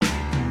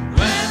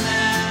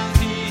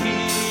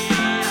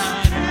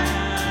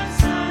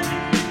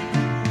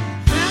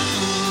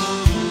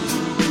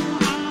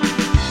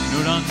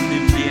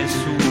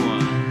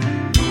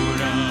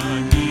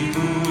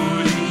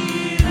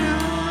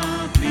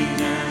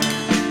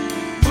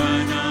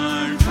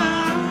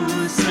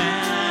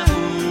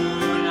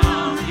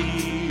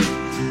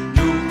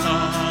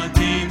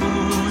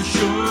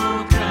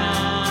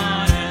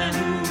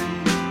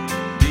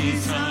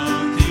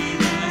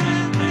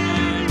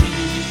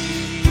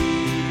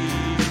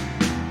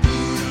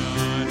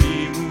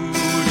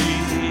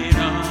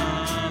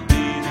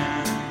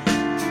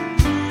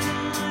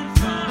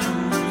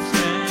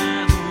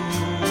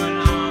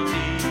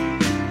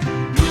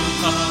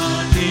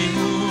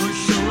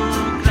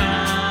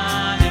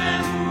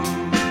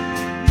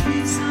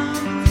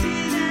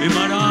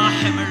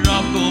بمراحم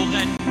الرب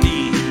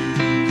أغني.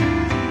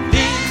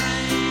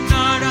 إن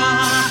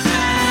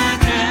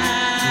رحمة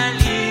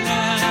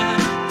الإله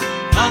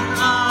قد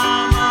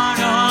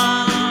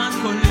غمرت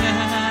كل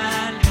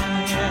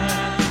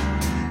الحياة.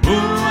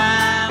 هو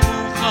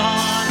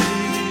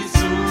مخلص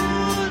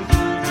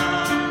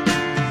الخطاة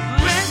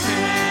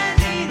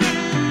والسيد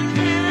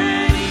الكريم.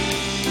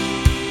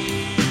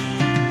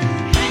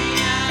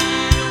 هيا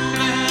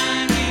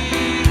نغني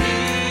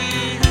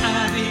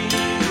للحبيب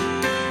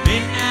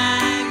من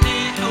أجل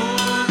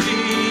حبه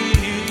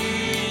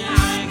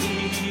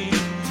العجيب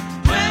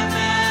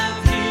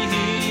وموته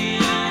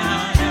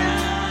على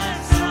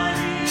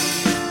الصليب.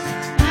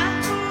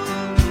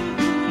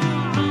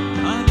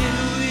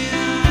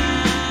 هللويا.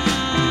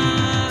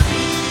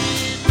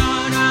 إن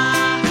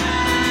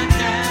رحمة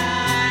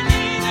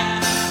الإله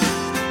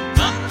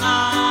قد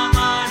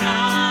غمرت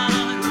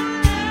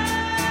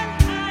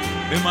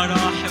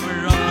بمراحم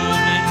الرب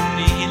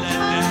أغني إلى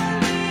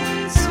الدهر.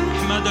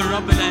 احمد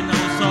الرب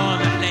لأنه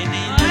صالح، لأن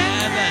إلى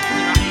الأبد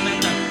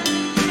رحمتك.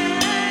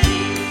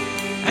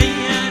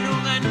 هيا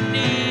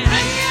نغني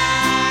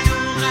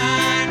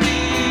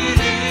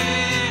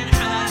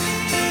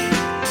للحبيب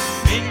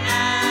من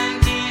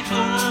أجل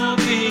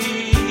حبه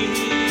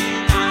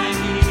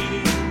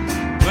العجيب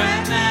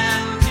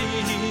وموته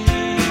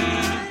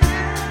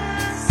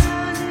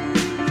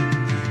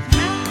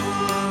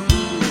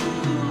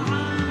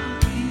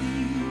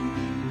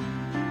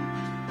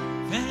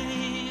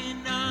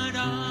فإن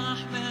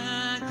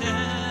رحمة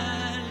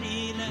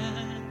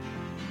الإله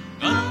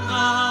قد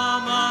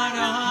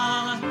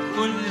غمرت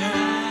كل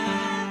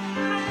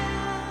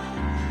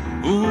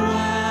هو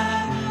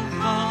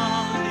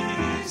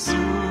خالص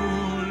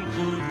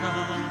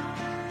الخطاة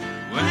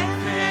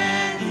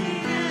والفادي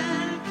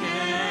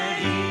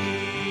الكريم.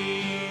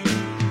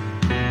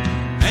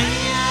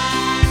 هيا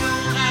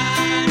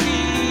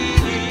نغني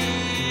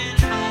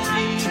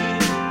للحبيب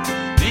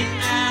من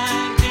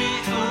أجل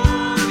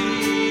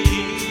حبه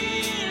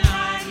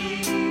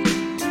العجيب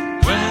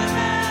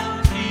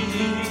وموته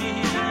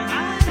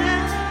على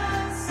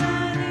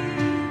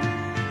الصليب.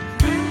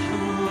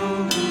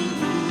 حبه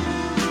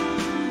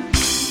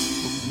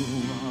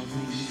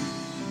عظيم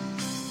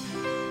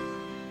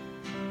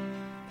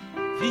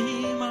في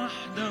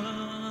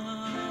محضرك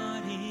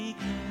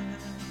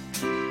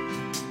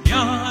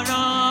يا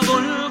رب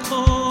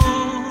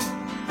الخوف.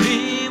 في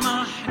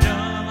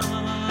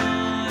محضرك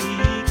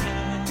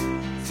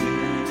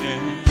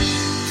سلام.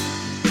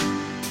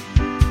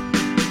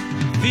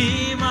 في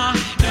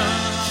محضرك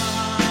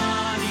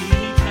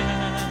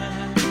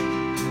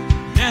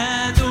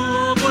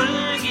تذوب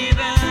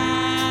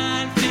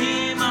الجبال. في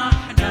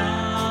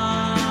محضرك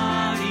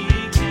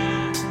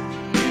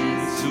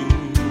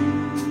يسوع.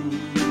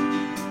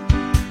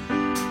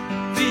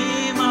 في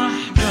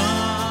محضرك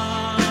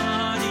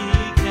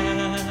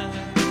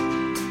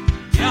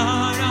يا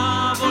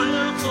رب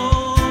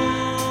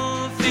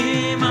الخوف. في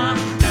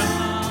محضرك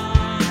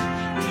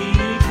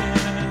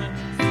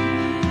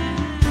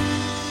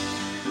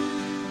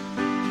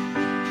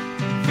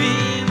في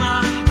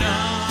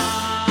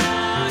محضرك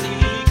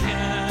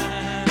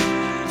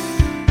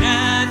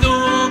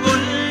تذوب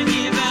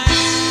الجبال.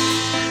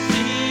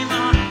 في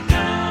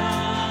محضرك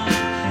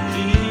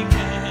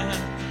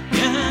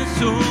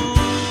يسوع.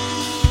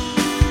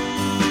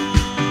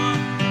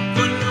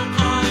 كل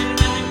قائل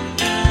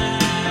مجدا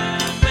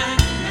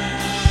مجدا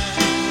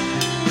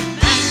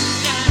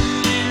مجدا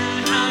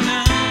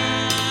للحمام.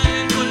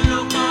 كل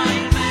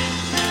قائل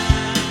مجدا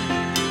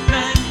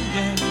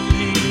مجدا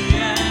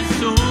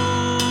ليسوع.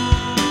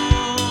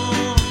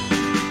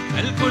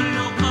 الكل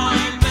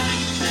قائل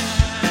مجدا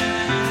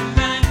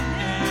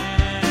مجدا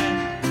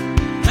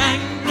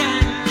مجدا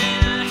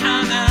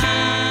للحمام.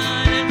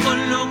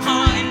 الكل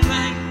قائل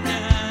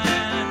مجدا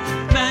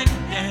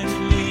مجدا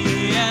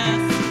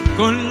ليسوع.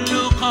 كل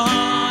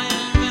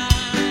قائل مجدا.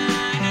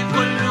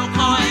 كل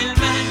قائل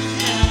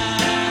مجدا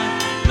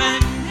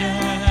مجدا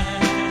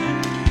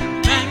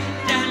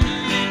مجدا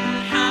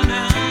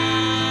للحمام.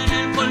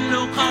 الكل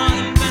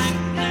قائل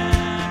مجدا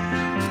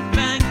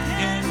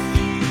مجدا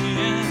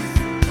ليسوع.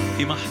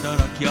 في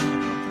محضرك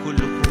يهرب كل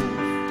خوف.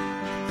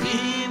 في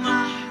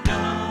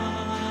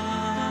محضرك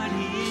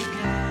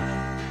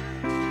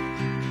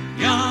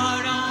يا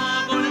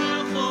رب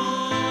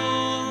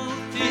الخوف.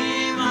 في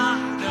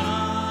محضرك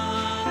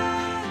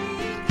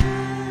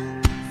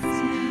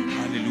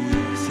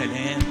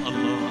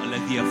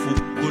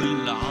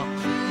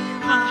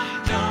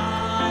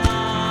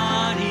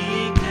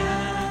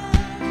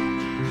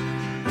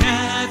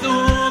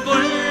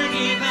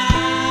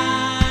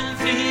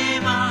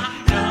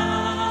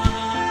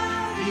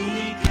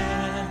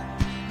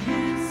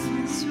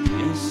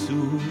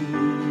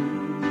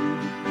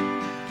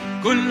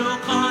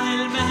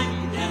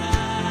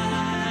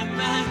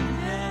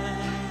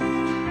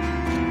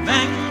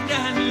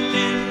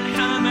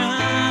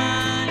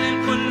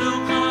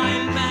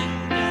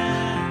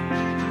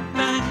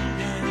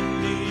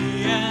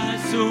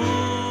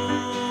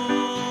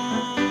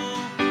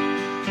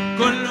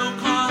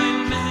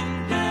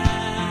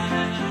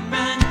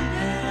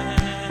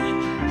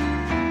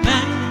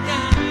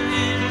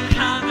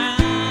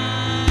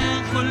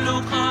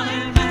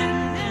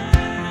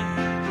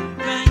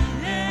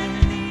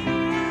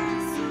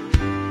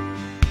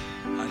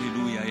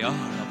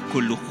فيهرب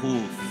كل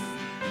خوف،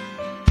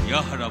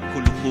 يهرب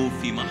كل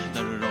خوف في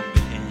محضر الرب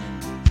الآن.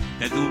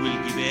 تذوب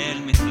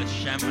الجبال مثل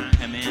الشمع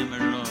أمام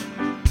الرب.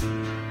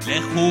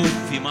 لا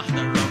خوف في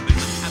محضر الرب.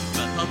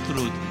 المحبة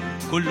تطرد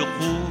كل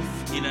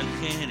خوف إلى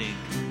الخارج.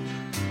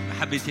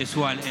 محبة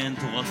يسوع الآن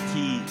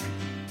تغطيك،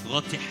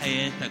 تغطي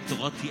حياتك،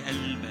 تغطي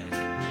قلبك،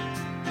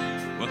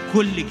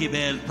 وكل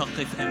جبال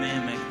تقف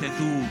أمامك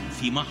تذوب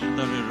في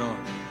محضر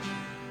الرب.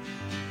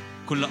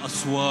 كل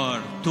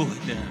أسوار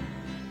تهدم.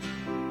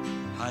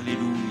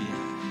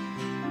 هاليلويا.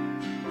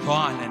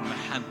 تعلن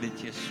محبة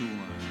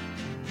يسوع،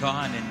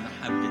 تعلن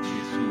محبة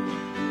يسوع.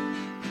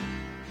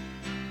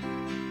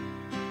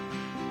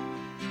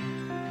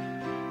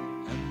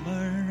 أما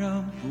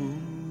الرب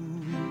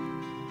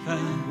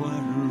فهو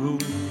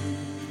الروح،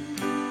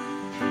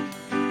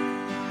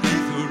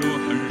 حيث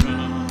روح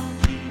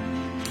الرب،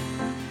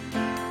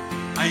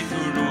 حيث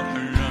روح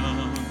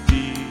الرب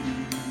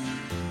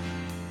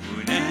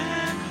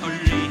هناك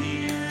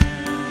حرية.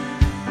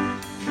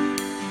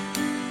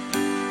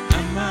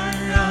 أما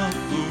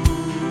الرب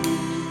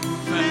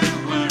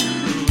فهو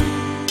الروح،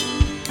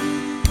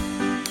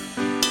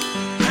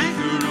 حيث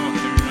روح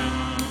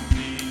الرب،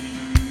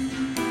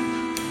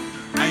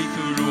 حيث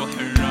روح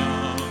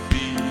الرب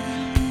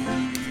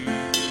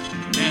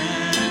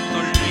هناك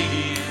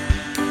حرية.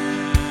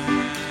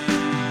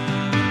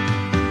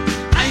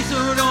 حيث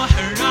روح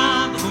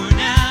الرب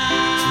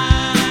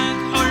هناك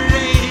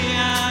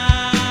حرية.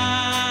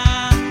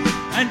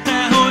 أنت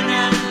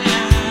هنا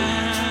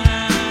الآن،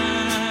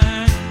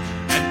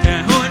 أنت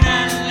هنا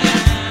الآن.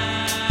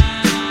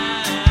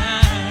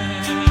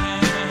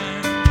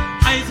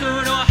 حيث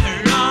روح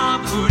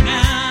الرب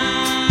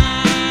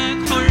هناك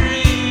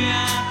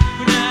حرية،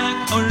 هناك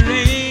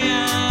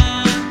حرية.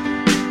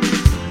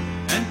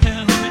 أنت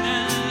هنا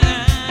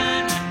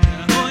الآن،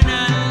 أنت هنا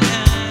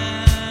الآن.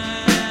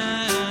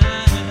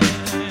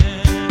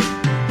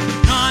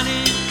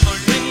 نعلن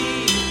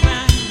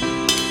حرية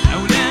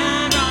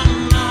أولاد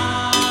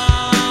الله،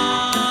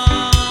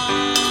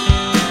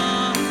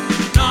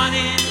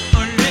 نعلن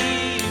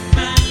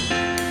حرية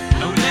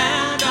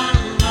أولاد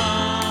الله،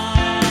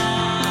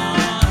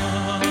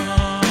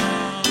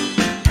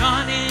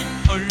 نعلن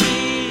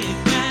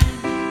حرية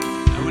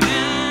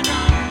أولاد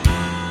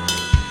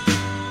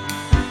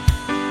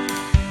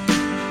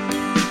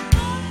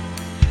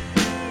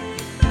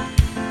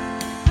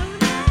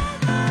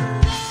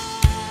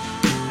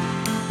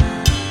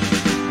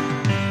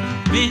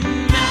من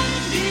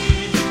مجد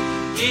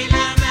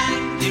إلى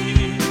مجد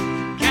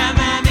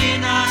كما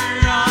من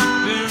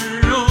الرب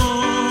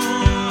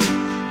الروح.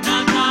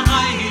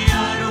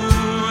 نتغير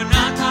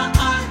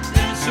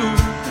نتقدس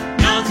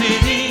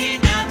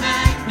ناظرين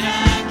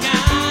مجدك.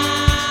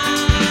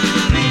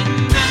 من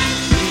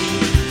مجد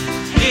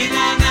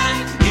إلى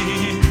مجد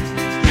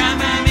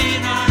كما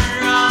من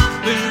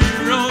الرب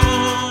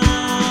الروح.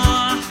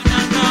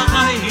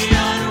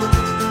 نتغير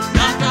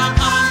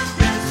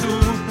نتقدس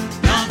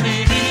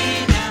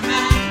ناظرين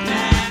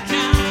مجدك.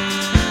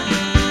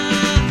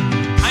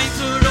 حيث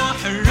روح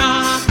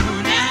الرب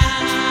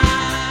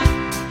هناك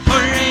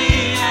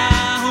حرية،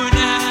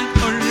 هناك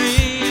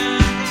حرية.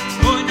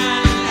 هنا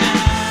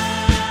الآن،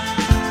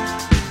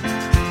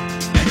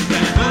 أنت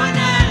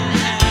هنا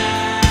الآن.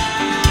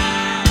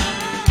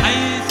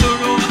 حيث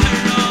روح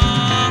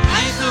الرب،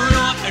 حيث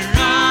روح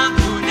الرب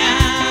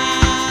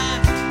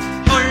هناك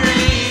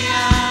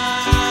حرية.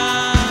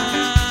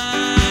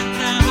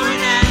 أنت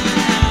هنا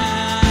الآن،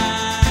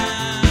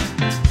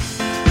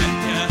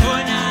 أنت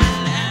هنا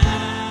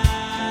الآن.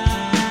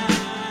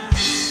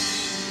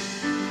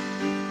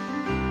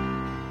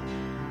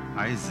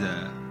 عايز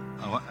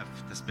أوقف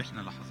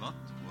تسبيحنا لحظات،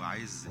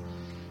 وعايز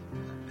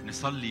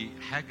نصلي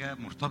حاجة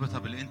مرتبطة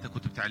باللي أنت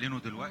كنت بتعلنه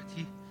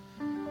دلوقتي.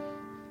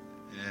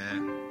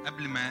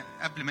 قبل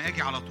ما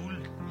أجي على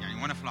طول،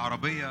 يعني وأنا في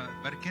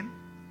العربية بركن،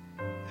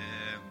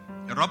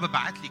 الرب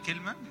بعت لي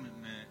كلمة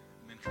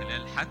من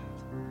خلال حد،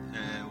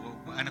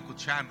 وأنا كنت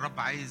شاعر الرب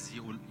عايز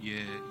يقول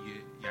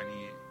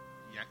يعني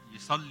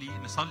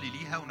نصلي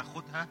ليها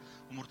وناخدها،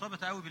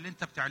 ومرتبطة قوي باللي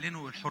أنت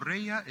بتعلنه،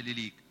 الحرية اللي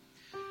ليك.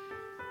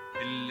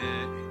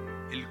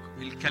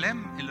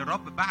 الكلام اللي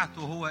الرب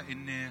بعته هو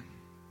ان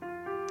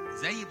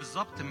زي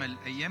بالظبط ما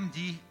الايام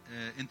دي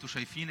انتوا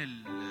شايفين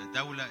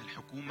الدوله،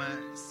 الحكومه،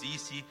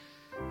 السيسي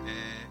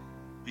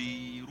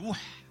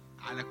بيروح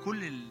على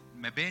كل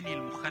المباني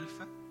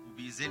المخالفه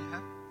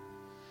وبيزيلها.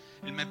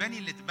 المباني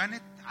اللي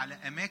اتبنت على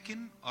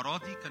اماكن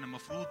اراضي كان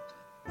المفروض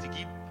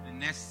تجيب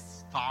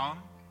للناس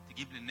طعام،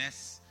 تجيب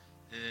للناس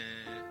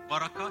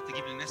بركه،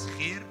 تجيب للناس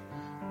خير.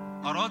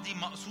 اراضي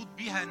مقصود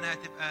بيها انها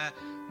تبقى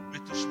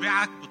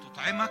بتشبعك،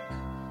 بتطعمك،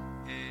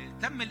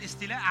 تم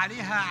الاستيلاء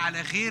عليها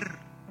على غير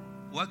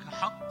وجه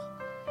حق،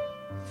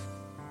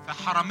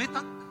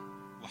 فحرمتك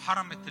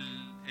وحرمت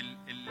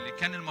اللي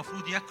كان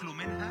المفروض ياكلوا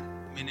منها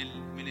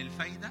من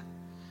الفايده.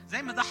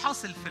 زي ما ده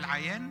حاصل في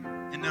العيان،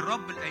 ان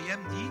الرب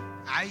الايام دي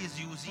عايز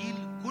يزيل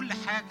كل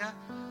حاجه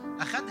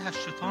اخذها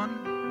الشيطان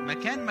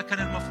مكان ما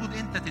كان المفروض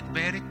انت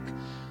تتبارك،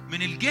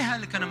 من الجهة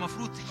اللي كان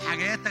المفروض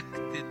حاجاتك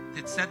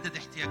تتسدد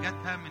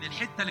احتياجاتها، من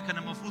الحتة اللي كان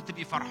المفروض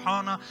تبقي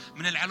فرحانة،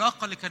 من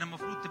العلاقة اللي كان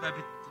المفروض تبقى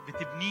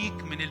بتبنيك،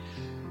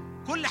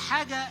 كل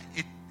حاجة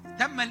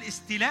تم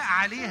الاستيلاء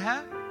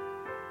عليها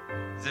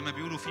زي ما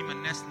بيقولوا في من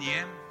الناس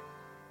نيام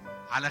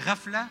على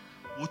غفلة،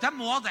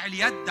 وتم وضع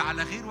اليد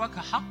على غير وجه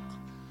حق.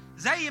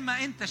 زي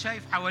ما انت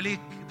شايف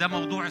حواليك ده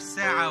موضوع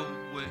الساعة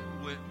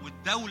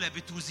والدولة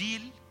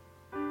بتزيل،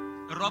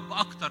 الرب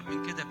أكتر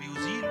من كده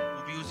بيزيل،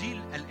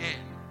 وبيزيل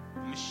الآن،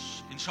 مش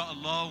إن شاء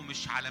الله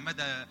ومش على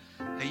مدى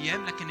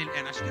أيام، لكن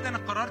الآن. عشان كده أنا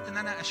قررت إن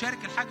أنا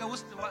أشارك الحاجة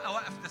وسط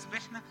أوقف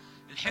تسبيحنا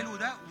الحلو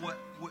ده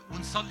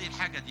ونصلي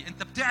الحاجة دي.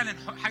 أنت بتعلن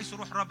حيث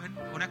روح رب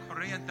هناك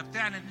حرية، أنت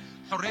بتعلن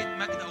حرية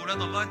مجد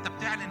أولاد الله، أنت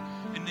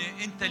بتعلن إن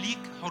أنت ليك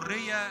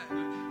حرية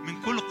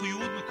من كل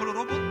قيود، من كل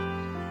ربط،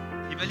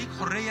 يبقى ليك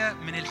حرية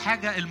من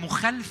الحاجة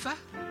المخالفة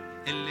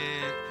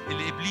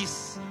اللي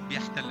إبليس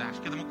بيحتلها.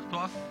 عشان كده ممكن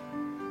تقف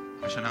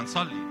عشان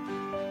هنصلي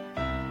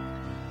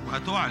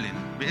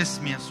وهتعلن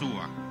باسم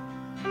يسوع.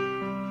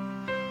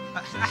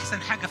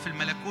 أحسن حاجة في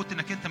الملكوت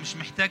إنك أنت مش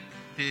محتاج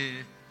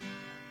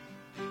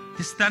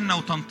تستنى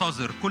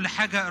وتنتظر. كل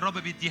حاجة الرب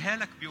بيديها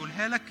لك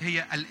بيقولها لك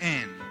هي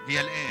الآن،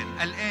 هي الآن.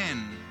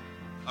 الآن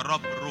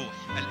الرب الروح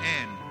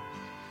الآن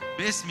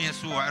باسم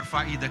يسوع.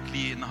 ارفع ايدك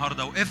ليه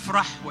النهاردة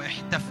وافرح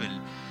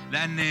واحتفل،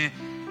 لأن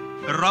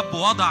الرب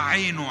وضع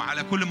عينه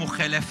على كل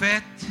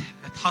مخالفات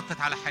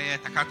اتحطت على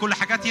حياتك، على كل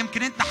حاجات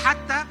يمكن انت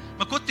حتى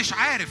ما كنتش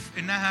عارف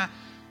انها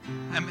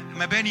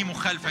مباني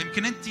مخالفة،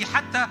 يمكن انت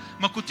حتى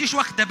ما كنتيش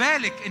واخده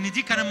بالك ان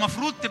دي كان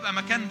المفروض تبقى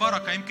مكان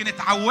بركة، يمكن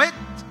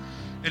اتعودت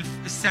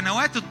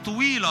السنوات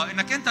الطويلة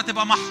انك انت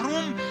تبقى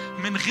محروم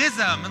من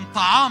غذاء، من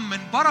طعام، من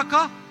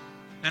بركة،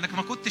 لانك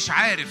ما كنتش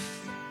عارف،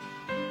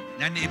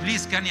 لأن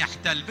إبليس كان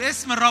يحتل.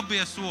 باسم الرب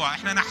يسوع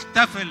احنا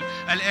نحتفل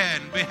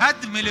الآن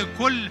بهدم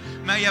لكل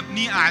ما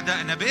يبنيه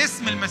أعدائنا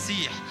باسم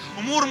المسيح.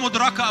 أمور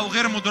مدركة أو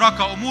غير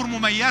مدركة، أمور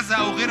مميزة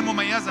أو غير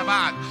مميزة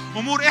بعد،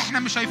 أمور إحنا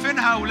مش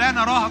شايفينها ولا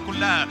نراها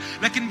كلها،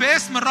 لكن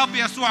باسم الرب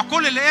يسوع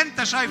كل اللي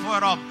أنت شايفه يا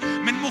رب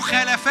من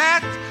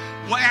مخالفات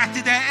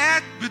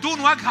واعتداءات بدون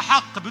وجه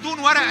حق، بدون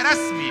ورق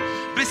رسمي،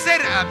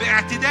 بسرقة،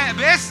 باعتداء،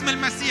 باسم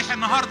المسيح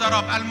النهاردة يا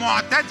رب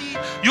المعتدي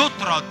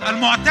يطرد،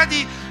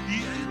 المعتدي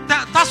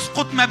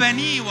تسقط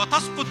مبانيه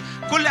وتسقط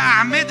كل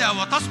أعمدة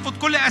وتسقط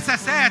كل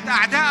أساسات.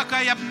 أعدائك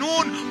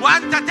يبنون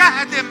وأنت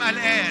تهدم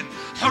الآن.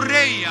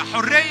 حرية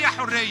حرية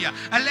حرية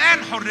الآن،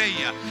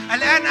 حرية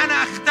الآن.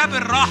 أنا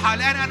أختبر راحة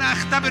الآن، أنا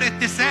أختبر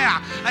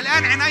اتساع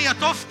الآن، عناية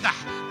تفتح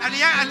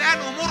الآن،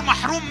 أمور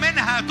محروم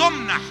منها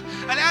تمنح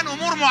الآن،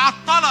 أمور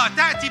معطلة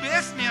تأتي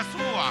باسم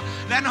يسوع،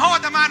 لأن هو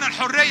ده معنى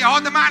الحرية، هو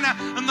ده معنى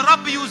أن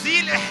الرب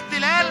يزيل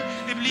احتلال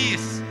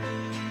إبليس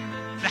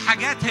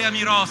لحاجات هي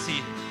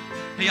ميراثي،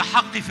 هي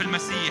حقي في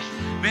المسيح.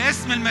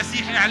 باسم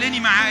المسيح اعلني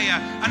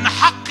معايا أن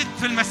حقك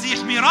في المسيح،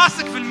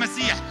 ميراثك في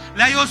المسيح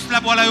لا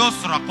يسلب ولا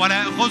يسرق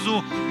ولا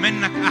يأخذه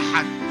منك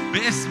أحد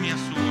باسم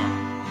يسوع.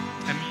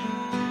 أمين.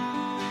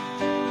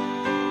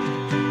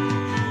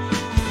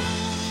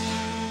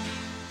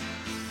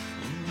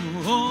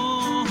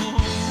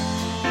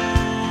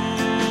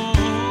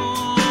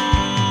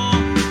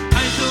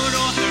 حيث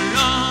روح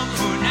الرب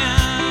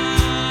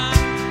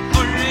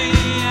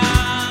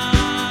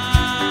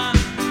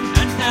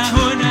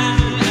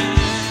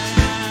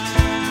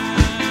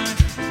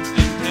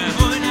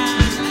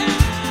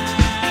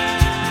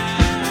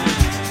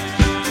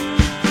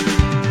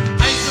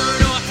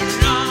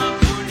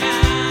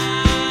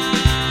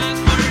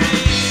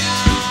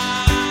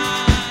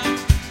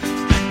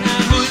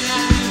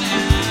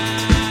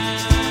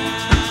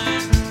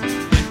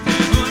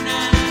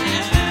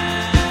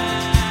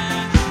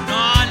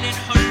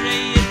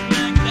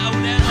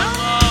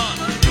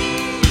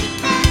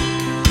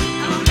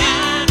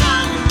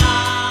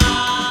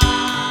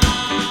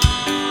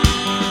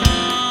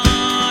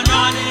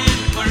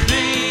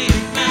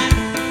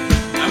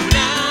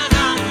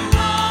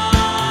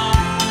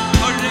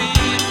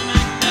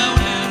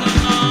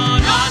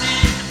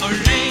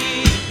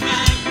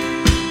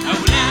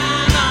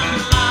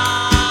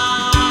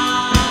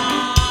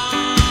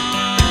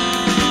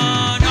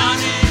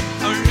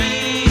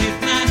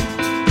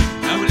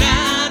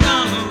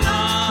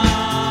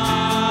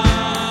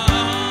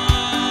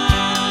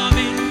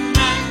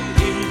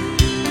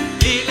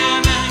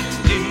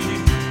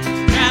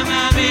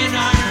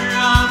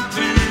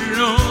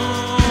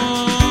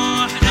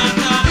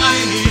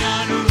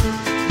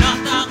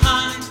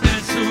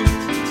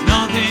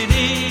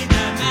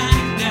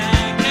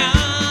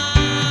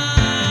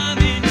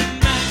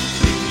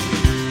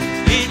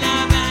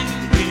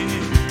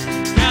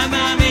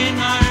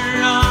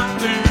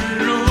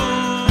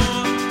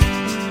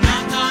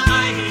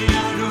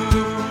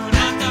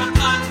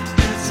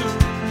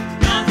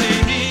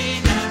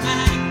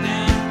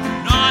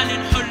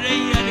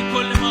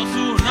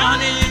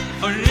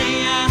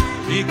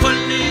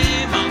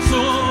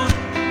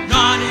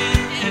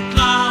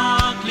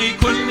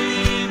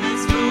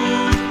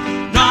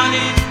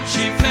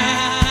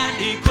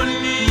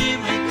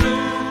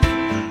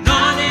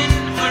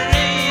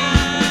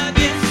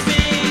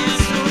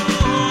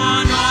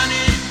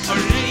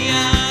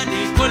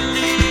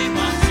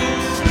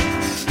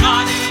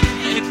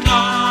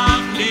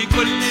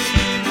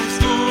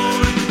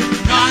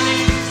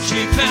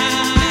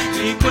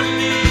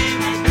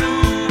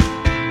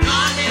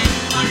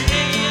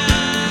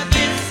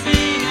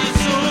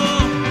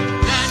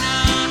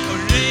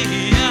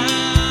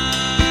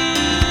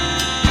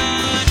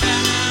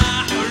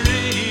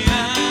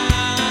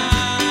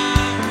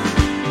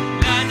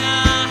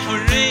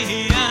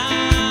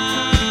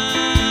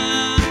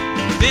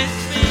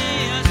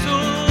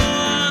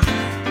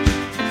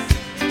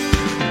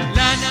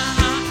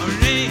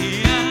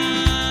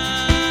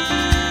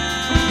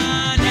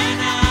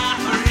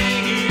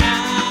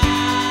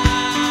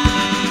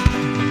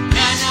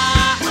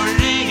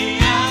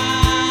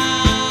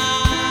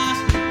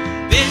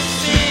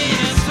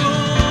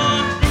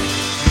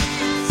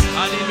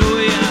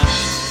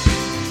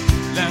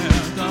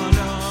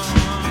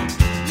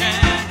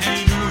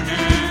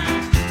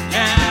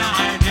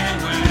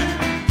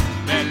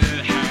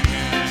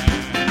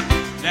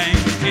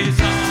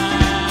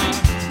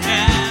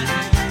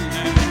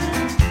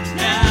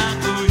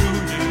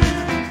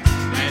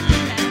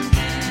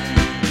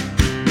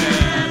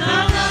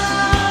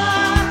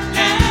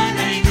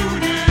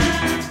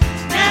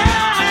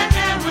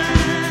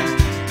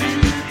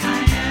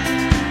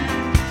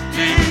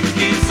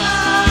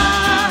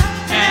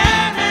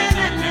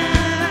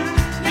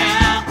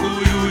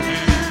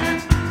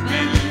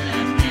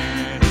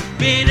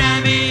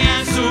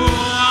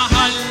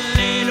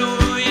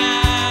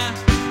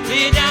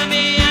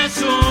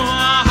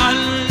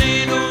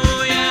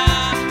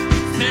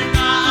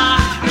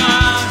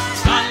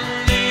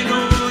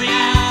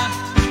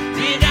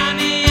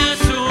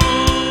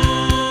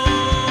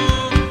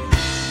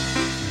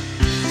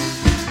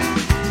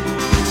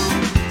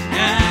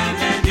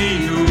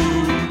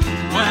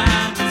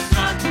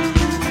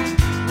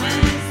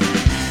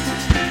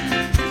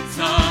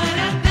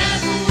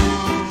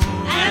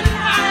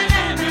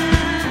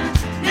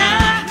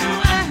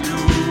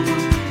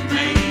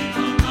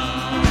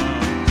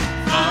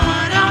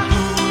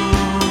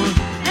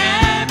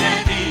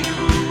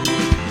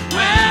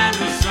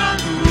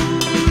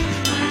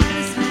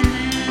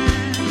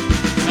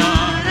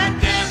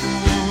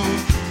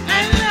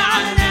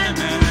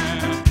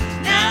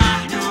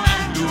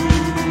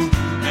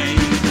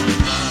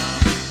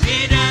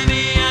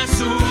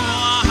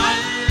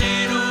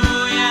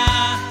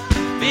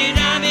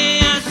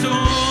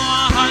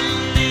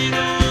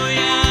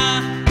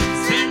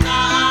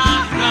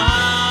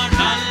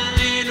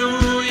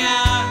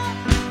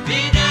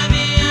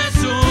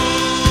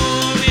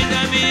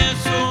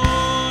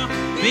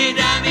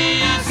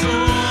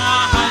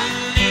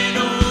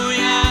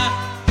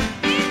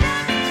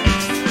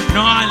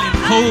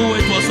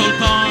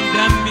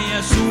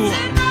يسوع.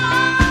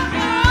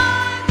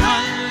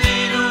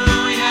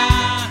 هللويا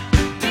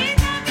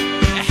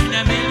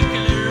احنا ملك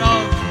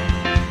للرب.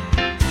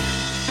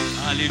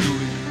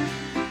 هللويا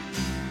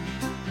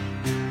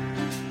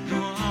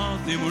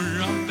نعظم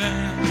الرب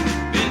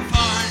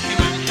بالفرح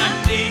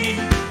والحمد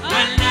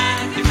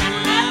والنهتف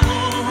له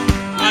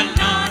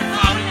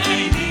ولنرفع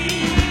الايدي.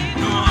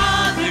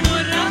 نعظم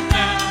الرب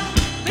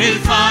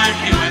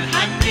بالفرح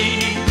والحمد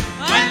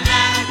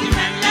والنهتف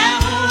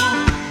له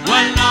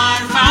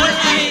ولنرفع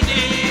الايدي.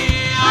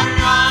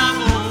 الرب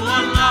هو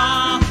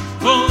الله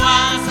هو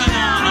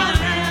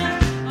صنعنا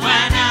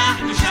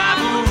ونحن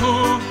شعبه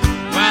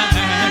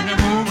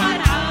وغنمه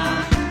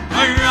مرعاه.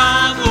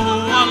 الرب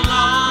هو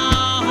الله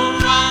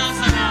هو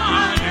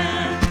صنعنا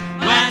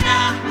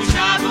ونحن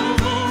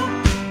شعبه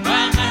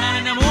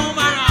وغنمه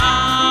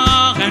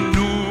مرعاه.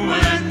 غنوا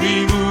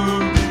ورنموا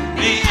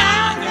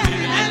بأعذب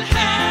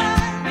الألحان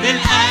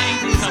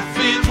بالأيدي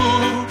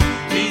صفقوا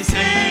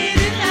لسيد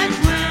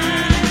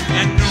الأكوان.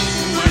 غنوا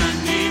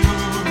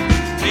ورنموا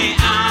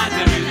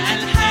بأعذب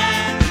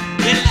الألحان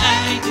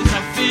بالأيدي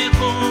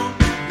صفقوا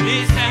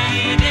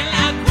لسيد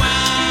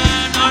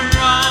الأكوان.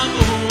 الرب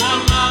هو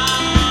الله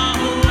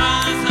هو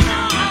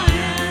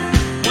صنعنا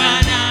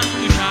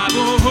ونحن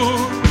شعبه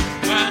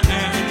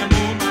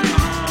وغنمه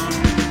مرعاه.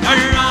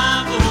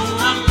 الرب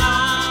هو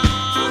الله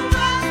هو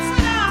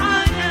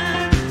صنعنا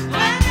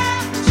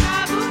ونحن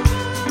شعبه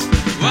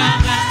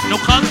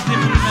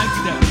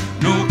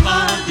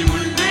نقدم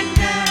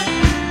المجد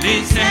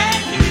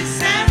لساكن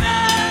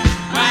السماء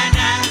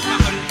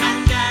ونرفع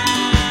الحمد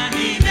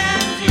لمن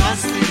في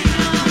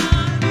وسطنا.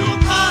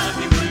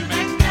 نقدم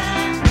المجد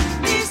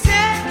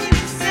لساكن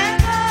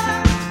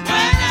السماء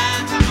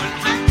ونرفع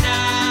الحمد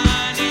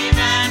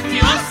لمن في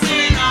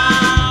وسطنا.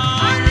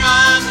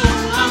 الرب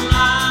هو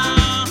الله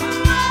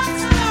هو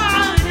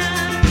صنعنا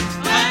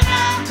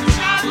ونحن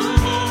شعبه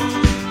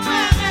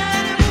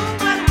وغنمه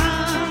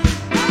مرعاه.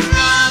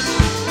 الرب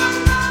هو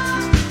الله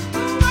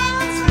هو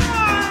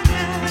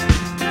صنعنا.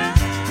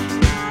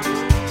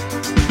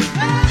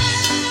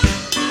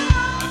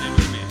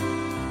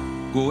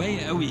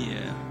 جوايا قوي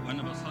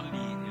وانا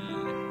بصلي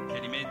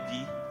الكلمات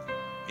دي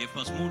في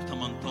مزمور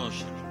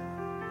 18.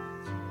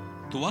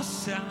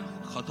 توسع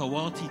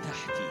خطواتي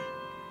تحتي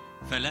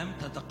فلم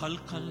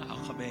تتقلقل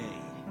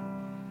عقباي.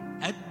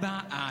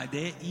 اتبع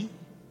اعدائي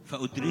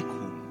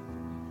فادركهم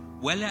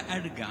ولا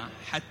ارجع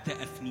حتى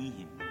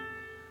افنيهم.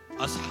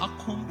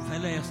 اسحقهم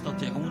فلا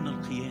يستطيعون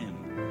القيام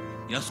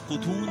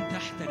يسقطون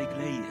تحت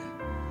رجلي.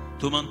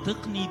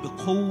 تمنطقني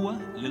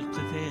بقوة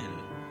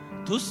للقتال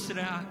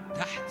تسرع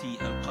تحتي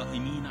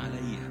القائمين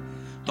علي.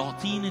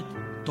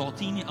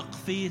 تعطيني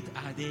أقفية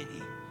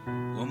أعدائي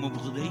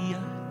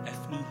ومبغضية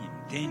أفنيهم.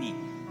 تاني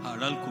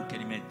هقرأ لكم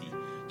الكلمات دي.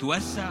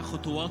 توسع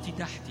خطواتي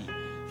تحتي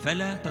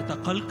فلا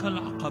تتقلقل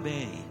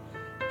عقباي.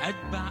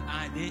 أتبع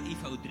أعدائي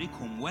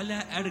فأدركهم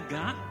ولا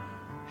أرجع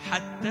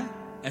حتى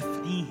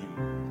أفنيهم.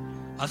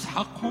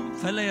 أسحقهم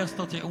فلا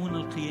يستطيعون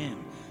القيام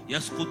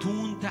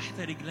يسقطون تحت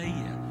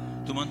رجلي.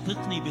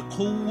 تمنطقني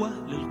بقوة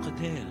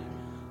للقتال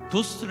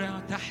تسرع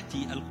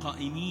تحتي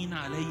القائمين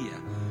علي.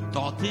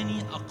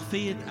 تعطيني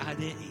أقفية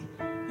أعدائي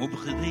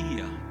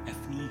مبغضية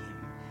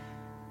أفنيهم.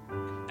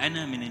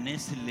 أنا من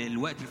الناس اللي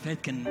الوقت اللي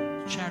فات كان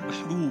شاعر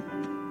بحروب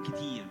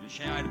كتير،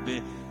 شاعر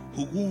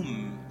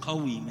بهجوم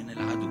قوي من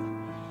العدو،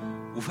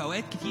 وفي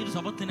أوقات كتير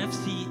ظبطت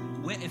نفسي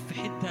واقف في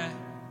حتة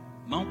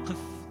موقف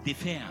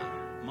دفاع،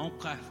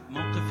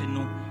 موقف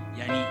إنه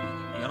يعني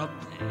يا رب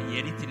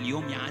يا ريت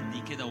اليوم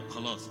يعدي كده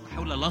وخلاص.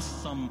 بحاول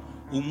ألصم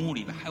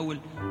أموري، بحاول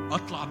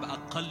أطلع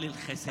بأقل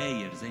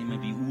الخسائر زي ما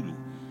بيقولوا.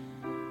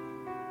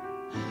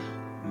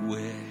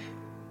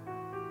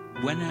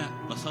 وأنا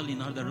بصلي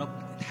النهاردة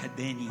الرب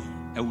اتحداني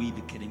قوي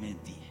بالكلمات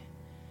دي.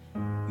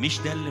 مش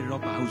ده اللي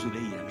الرب عاوزه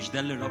ليا، مش ده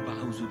اللي الرب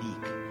عاوزه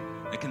ليك،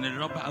 لكن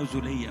الرب عاوزه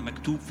ليا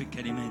مكتوب في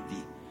الكلمات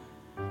دي.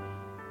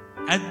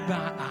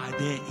 أتبع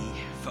أعدائي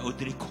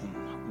فأدركهم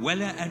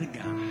ولا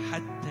أرجع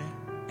حتى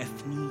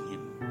أفنيهم.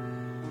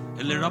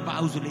 اللي الرب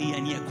عاوزه ليا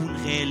أن يكون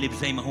غالب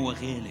زي ما هو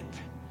غالب،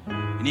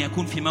 أن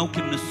يكون في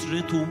موكب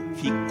نصرته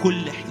في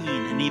كل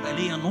حين، أن يبقى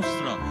ليا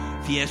نصرة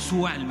في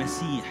يسوع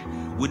المسيح،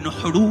 وأن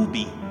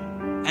حروبي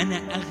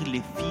أنا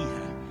أغلب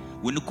فيها،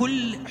 وأن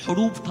كل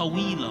حروب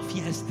طويلة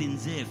فيها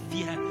استنزاف،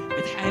 فيها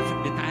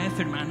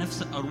بتعافر مع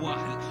نفس الأرواح،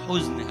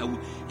 الحزن أو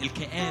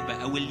الكآبة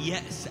أو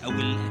اليأس أو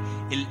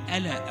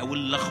القلق أو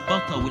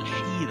اللخبطة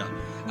والحيرة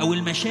أو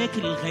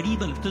المشاكل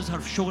الغريبة اللي بتظهر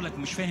في شغلك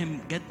مش فاهم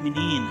جت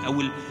منين،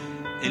 أو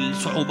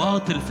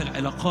الصعوبات اللي في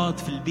العلاقات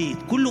في البيت.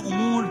 كل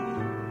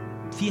أمور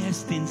فيها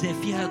استنزاف،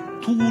 فيها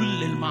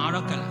طول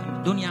المعركة.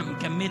 الدنيا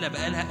مكملة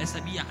بقالها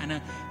أسابيع،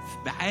 أنا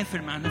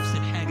بعافر مع نفس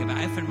الحاجة،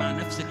 بعافر مع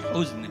نفس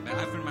الحزن،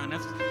 بعافر مع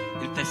نفس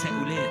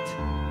التساؤلات.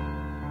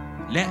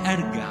 لا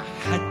أرجع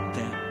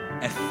حتى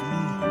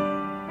أفنيهم.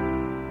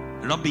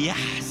 رب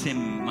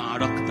يحسم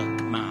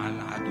معركتك مع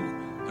العدو،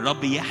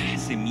 رب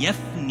يحسم،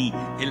 يفني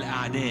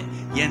الأعداء،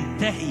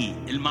 ينتهي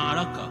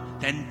المعركة،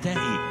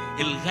 تنتهي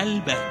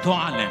الغلبة،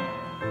 تعلن.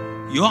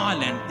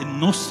 يعلن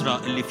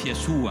النصرة اللي في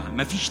يسوع.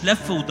 مفيش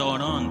لف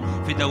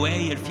ودوران في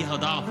دواير فيها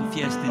ضعف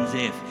وفيها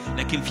استنزاف،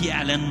 لكن في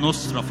إعلان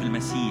نصرة في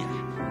المسيح.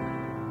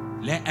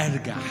 لا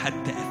أرجع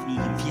حتى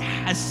أفنيهم. في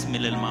حسم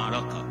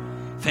للمعركة،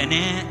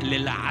 فناء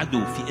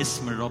للعدو في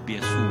اسم الرب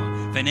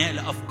يسوع، فناء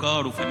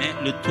لأفكاره،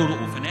 فناء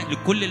للطرق، وفناء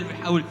لكل اللي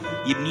بيحاول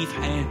يبنيه في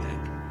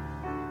حياتك.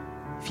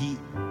 في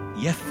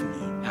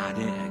يفني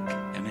أعدائك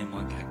أمام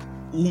وجهك.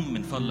 قوم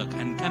من فضلك،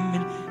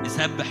 هنكمل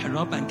نسبح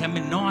الرب،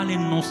 هنكمل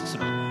نعلن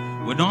نصرة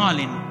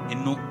ونعلن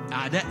إنه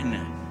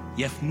أعدائنا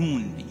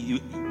يفنون،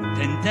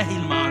 تنتهي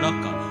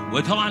المعركة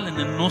وتعلن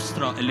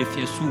النصرة اللي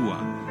في يسوع.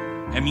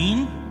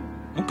 أمين.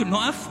 ممكن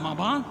نقف مع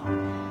بعض؟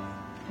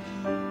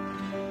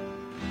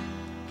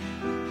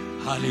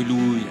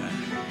 هاليلويا.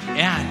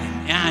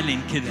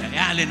 اعلن كده،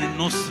 اعلن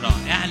النصرة،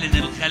 اعلن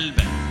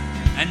الغلبة.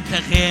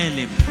 أنت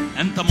غالب،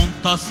 أنت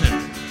منتصر،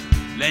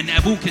 لأن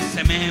أبوك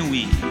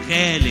السماوي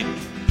غالب،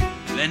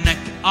 لأنك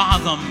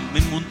أعظم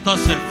من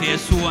منتصر في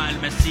يسوع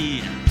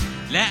المسيح.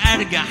 لا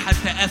أرجع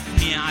حتى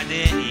أفني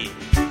أعدائي.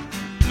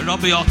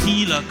 الرب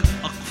يعطي لك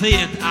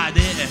أقفية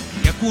أعدائك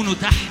يكونوا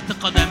تحت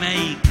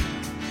قدميك.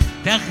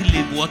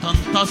 تغلب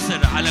وتنتصر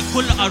على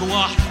كل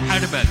أرواح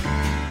تحاربك،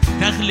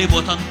 تغلب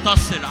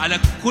وتنتصر على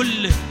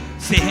كل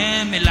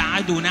سهام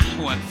العدو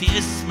نحوك في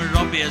اسم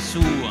الرب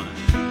يسوع.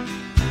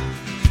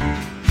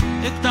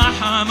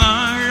 اقتحم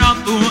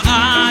الرب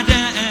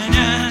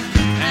أعداءنا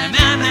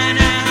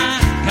أمامنا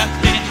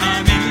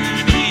كاقتحام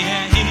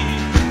المياه،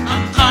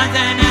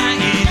 أنقذنا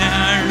إلى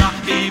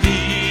الرحب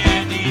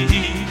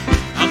بيده،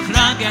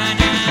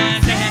 أخرجنا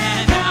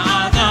زاد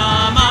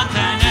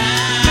عظمتنا.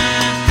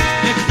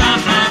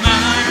 اقتحم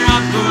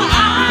الرب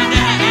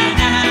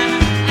أعداءنا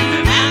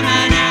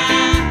أمامنا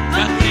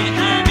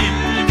كاقتحام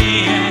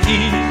المياه،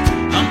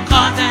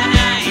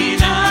 أنقذنا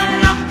إلى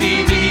الرحب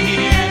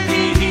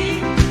بيده،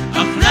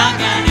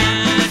 أخرجنا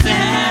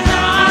زاد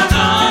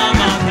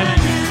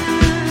عظمتنا.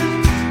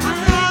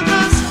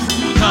 عرض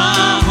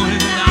صوته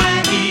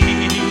العلي،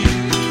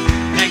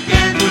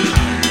 نجت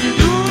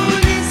الأرض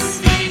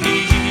لاسمه،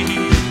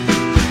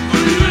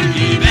 كل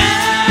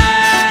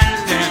الجبال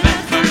ثبت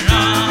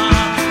فرح،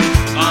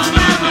 قام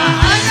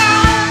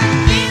وأجعل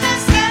من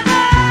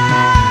السماء.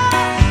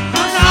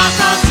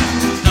 عرض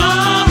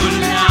صوته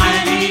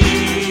العلي،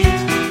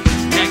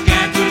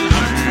 نجت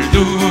الأرض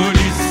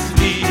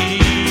لاسمه،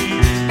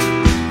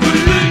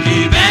 كل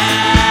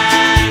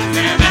الجبال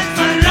ثبت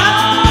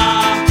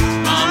فرح،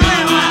 قام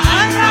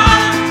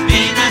وأجعل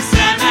من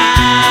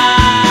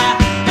السماء.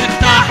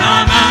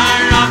 اقتحم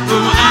الرب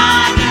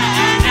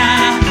أعداءنا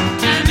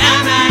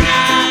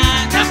أمامنا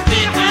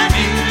كاقتحام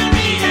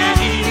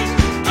المياه،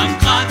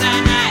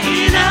 أنقذنا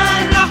إلى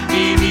الرحب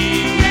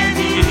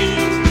بيده،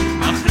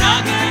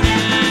 أخرجنا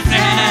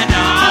زاد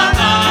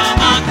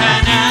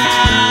عظمتنا.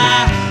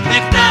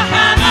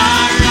 اقتحم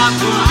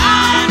الرب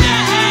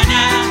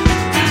أعداءنا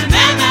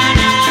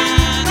أمامنا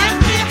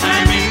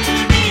كاقتحام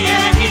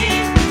المياه،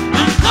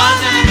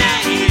 أنقذنا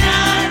إلى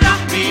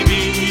الرحب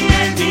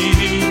بيده،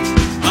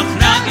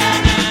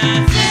 أخرجنا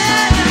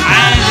زاد.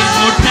 عالٍ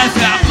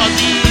مرتفع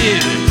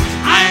قدير،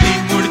 عالٍ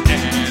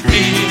مرتفع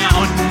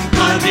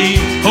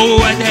قدير، هو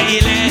ده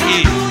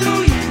إلهي.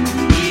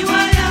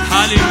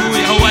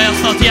 هاليلويا. هو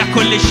يستطيع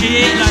كل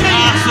شيء، لا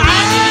يعثر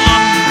عليه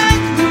الأمر.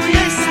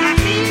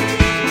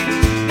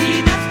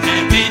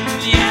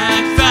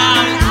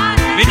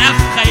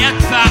 بنفخة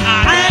يدفع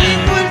أعدائه.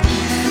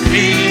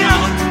 مرتفع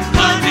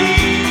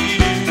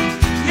قدير،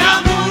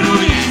 يأمر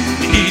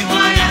ينهي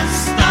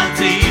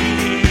ويستطيع،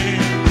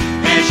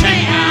 لا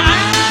شيء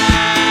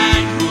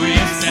عنه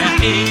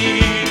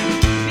يستحيل.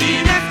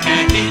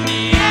 بنفخة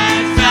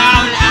يدفع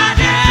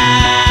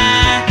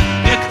الأعداء.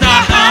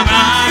 اقتحم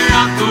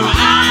الرب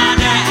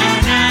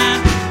أعداءنا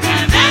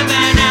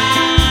أمامنا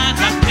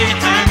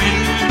كاقتحام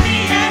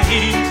المياه،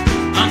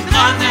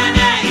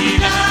 أنقذنا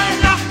إلى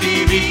الرحب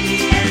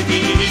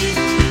بيده،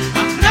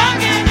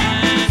 أخرجنا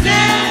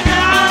زاد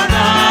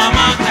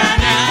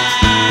عظمتنا.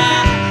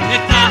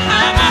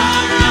 اقتحم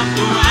الرب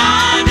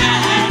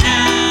أعداءنا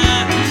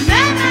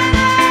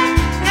أمامنا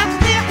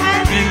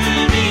كاقتحام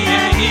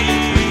المياه،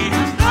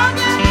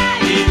 أنقذنا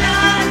إلى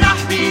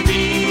الرحب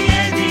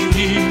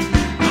بيده،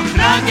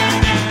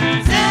 أخرجنا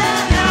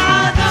زاد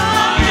عظمتنا.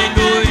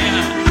 هاليلويا.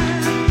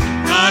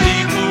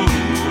 طريقه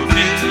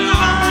في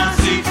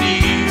العاصف،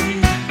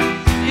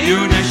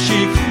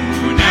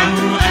 ينشفون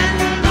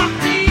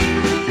البحر،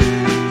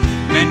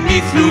 من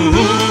مثله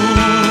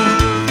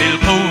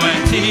بالقوة،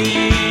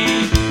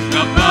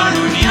 جبار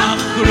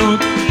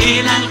يخرج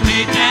إلى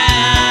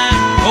القتال.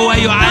 هو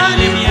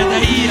يعلم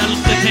يدي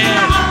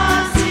القتال،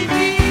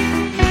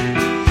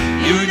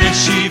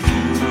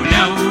 ينشفون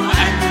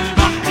البحر،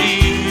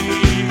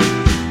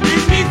 من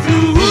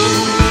مثله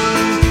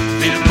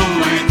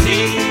بالقوة،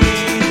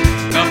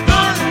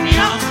 جبار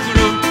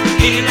يخرج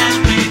إلى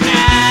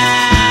القتال.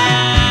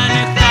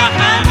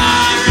 اقتحم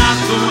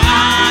الرب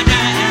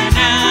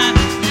أعداءنا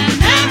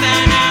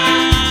أمامنا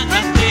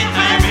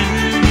كاقتحام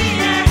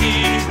المياه،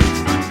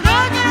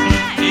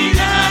 أخرجنا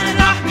إلى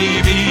الرحب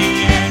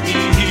بيده،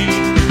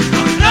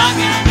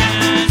 أخرجنا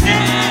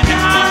زاد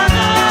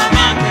عظمتنا.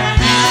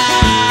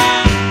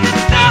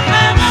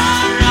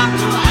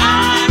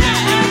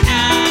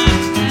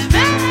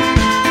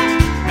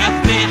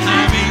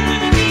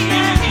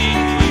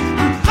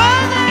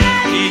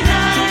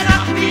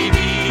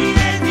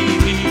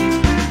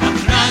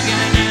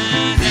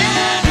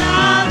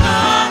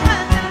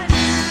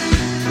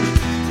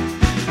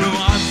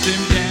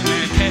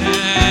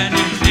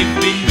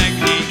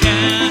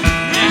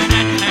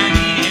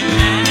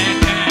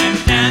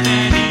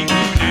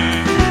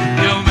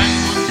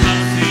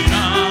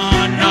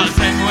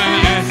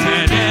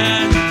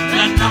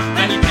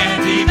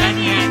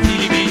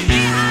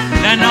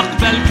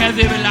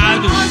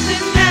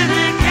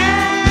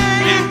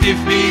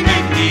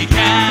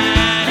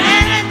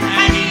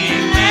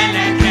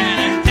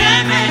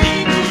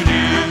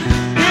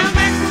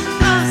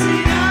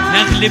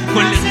 نغلب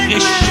كل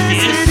غش في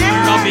اسم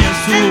الرب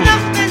يسوع.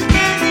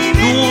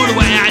 نور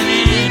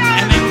وإعلان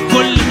أمام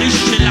كل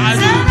غش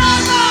العدو.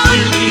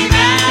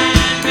 الجبال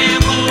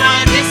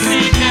بقوة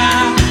اسمك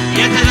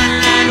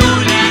يتذلل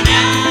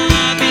لنا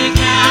بك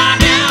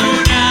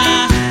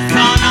أعداؤنا.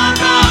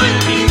 سنضع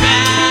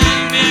الجبال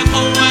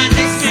بقوة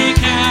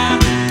اسمك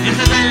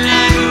يتذلل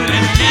لنا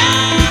بك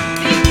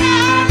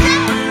أعداؤنا.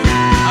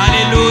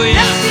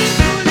 هللويا.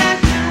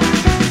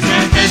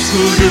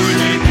 ستسجد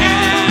لك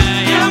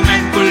يوما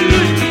كل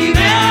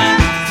الجبال،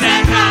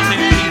 ستعترف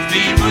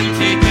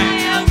بملكك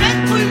يوما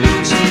كل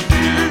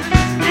شتاء.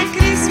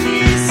 نكرس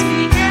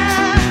باسمك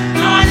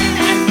نعلن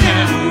أنت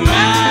هو،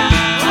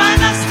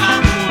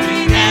 ونصحب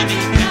بدمك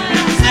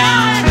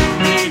نساعد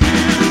بنا.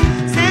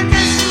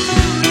 ستسجد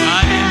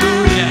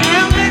هللويا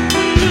يوما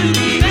كل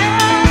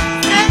الجبال،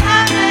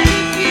 ستعترف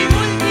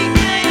بملكك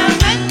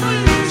يوما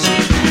كل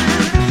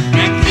شتاء.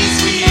 نكرس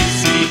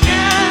باسمك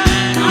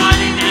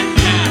نعلن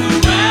أنت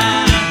هو،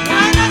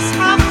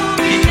 ونصحب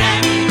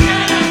بدمك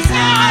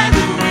نساعد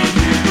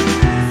بنا.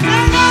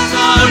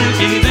 سنضع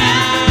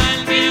الجبال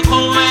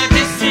بقوة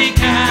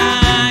اسمك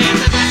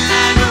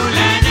يتذلل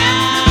لنا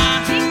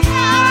بك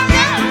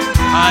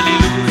أعداؤنا.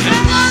 هللويا.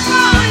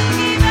 سنضع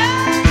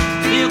الجبال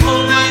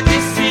بقوة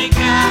اسمك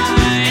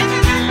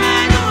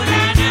يتذلل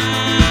لنا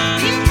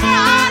بك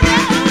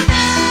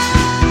أعداؤنا.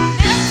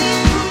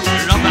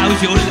 الرب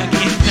عاوز يقول لك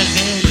انت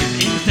غالب،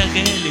 انت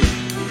غالب،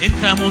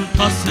 انت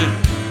منتصر،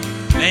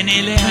 لان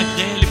الهك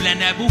غالب،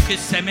 لان ابوك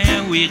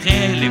السماوي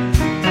غالب.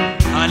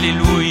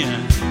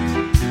 هللويا.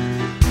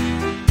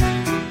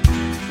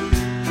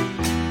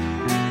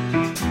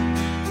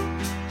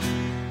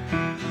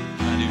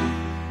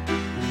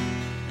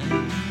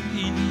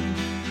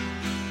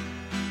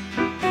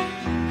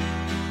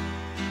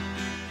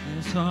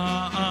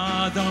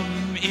 أعظم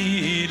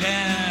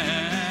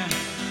إله،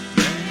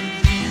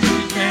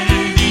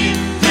 ترنيم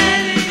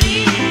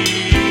ترنيم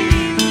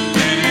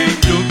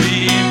تكتب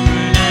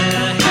يملى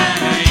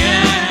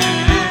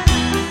الحياة.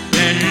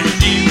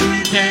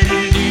 ترنيم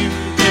ترنيم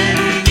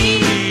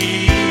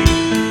ترنيم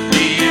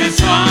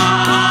ليسوع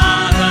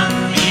أعظم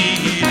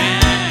إله.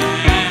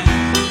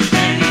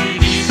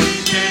 ترنيم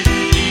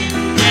ترنيم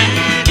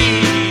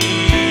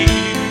ترنيم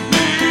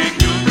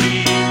مكتوب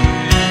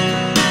يملى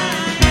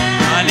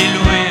الحياة.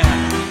 هللويا.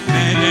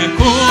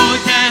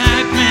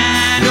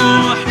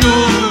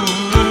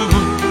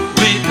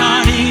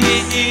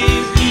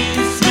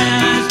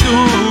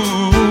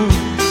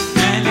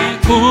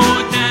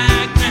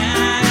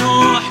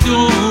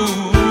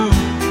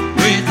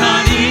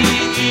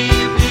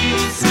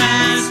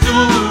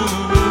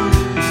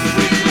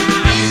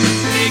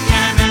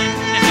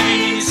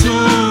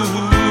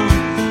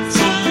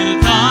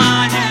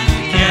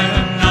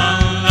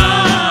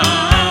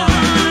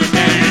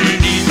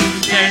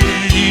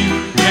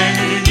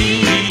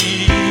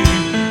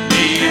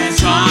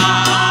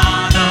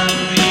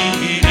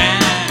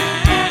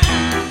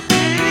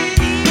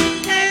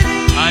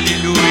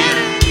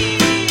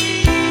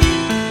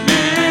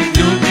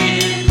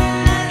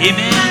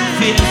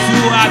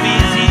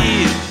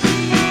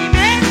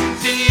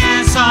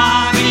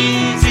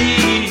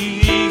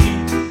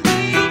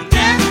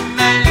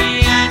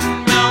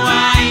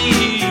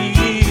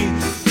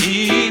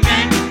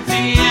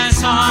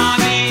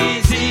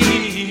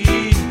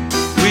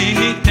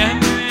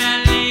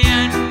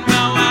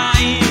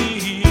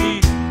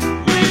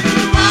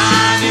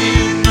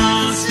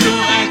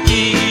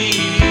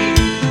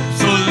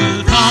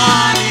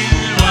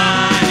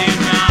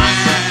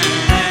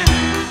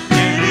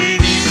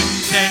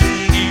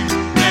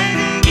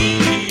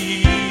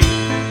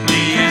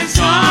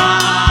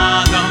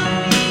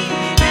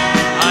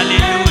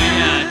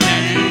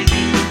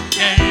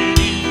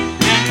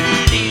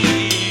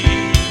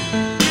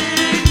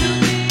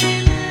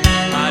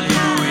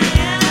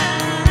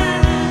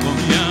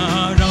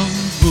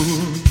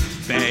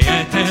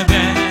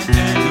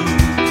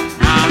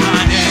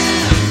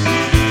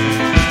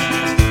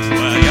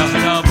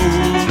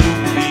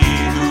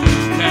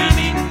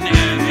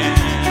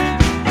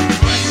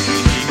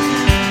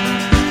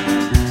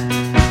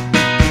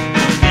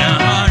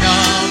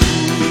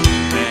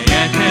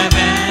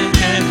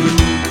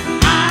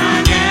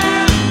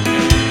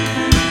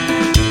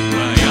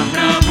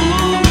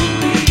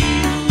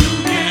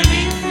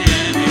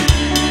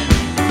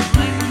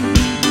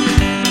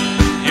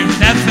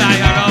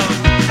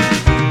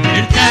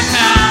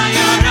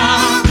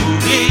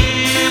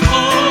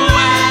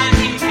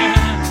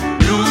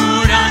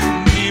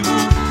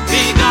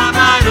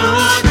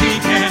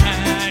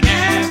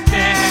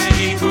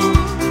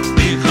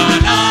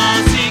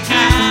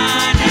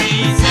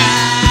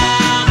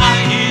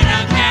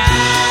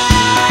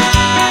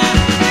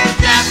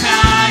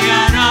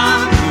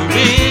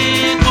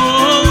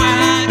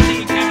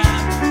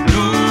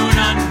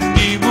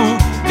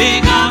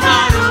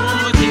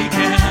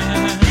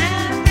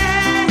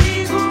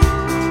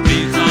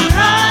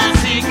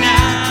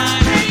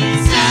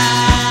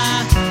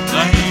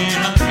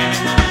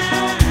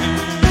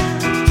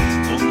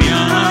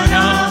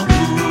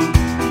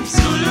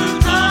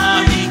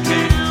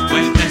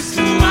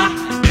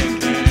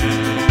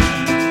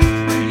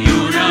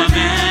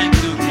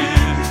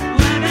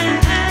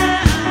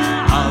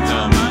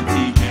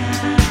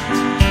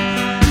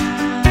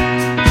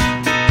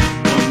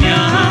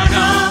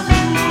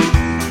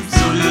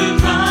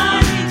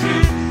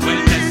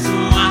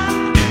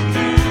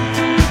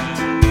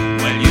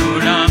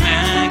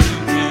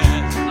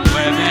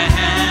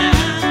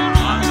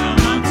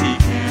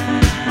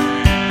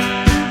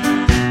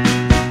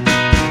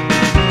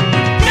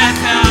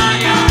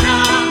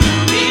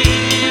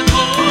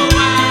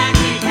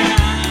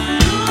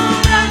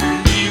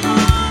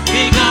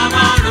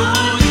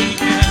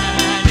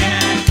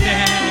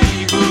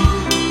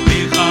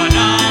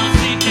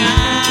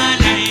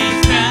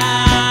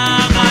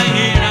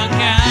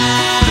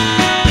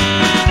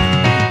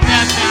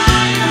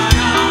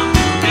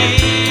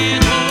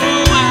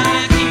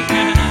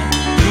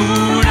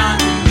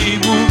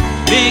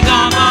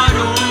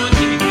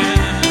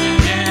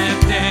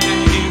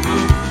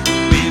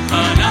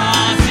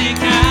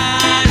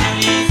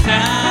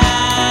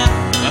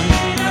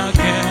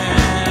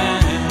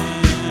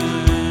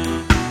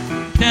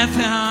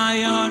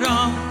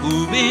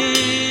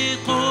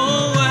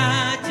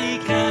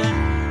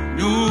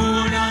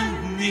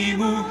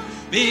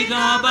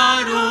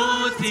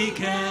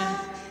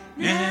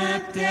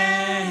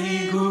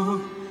 نبتهج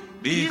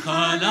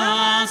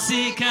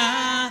بخلاصك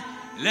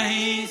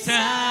ليس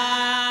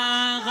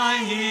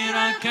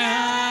غيرك.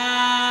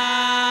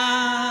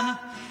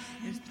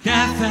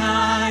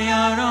 ارتفع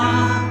يا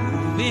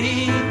رب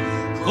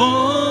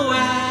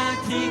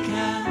بقوتك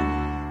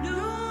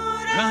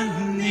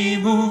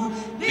نرنم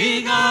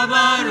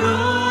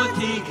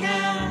بجبروتك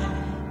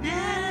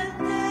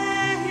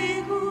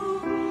نبتهج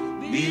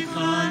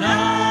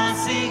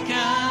بخلاصك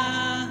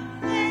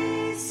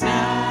ليس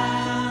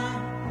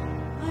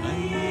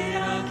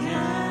غيرك.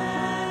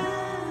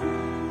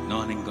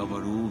 نعلن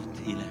جبروت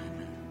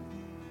إلهنا،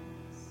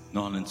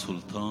 نعلن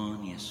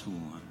سلطان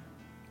يسوع،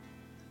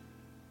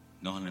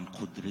 نعلن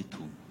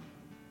قدرته.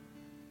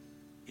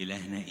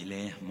 إلهنا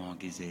إله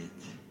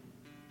معجزات،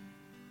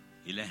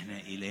 إلهنا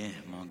إله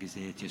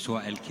معجزات.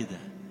 يسوع قال كده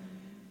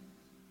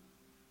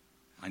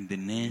عند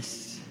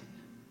الناس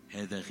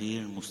هذا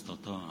غير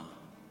مستطاع،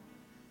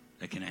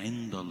 لكن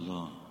عند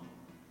الله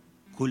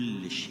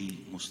كل شيء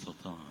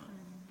مستطاع،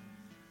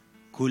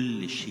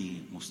 كل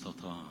شيء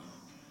مستطاع.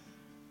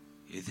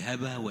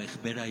 اذهبا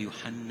واخبرا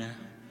يوحنا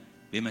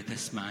بما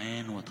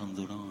تسمعان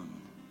وتنظران.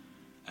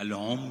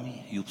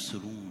 العمي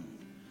يبصرون،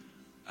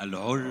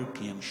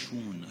 العرج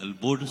يمشون،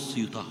 البرص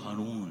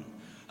يطهرون،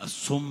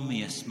 الصم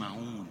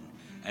يسمعون،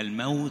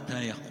 الموتى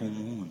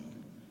يقومون.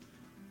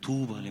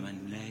 طوبى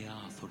لمن لا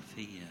يعثر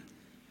فيا.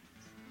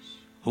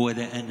 هو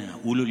ده أنا.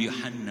 قولوا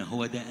ليوحنا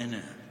هو ده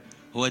أنا،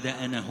 هو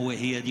ده أنا،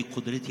 هي دي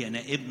قدرتي. أنا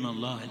ابن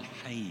الله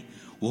الحي،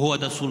 وهو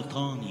ده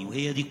سلطاني،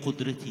 وهي دي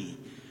قدرتي.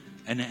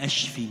 أنا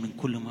أشفي من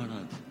كل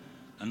مرض،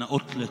 أنا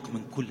أطلق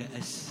من كل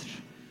أسر،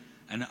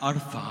 أنا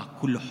أرفع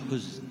كل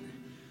حزن،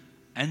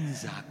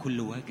 أنزع كل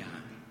وجع،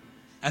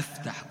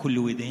 أفتح كل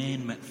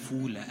ودان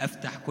مقفولة،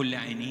 أفتح كل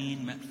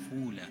عينين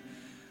مقفولة.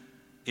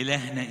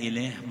 إلهنا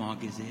إله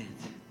معجزات،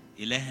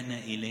 إلهنا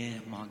إله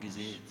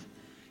معجزات.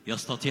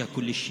 يستطيع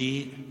كل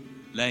شيء،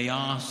 لا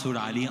يعثر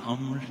عليه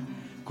أمر.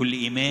 كل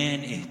إيمان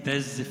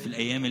اهتز في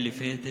الأيام اللي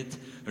فاتت،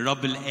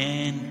 الرب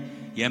الآن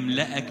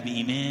يملأك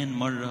بإيمان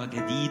مرة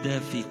جديدة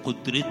في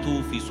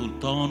قدرته، في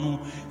سلطانه،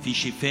 في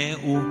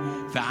شفائه،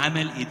 في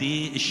عمل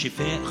إيديه.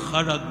 الشفاء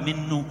خرج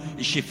منه،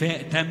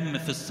 الشفاء تم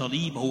في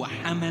الصليب. هو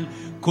حمل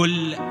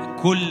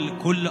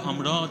كل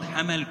أمراض،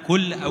 حمل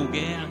كل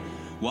أوجاع،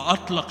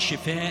 وأطلق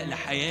شفاء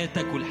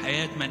لحياتك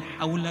ولحياة من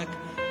حولك.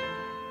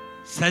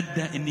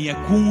 صدق أن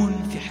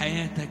يكون في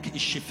حياتك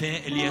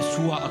الشفاء اللي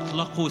يسوع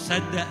أطلقه.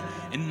 صدق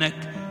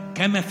أنك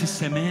كما في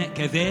السماء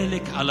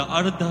كذلك على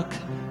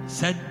أرضك.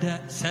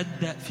 صدق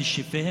في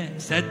الشفاء،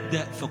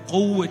 صدق في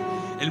قوة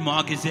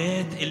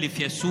المعجزات اللي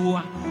في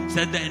يسوع.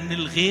 صدق أن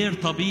الغير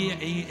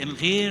طبيعي،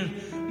 الغير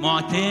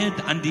معتاد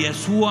عند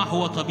يسوع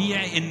هو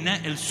طبيعي. إن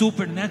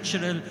السوبر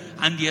ناتشرال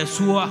عند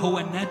يسوع هو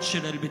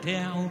الناتشرال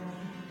بتاعه.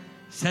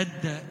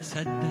 صدق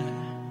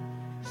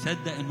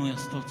أنه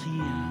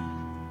يستطيع.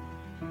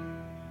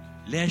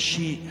 لا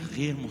شيء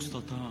غير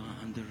مستطاع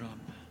عند الرب،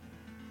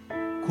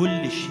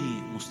 كل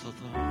شيء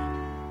مستطاع.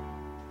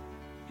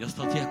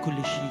 يستطيع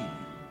كل شيء،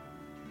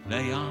 لا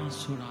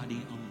يعثر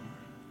عليه أمر.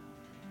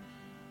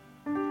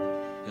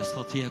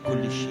 يستطيع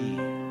كل شيء،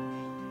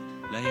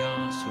 لا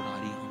يعثر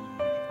عليه أمر.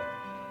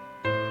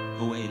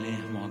 هو إله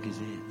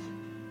معجزات،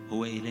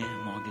 هو إله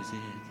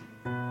معجزات.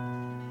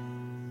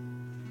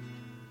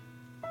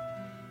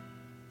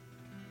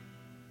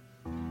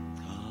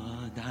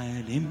 قد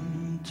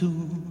علمت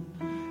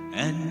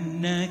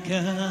أنك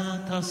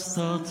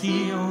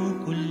تستطيع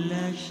كل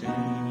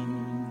شيء.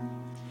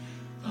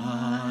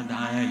 قد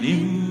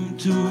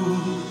علمت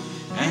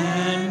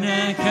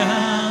أنك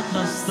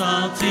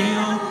تستطيع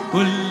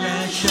كل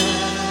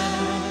شيء.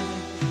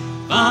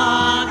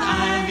 قد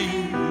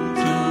علمت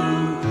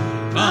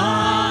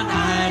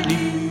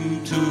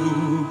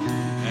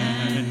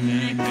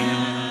أنك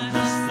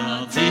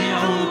تستطيع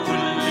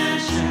كل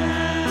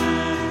شيء،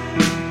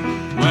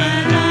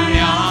 ولا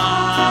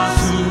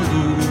يعثر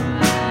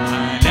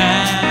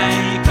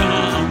عليك،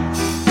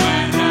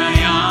 ولا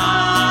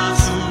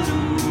يعثر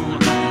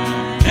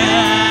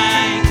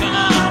عليك،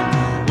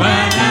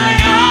 ولا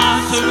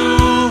يعثر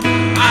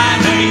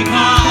عليك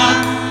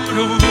أمر،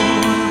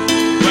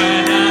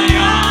 ولا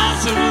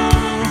يعثر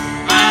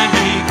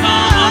عليك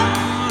أمر.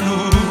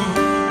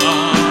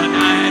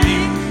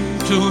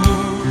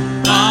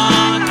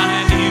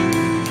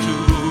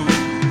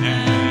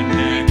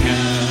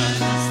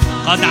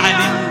 قد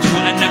علمت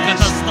أنك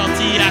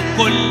تستطيع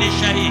كل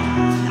شيء.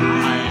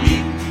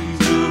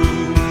 علمت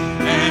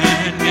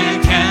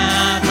أنك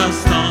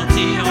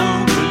تستطيع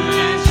كل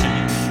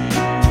شيء.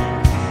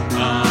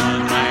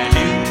 قد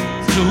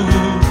علمت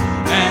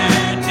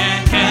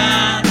أنك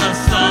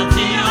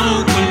تستطيع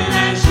كل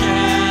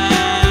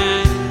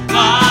شيء.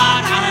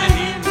 قد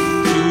علمت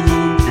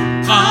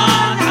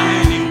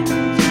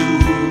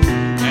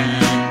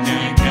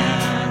أنك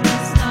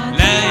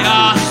لا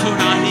يعثر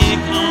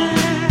عليك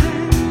أمر،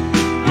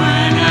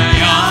 ولا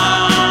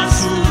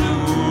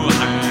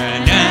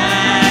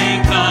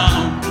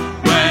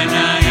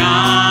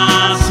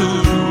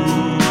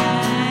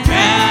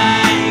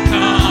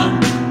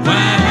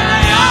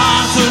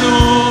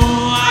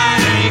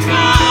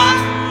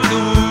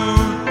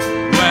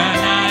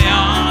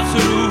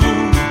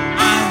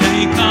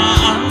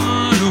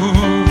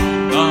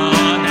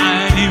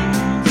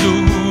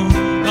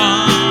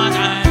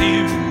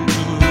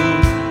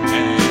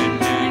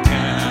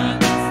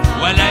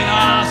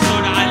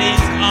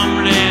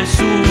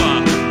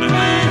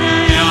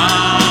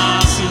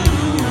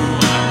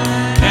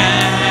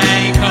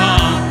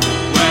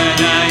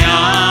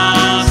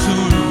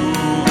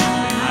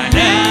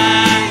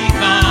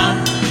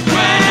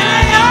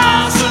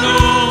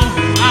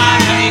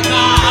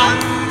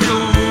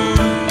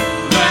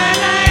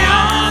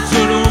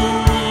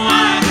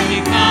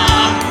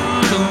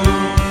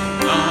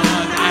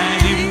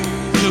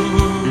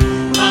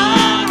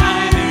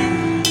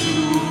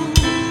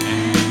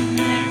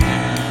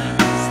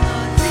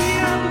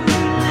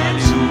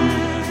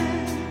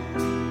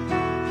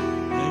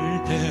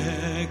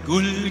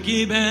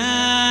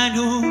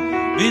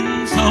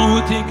من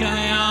صوتك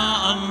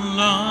يا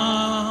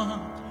الله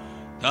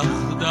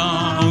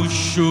تخضع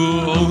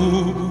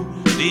الشعوب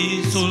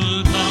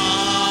لسلطانك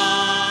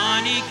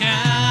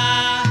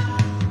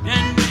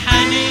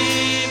ينحني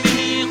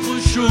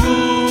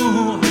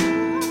بخشوع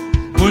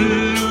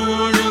كل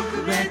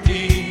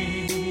ركبتي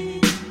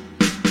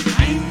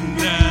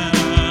عند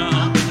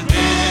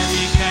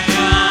أقدامك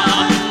يا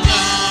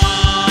الله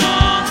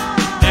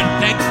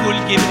ترتج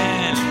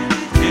الجبال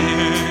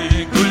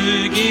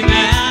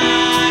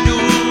الجبال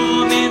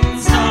من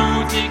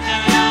صوتك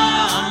يا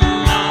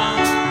الله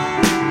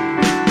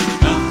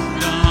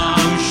تخضع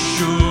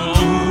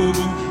الشعوب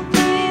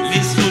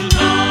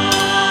لسلطانك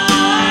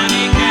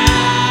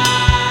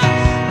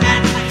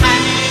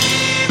تنحني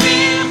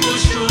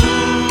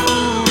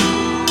بالخشوع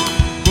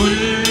كل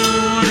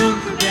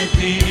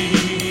ركبتي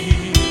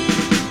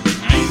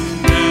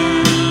عند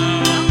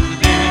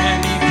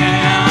أقدامك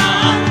يا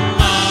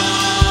الله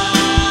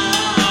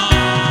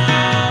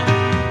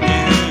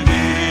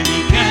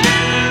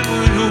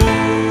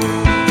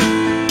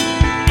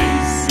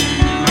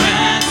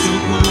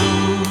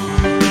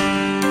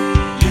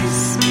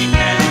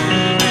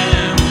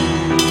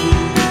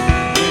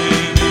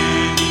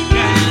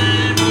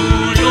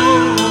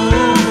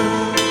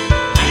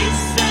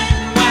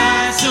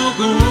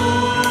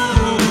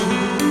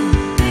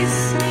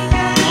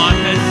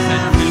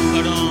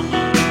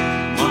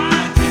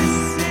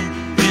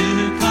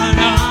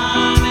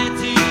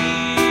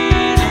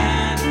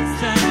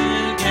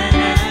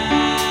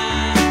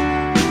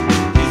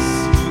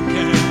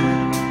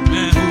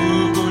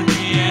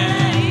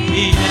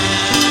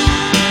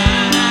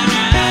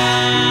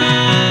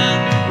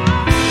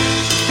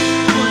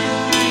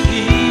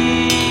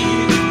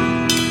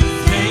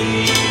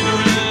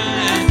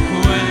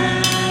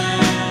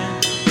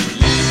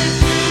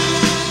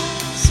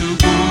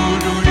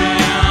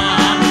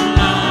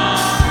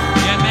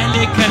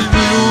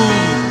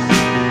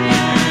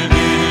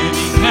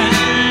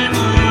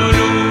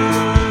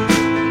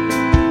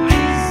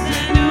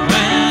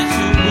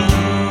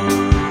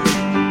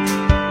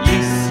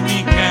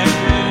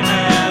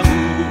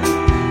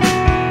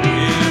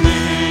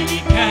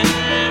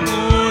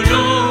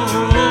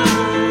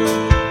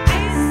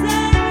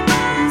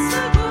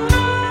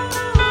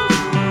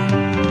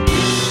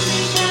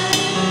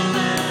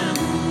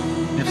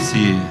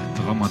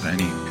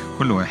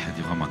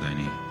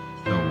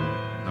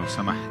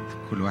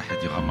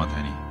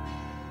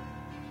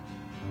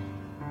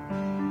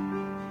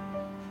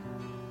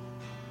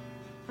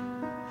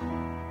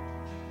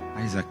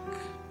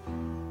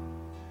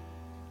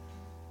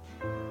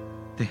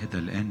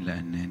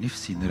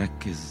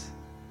نركز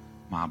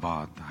مع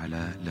بعض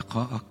على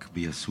لقائك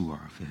بيسوع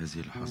في هذه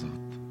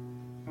اللحظات.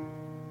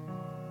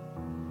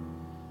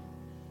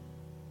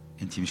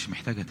 انت مش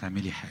محتاجة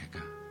تعملي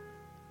حاجة،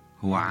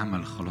 هو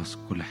عمل خلاص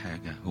كل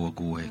حاجة، هو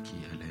جواكي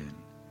الآن.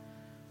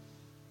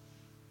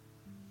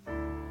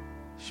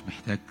 مش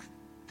محتاج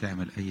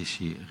تعمل أي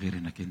شيء غير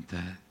انك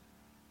انت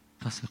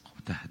تثق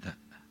وتهدأ.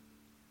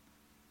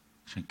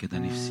 عشان كده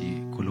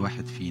نفسي كل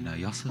واحد فينا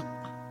يثق،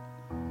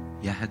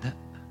 يهدأ،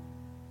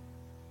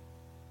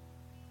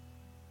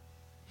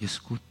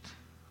 يسكت.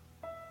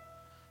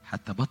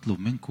 حتى بطلب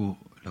منكم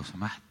لو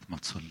سمحت ما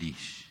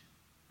تصليش،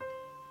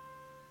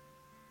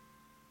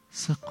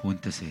 ثق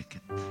وانت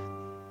ساكت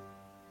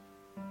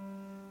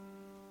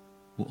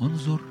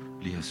وانظر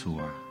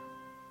ليسوع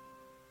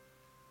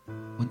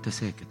وانت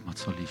ساكت، ما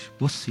تصليش.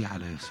 بصي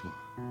على يسوع.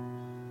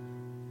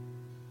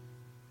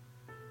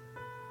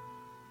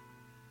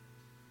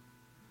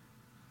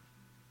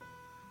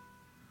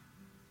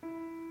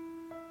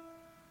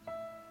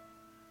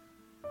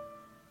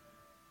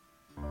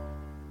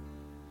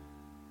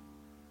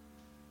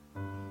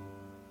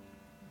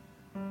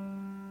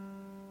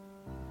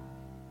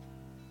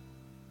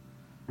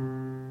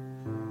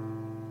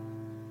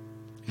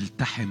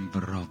 التحم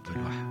بالرب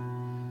الواحد.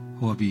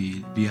 هو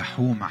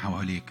بيحوم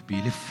حواليك،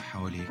 بيلف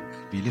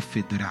حواليك، بيلف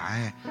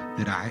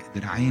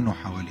دراعينه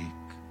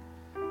حواليك.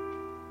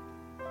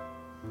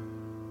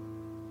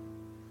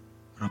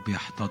 رب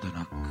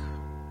يحتضنك.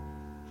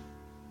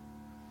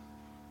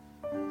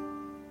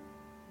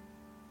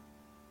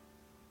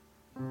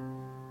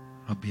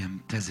 رب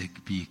يمتزج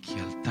بيك،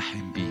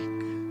 يلتحم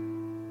بيك.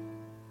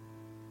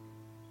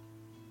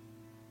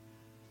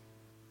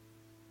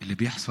 اللي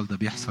بيحصل ده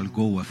بيحصل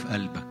جوه في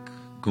قلبك،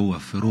 جوه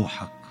في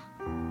روحك،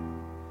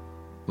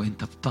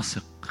 وانت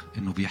بتثق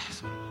انه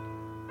بيحصل.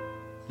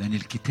 لان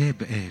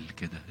الكتاب قال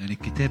كده، لان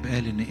الكتاب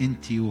قال ان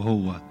انت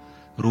وهو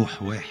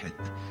روح واحد.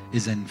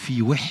 اذن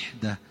في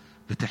وحدة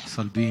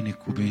بتحصل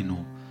بينك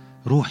وبينه،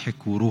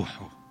 روحك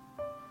وروحه.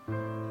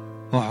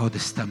 اقعد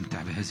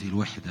استمتع بهذه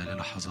الوحدة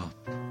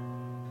للحظات.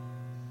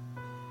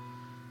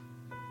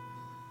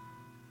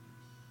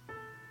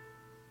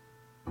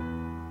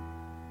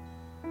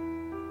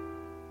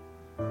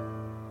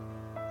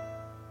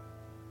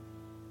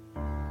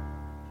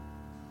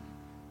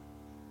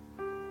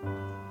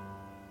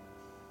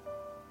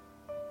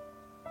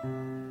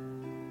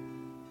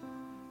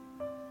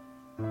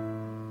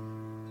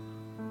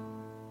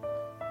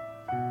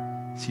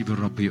 سيب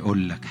الرب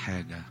يقول لك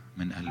حاجة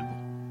من قلبه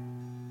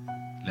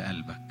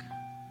لقلبك.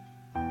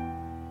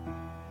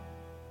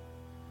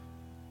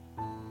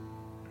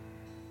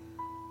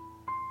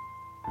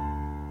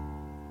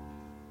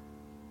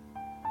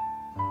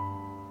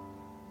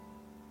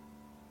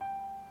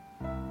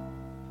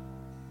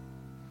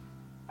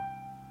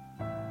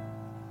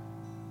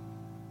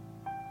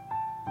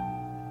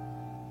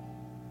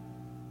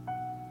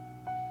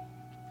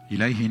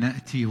 إليه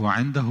نأتي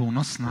وعنده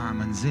نصنع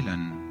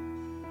منزلا.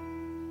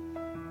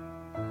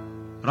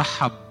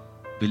 رحب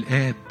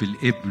بالآب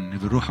بالابن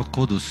بالروح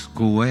القدس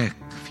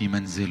جواك في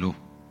منزله.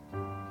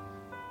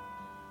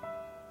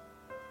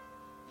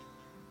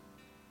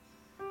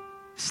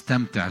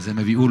 استمتع زي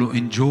ما بيقولوا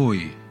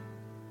enjoy.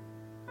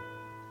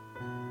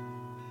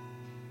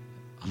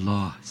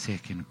 الله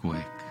ساكن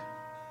جواك.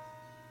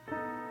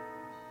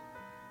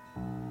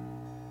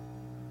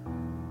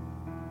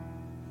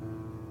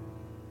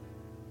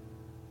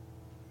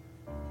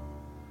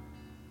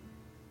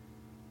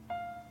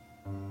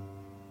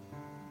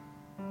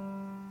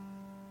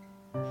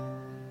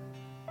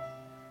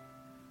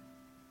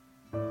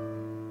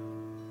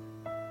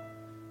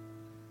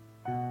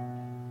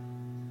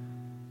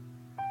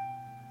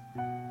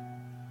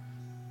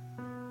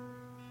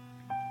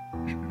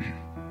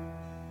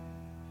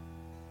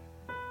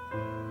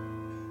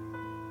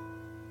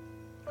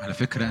 على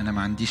فكرة أنا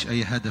ما عنديش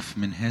أي هدف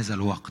من هذا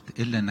الوقت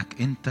إلا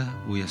أنك أنت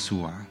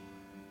ويسوع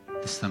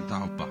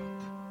تستمتعوا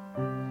ببعض.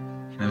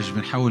 احنا مش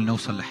بنحاول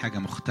نوصل لحاجة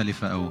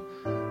مختلفة أو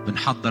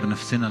بنحضر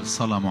نفسنا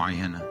لصلاة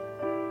معينة.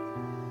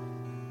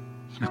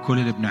 احنا كل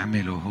اللي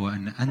بنعمله هو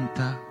أن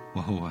أنت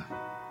وهو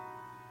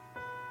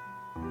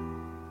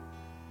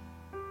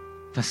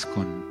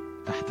تسكن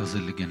تحت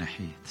ظل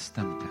جناحيه،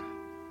 تستمتع،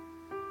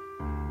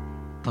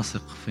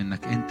 تثق في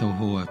أنك أنت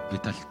وهو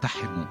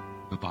بتلتحموا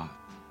ببعض.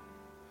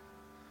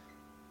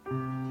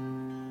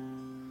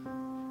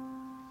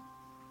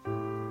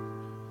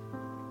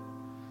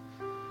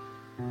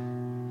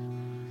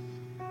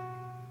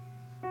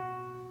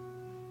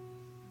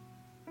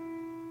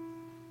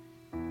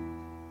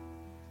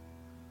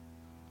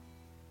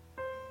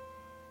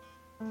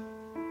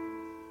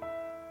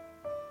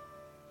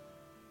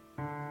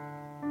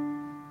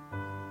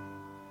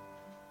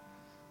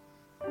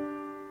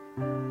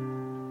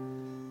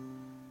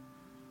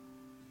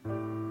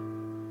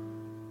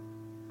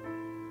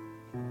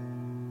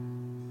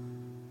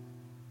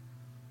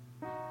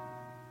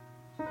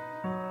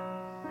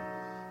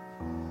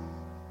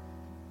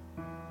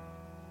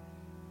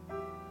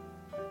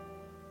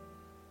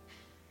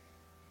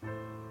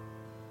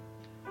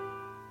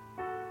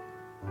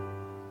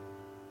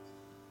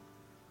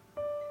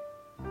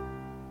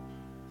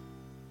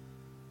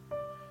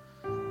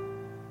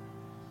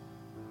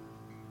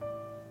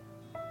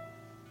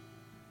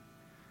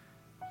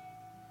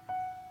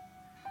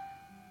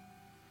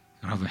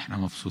 رب احنا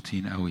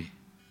مبسوطين قوي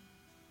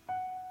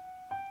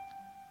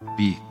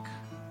بيك،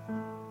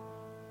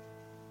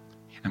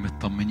 احنا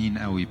مطمنين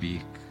قوي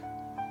بيك،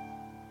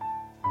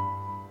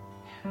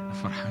 احنا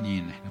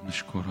فرحانين، احنا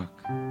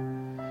بنشكرك.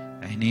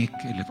 عينيك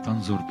اللي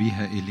بتنظر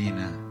بيها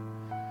إلينا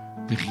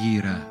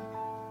بغيرة،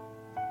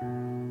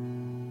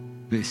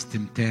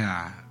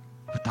 باستمتاع،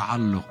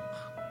 بتعلق،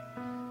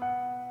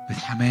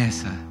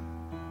 بحماسة،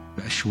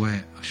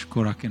 بأشواق.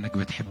 أشكرك إنك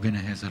بتحبنا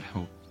هذا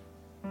الحب.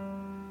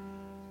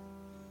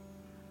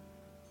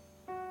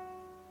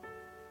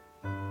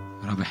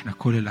 رب احنا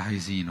كل اللي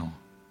عايزينه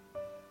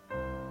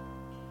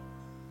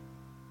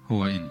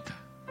هو انت.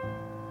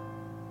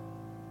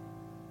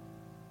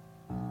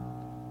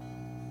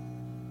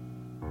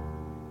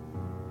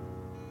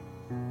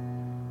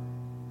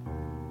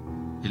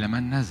 الى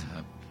من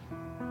نذهب؟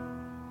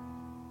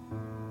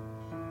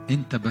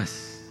 انت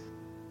بس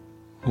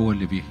هو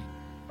اللي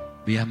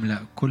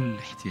بيملأ كل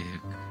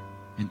احتياج.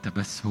 انت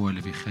بس هو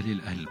اللي بيخلي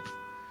القلب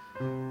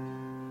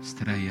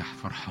استريح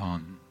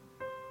فرحان.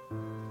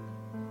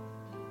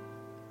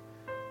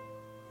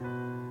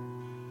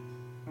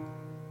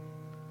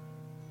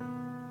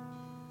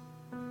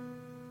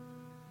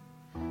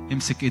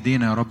 امسك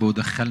ايدينا يا رب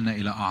ودخلنا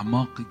الى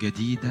اعماق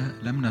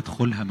جديدة لم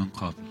ندخلها من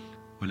قبل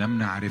ولم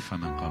نعرفها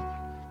من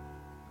قبل.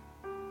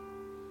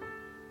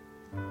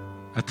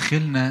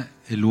 ادخلنا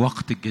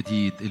الوقت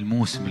الجديد،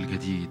 الموسم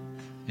الجديد.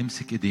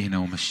 امسك ايدينا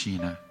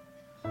ومشينا،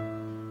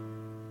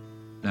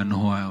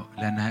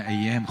 لانها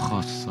ايام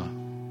خاصة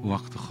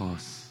ووقت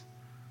خاص.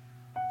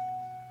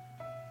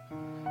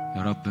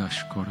 يا رب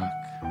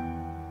اشكرك.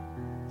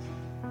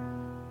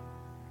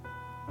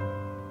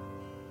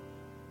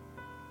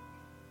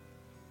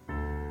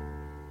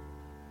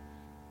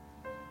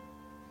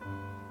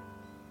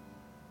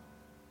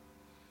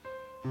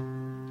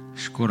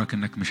 أشكرك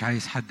إنك مش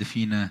عايز حد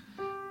فينا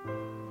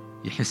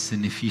يحس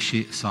إن في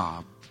شيء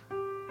صعب،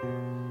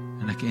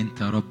 إنك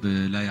أنت يا رب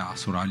لا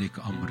يعثر عليك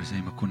أمر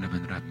زي ما كنا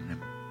بنرنم.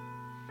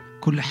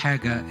 كل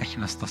حاجة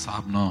إحنا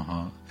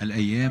استصعبناها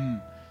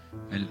الأيام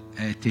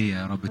الآتية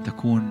يا رب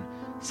تكون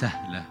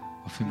سهلة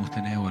وفي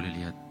متناول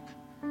اليد،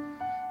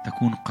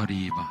 تكون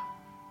قريبة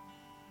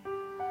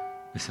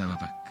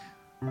بسببك.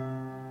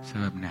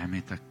 بسبب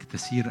نعمتك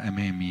تسير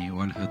أمامي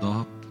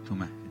والهضاب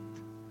تمهد.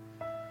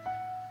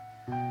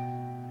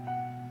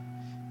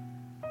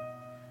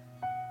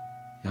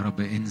 يا رب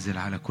انزل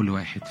على كل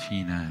واحد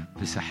فينا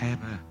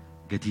بسحابة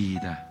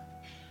جديدة،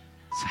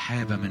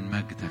 سحابة من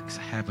مجدك،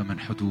 سحابة من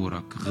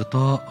حضورك،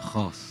 غطاء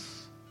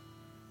خاص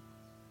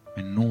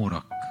من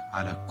نورك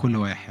على كل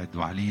واحد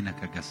وعلينا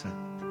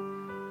كجسد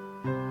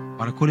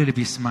وعلى كل اللي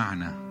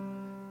بيسمعنا.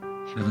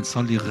 احنا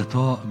بنصلي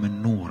غطاء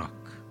من نورك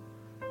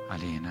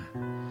علينا،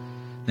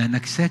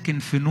 لأنك ساكن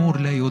في نور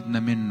لا يدنى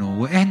منه،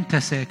 وأنت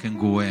ساكن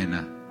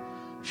جوانا.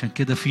 عشان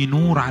كده في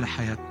نور على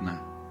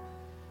حياتنا،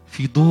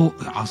 في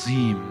ضوء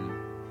عظيم،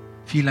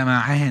 في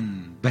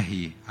لمعان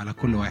بهي على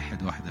كل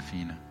واحد واحدة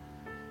فينا.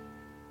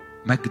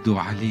 مجده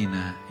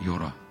علينا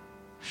يرى.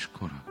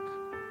 أشكرك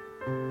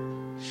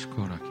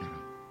أشكرك يا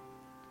رب.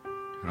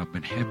 يا رب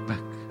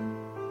بنحبك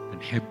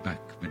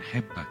بنحبك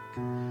بنحبك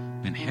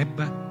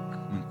بنحبك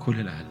من كل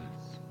القلب.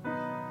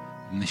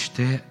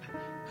 بنشتاق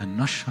أن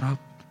نشرب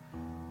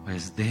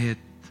ويزداد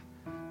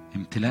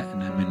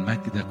امتلاءنا من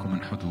مجدك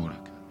ومن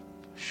حضورك.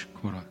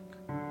 أشكرك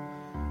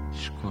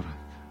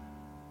أشكرك.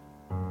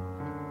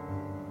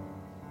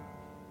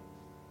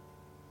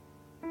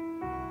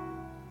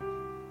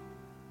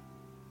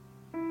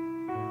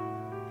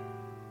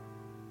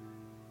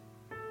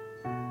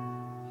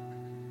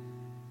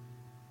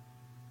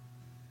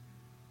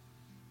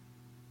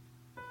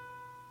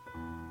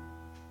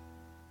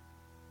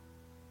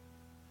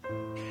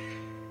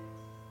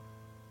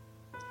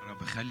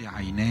 خلي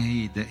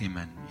عيناي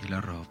دائما إلى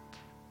الرب،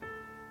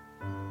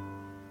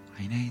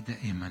 عيناي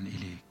دائما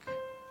إليك.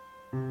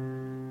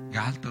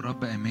 جعلت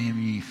الرب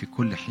أمامي في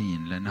كل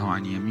حين، لأنه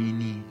عن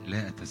يميني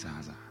لا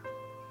أتزعزع.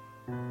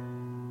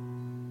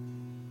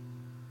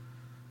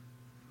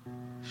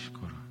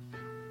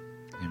 أشكرك.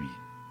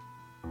 آمين.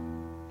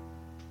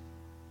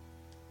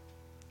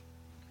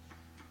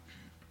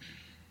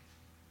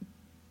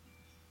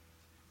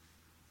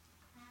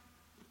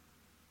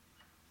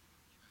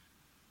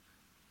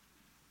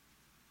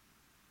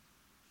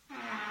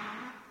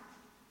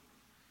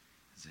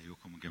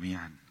 ازيكم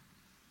جميعا؟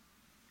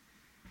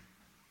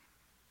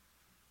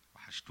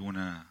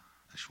 وحشتونا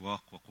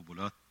أشواق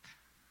وقبلات،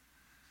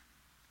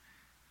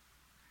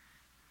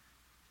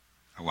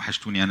 أو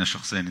وحشتوني أنا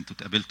شخصيا. أنتوا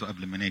اتقابلتوا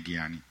قبل ما ناجي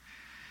يعني،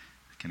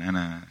 لكن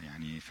أنا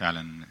يعني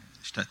فعلا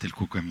اشتقت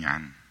لكم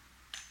جميعا.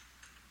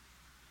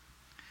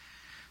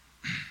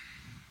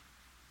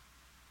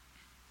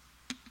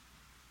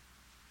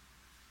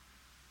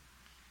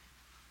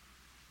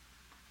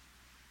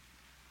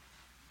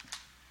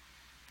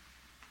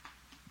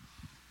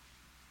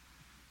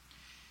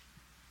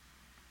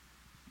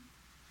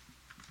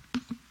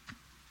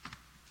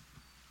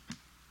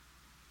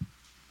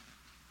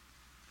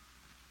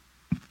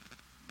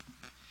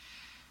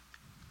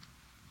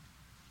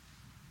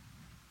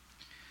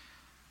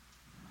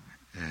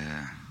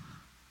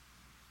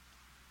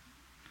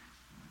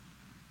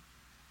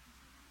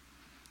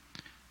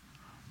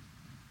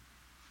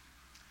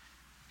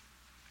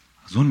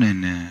 أظن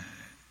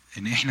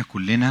إن إحنا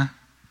كلنا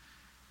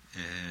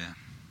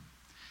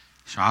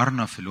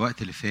شعرنا في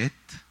الوقت اللي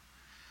فات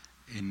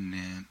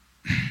إن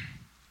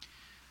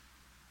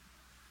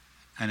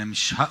أنا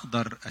مش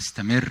هقدر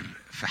أستمر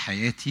في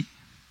حياتي،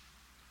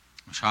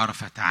 مش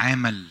هعرف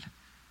أتعامل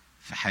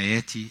في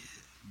حياتي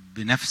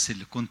بنفس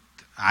اللي كنت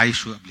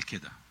عايشه قبل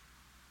كده.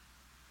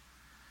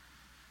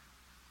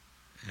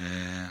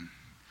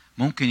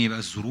 ممكن يبقى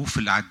الظروف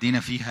اللي عدينا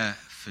فيها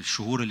في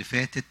الشهور اللي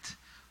فاتت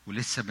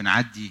ولسه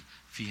بنعدي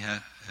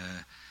فيها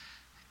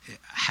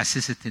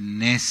حسست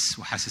الناس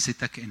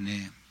وحسستك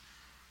ان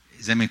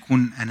زي ما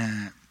يكون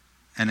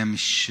انا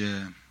مش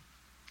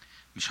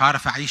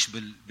هعرف اعيش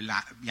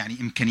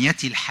يعني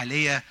امكانياتي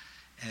الحاليه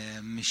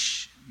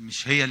مش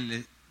هي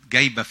اللي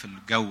جايبه في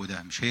الجو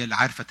ده، مش هي اللي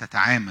عارفه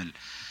تتعامل.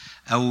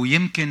 او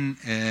يمكن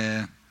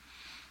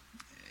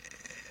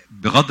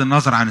بغض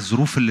النظر عن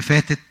الظروف اللي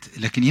فاتت،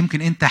 لكن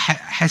يمكن انت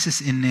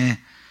حاسس ان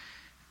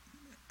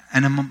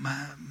انا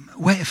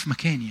واقف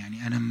مكاني،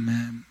 يعني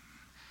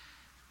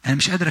انا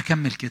مش قادر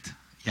اكمل كده.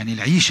 يعني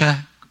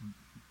العيشه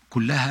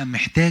كلها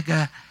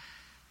محتاجه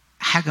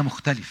حاجه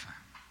مختلفه،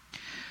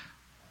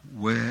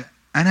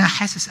 وانا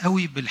حاسس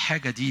قوي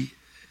بالحاجه دي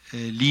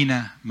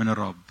لينا من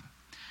الرب.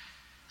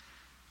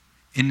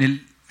 ان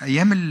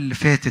الايام اللي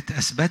فاتت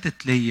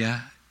اثبتت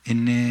ليا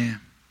ان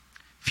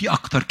في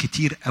اكتر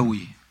كتير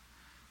قوي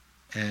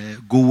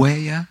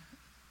جوايا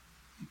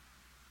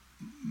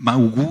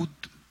موجود،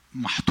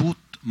 محطوط،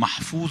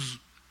 محفوظ،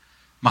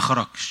 ما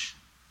خرجش.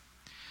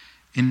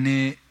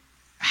 ان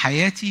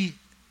حياتي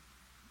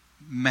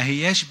ما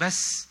هياش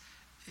بس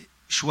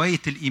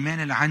شوية الإيمان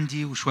اللي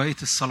عندي وشوية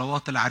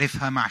الصلوات اللي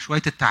عارفها مع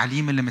شوية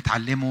التعليم اللي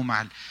متعلمه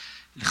مع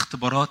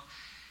الاختبارات.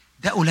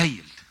 ده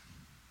قليل،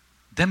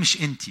 ده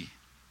مش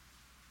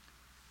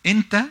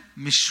انت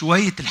مش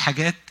شوية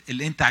الحاجات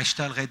اللي انت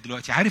عشتها لغاية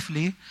دلوقتي. عارف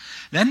ليه؟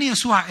 لأن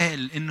يسوع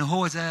قال ان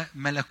هو ذا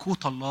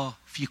ملكوت الله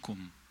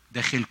فيكم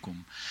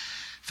داخلكم.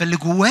 فاللي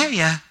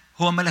جوايا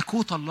هو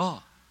ملكوت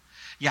الله.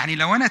 يعني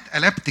لو انا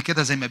اتقلبت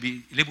كده زي ما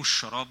بيقلبوا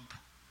الشراب،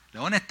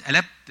 لو انا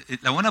اتقلبت،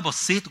 لو انا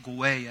بصيت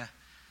جوايا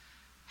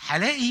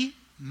هلاقي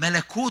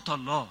ملكوت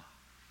الله.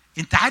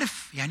 انت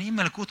عارف يعني ايه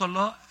ملكوت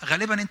الله؟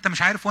 غالبا انت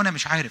مش عارف وانا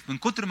مش عارف، من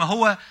كتر ما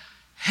هو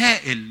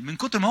هائل، من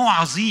كتر ما هو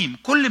عظيم.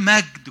 كل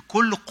مجد،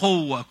 كل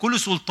قوة، كل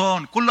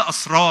سلطان، كل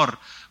أسرار،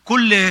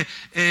 كل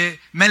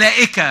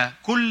ملائكة،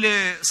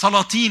 كل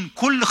سلاطين،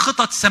 كل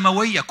خطط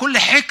سماوية، كل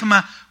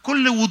حكمة،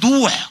 كل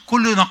وضوح،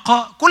 كل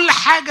نقاء، كل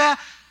حاجة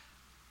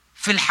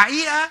في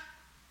الحقيقة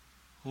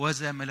هو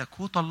ذا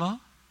ملكوت الله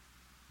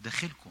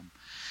داخلكم.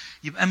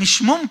 يبقى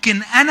مش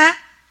ممكن أنا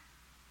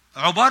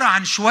عبارة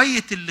عن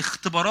شوية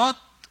الاختبارات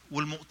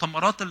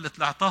والمؤتمرات اللي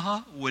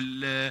طلعتها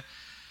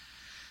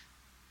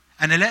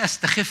أنا لا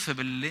أستخف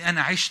باللي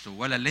أنا عشته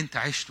ولا اللي أنت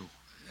عشته.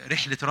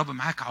 رحلة رب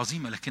معاك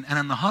عظيمة، لكن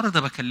أنا النهاردة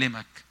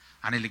بكلمك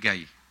عن اللي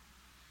جاي.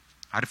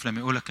 عارف لما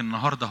يقولك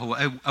النهاردة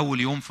هو أول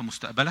يوم في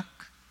مستقبلك؟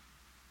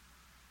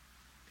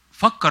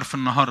 فكر في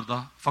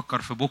النهاردة،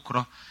 فكر في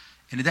بكرة،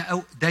 إن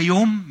ده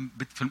يوم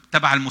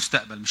تبع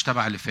المستقبل مش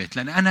تبع اللي فات.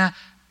 لأن أنا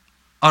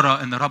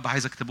أرى إن الرب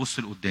عايزك تبص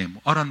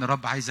لقدام، وأرى إن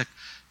الرب عايزك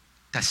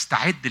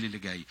تستعد للي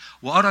جاي،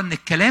 وأرى إن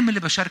الكلام اللي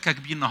بشاركك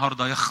بيه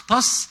النهاردة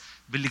يختص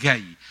باللي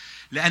جاي.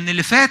 لأن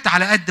اللي فات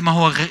على قد ما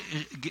هو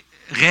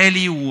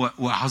غالي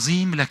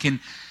وعظيم، لكن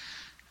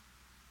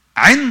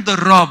عند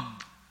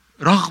الرب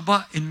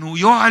رغبة إنه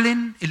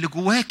يعلن اللي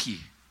جواكي.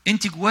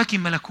 أنت جواكي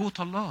ملكوت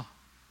الله،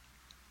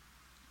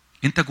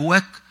 أنت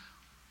جواك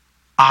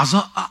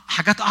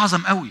حاجات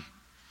أعظم قوي.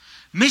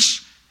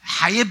 مش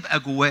هيبقى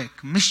جواك،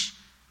 مش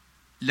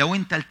لو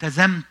أنت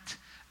التزمت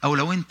أو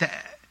لو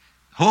أنت،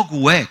 هو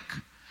جواك.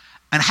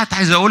 أنا حتى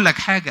عايز أقول لك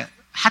حاجة،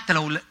 حتى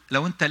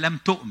لو أنت لم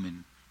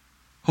تؤمن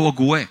هو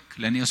جواك،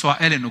 لأن يسوع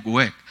قال إنه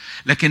جواك.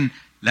 لكن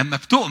لما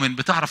بتؤمن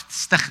بتعرف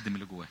تستخدم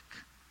اللي جواك.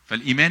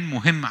 فالإيمان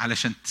مهم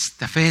علشان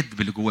تستفاد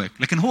باللي جواك،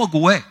 لكن هو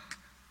جواك،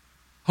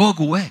 هو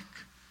جواك.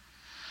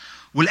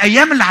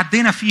 والأيام اللي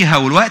عدينا فيها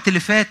والوقت اللي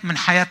فات من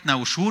حياتنا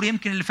والشهور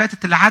يمكن اللي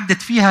فاتت اللي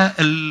عدت فيها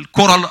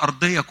الكرة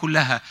الأرضية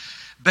كلها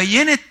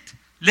بينت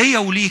ليا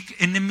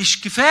وليك إن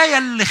مش كفاية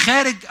اللي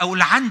خارج أو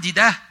اللي عندي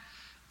ده،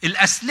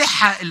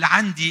 الأسلحة اللي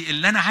عندي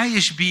اللي أنا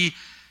عايش بيه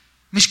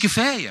مش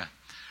كفاية.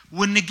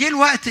 وإن جه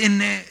الوقت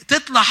إن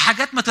تطلع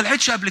حاجات ما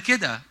طلعتش قبل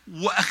كده،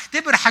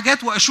 وأختبر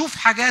حاجات وأشوف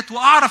حاجات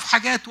وأعرف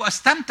حاجات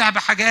وأستمتع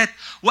بحاجات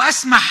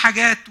وأسمع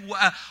حاجات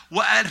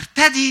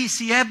وأرتدي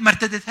ثياب ما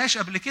ارتديتهاش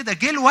قبل كده.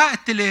 جه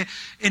الوقت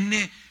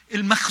إن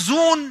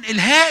المخزون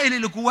الهائل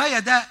اللي جوايا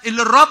ده،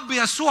 اللي الرب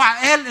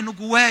يسوع قال إنه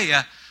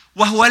جوايا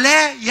وهو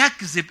لا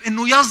يكذب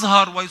إنه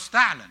يظهر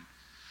ويستعلن.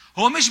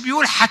 هو مش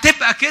بيقول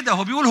هتبقى كده،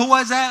 هو بيقول هو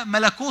ذا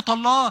ملكوت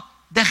الله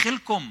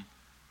داخلكم.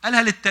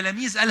 قالها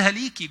للتلاميذ، قالها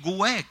ليكي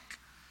جواك.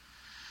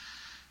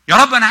 يا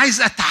رب أنا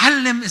عايز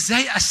أتعلم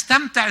إزاي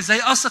أستمتع،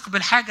 إزاي أثق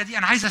بالحاجة دي.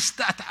 أنا عايز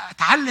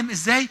أتعلم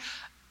إزاي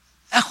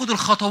أخد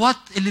الخطوات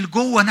اللي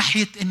جوه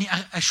ناحية إني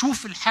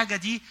أشوف الحاجة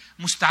دي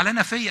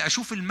مستعلنة فيا،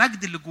 أشوف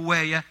المجد اللي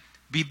جوايا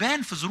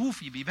بيبان في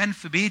ظروفي، بيبان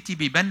في بيتي،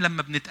 بيبان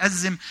لما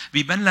بنتأزم،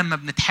 بيبان لما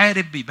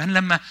بنتحارب، بيبان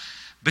لما،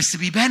 بس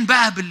بيبان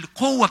بقى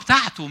بالقوة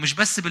بتاعته، مش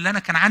بس باللي أنا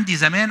كان عندي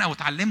زمان أو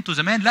اتعلمته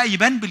زمان، لا،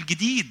 يبان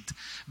بالجديد،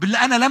 باللي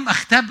أنا لم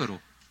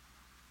أختبره.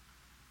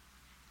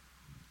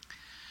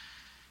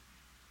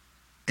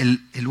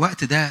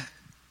 الوقت ده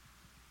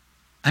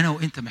أنا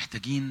وإنت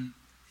محتاجين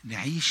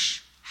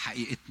نعيش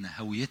حقيقتنا،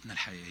 هويتنا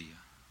الحقيقية.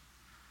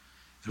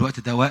 الوقت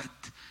ده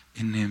وقت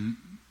إن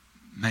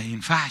ما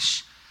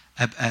ينفعش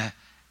أبقى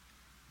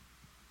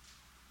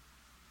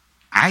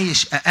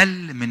عايش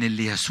أقل من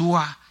اللي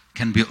يسوع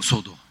كان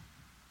بيقصده،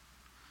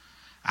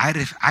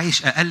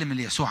 عايش أقل من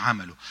اللي يسوع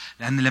عمله.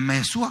 لأن لما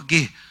يسوع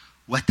جه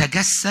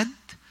وتجسد،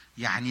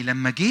 يعني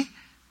لما جه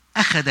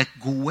أخدك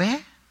جواه،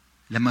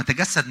 لما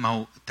تجسد، ما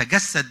هو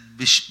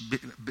تجسد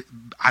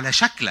على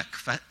شكلك،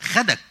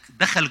 فخدك،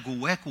 دخل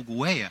جواك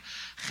وجوايا،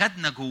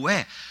 خدنا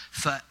جواه،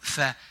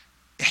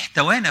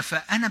 فاحتوانا،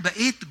 فأنا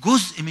بقيت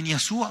جزء من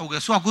يسوع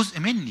ويسوع جزء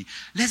مني.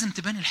 لازم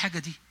تبان الحاجة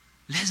دي،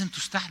 لازم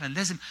تستعلن،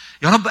 لازم.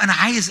 يا رب أنا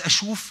عايز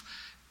أشوف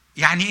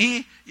يعني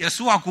إيه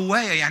يسوع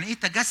جوايا، يعني إيه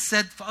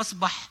تجسد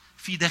فأصبح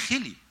في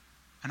داخلي.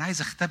 أنا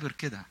عايز أختبر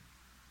كده.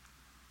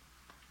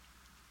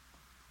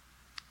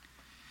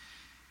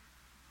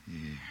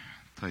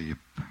 طيب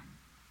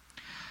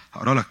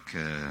هقرأ لك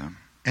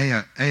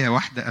آية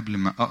واحدة قبل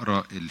ما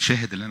أقرأ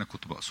الشاهد اللي أنا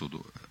كنت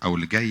بقصده أو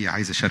اللي جاي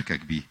عايز أشاركك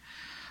بيه.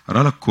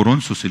 هقرأ لك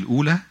كورنثوس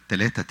الأولى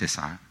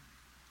 3:9.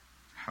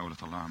 حاول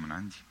أطلعها من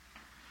عندي.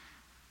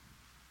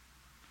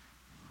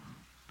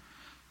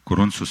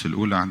 كورنثوس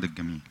الأولى عند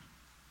الجميل،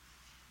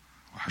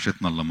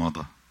 وحشتنا اللي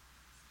ماضى.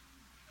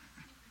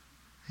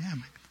 يا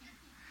مجد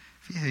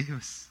فيها إيه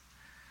بس؟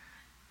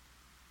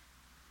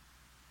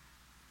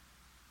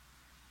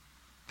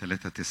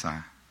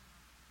 3:9.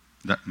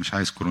 لا مش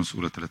عايز كورنثوس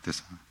الأولى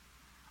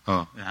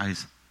 3:9.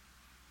 عايز.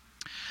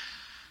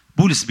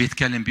 بولس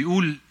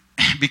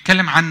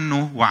بيتكلم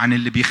عنه وعن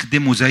اللي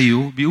بيخدمه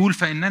زيه. بيقول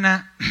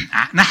فإننا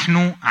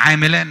نحن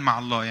عاملان مع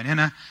الله، يعني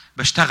أنا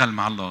بشتغل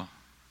مع الله.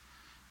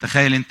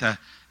 تخيل أنت،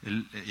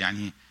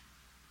 يعني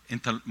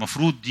أنت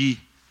المفروض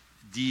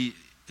دي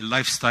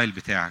اللايف ستايل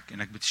بتاعك،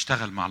 إنك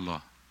بتشتغل مع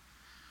الله.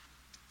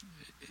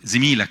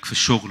 زميلك في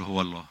الشغل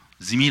هو الله،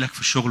 زميلك في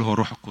الشغل هو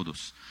الروح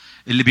القدس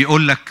اللي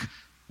بيقول لك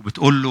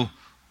وبتقول له،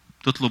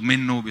 بتطلب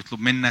منه وبيطلب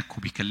منك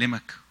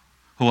وبيكلمك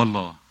هو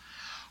الله.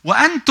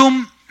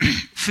 وأنتم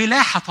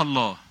فلاحة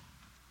الله،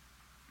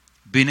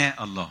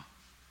 بناء الله.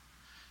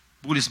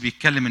 بولس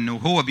بيتكلم انه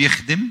هو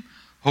بيخدم،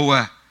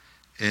 هو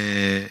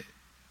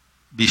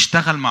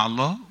بيشتغل مع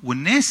الله،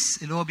 والناس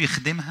اللي هو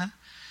بيخدمها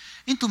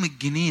انتم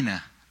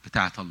الجنينة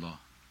بتاعت الله.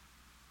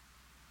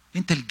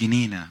 انت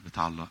الجنينة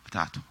بتاع الله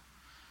بتاعته.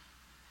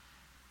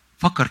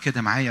 فكر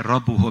كده معايا،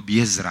 الرب وهو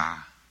بيزرع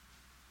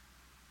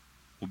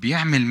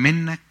وبيعمل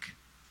منك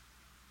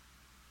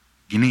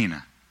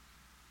جنينة،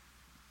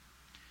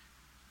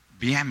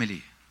 بيعمل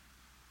ايه؟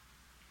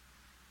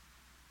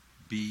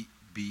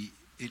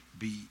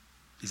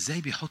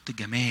 ازاي بيحط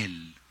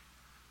جمال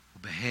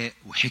وبهاء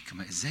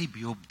وحكمة، ازاي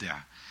بيبدع،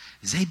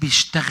 ازاي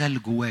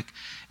بيشتغل جواك.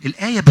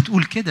 الآية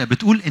بتقول كده،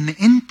 بتقول ان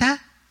انت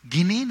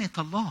جنينة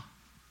الله،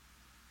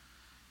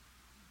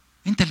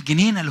 انت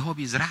الجنينة اللي هو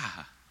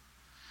بيزرعها،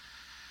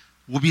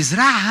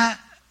 وبيزرعها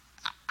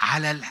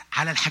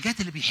على الحاجات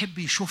اللي بيحب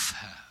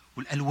يشوفها،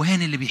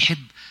 والألوان اللي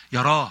بيحب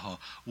يراها،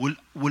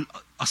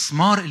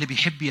 والأسمار اللي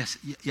بيحب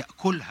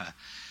يأكلها.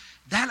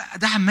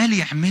 ده عمال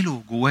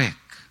يعمله جواك،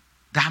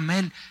 ده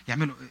عمال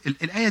يعمله.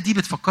 الآية دي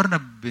بتفكرنا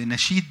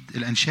بنشيد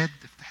الأنشاد.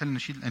 افتح لنا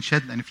نشيد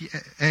الأنشاد، لأن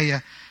في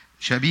آية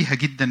شبيهة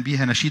جدا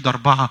بيها، نشيد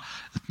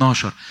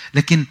 4:12.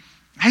 لكن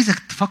عايزك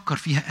تفكر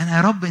فيها. أنا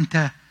يا رب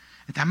أنت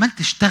عمال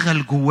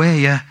تشتغل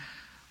جوايا،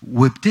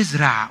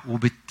 وبتزرع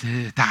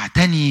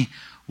وبتعتني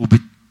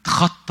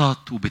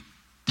وبتخطط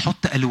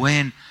وبتحط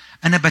ألوان.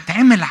 أنا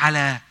بتعمل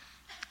على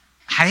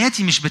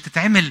حياتي، مش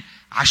بتتعمل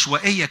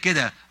عشوائية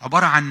كده،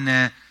 عبارة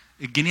عن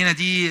الجنينة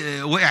دي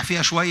وقع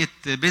فيها شوية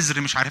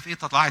بذر مش عارف ايه،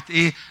 طلعت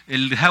ايه،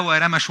 الهواء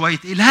رمى شوية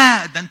ايه.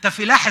 لا، ده انت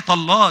فلاحة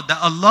الله.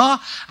 ده الله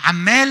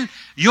عمال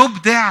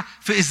يبدع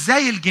في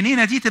ازاي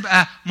الجنينة دي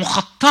تبقى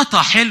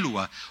مخططة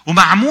حلوة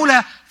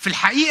ومعمولة في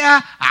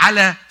الحقيقة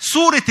على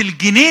صورة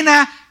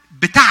الجنينة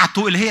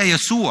بتاعته اللي هي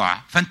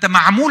يسوع. فانت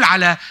معمول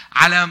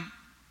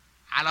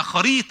على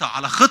خريطة،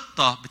 على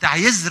خطة بتاع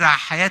يزرع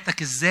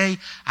حياتك ازاي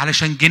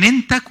علشان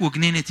جنينتك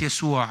وجنينة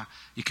يسوع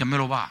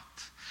يكملوا بعض.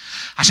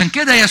 عشان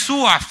كده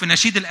يسوع في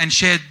نشيد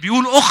الأنشاد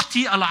بيقول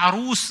أختي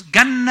العروس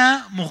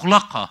جنة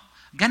مغلقة.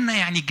 جنة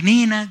يعني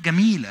جنينة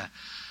جميلة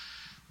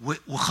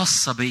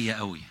وخاصة بيا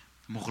قوي.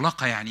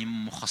 مغلقة يعني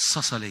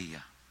مخصصة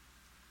ليا،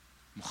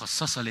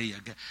 مخصصة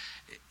ليا.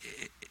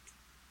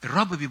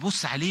 الرب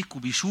بيبص عليك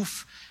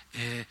وبيشوف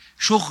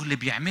شغل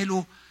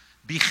بيعمله،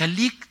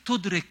 بيخليك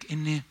تدرك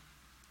ان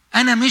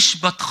انا مش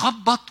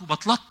بتخبط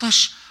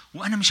وبتلطش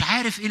وانا مش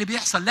عارف ايه اللي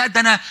بيحصل. لا، ده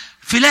انا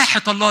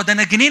فلاحة الله، ده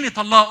انا جنينة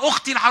الله.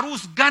 اختي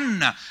العروس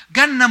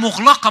جنة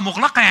مغلقة.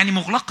 مغلقة يعني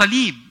مغلقة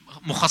لي،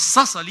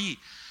 مخصصة لي.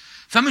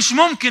 فمش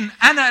ممكن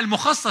انا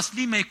المخصص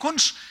لي ما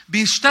يكونش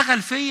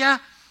بيشتغل فيا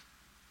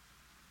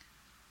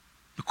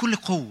بكل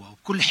قوة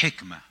وبكل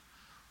حكمة،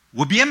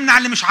 وبيمنع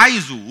اللي مش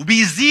عايزه،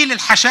 وبيزيل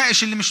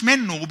الحشائش اللي مش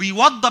منه،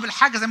 وبيوضب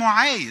الحاجة زي ما هو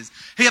عايز.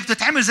 هي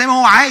بتتعمل زي ما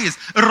هو عايز.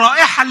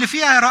 الرائحة اللي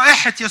فيها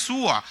رائحة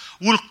يسوع،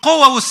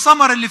 والقوة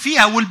والثمر اللي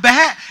فيها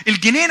والبهاء.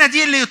 الجنينة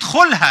دي اللي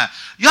يدخلها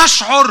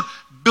يشعر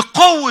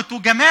بقوة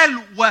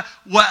وجمال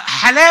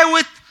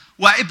وحلاوة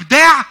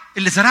وإبداع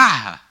اللي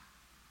زرعها.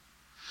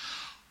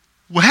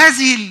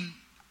 وهذه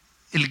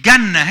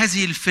الجنة،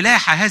 هذه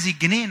الفلاحة، هذه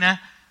الجنينة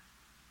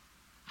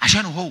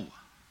عشان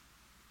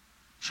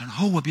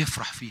هو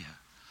بيفرح فيها.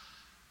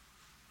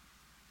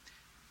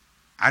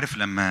 عارف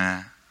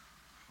لما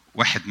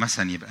واحد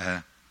مثلا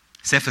يبقى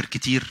سافر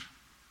كتير،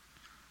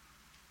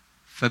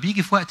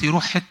 فبيجي في وقت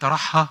يروح حتة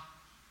راحها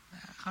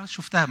خلاص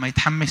شفتها ما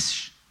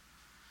يتحمسش.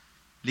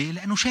 ليه؟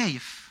 لأنه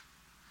شايف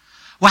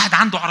واحد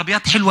عنده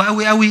عربيات حلوة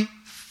قوي قوي،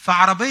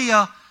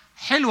 فعربية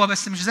حلوة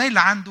بس مش زي اللي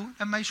عنده،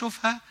 لما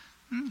يشوفها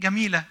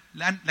جميلة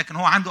لكن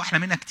هو عنده أحلى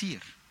منها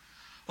كتير.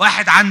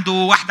 واحد عنده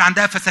واحدة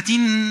عندها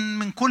فساتين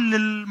من كل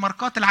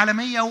الماركات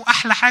العالمية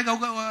وأحلى حاجة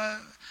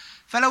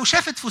فلو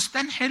شافت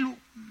فستان حلو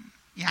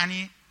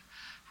يعني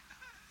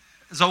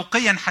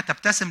ذوقيا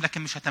هتبتسم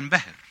لكن مش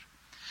هتنبهر.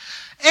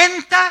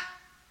 انت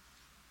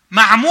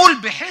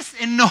معمول بحيث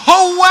ان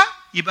هو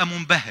يبقى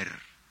منبهر.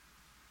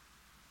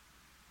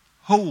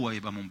 هو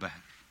يبقى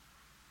منبهر.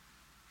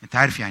 انت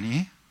عارف يعني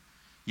ايه؟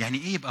 يعني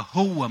ايه يبقى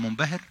هو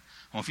منبهر؟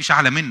 هو مفيش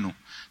اعلى منه.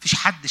 مفيش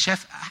حد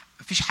شاف،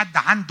 مفيش حد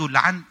عنده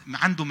اللي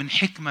عنده من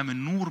حكمة،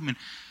 من نور، من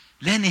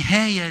لا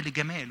نهاية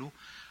لجماله،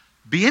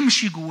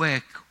 بيمشي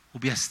جواك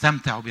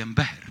وبيستمتع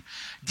وبينبهر.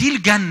 دي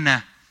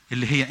الجنة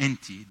اللي هي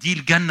انت، دي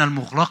الجنة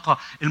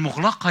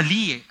المغلقة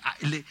ليه،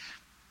 اللي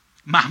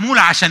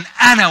معمولة عشان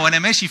انا وانا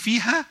ماشي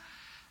فيها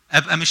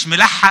ابقى مش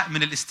ملحق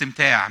من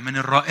الاستمتاع، من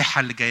الرائحة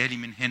اللي جايه لي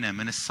من هنا،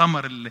 من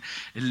الثمر اللي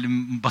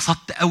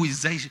انبسطت قوي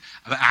ازاي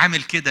ابقى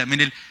عامل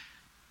كده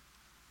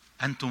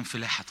انتم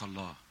فلاحة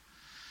الله.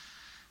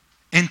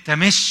 انت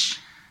مش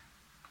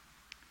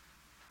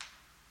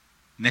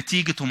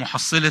نتيجة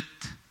ومحصلة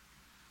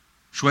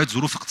شوية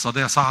ظروف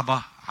اقتصادية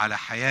صعبة، على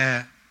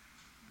حياة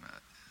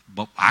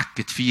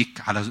عكت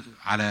فيك،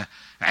 على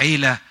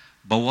عيلة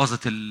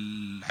بوظت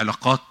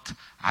العلاقات،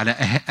 على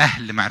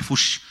اهل ما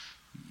عرفوش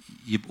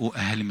يبقوا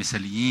اهل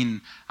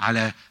مثاليين،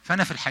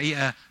 فانا في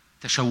الحقيقه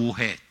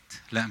تشوهات.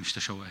 لا مش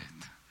تشوهات،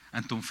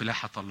 انتم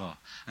فلاحه الله،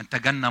 انت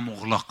جنه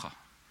مغلقه،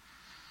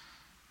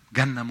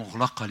 جنه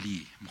مغلقه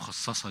ليه،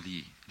 مخصصه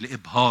ليه،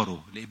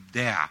 لابهاره،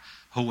 لابداع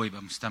هو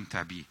يبقى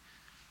مستمتع بيه.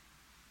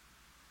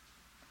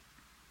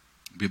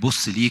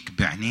 بيبص ليك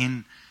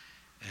بعينين،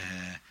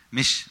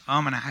 مش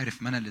ما انا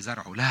عارف ما انا اللي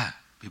زرعه، لا،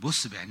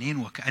 بيبص بعينين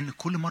وكأن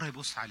كل مره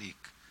يبص عليك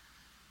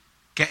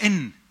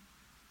كأن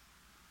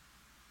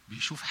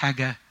بيشوف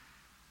حاجه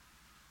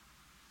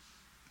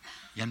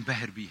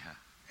ينبهر بيها،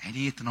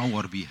 عينيه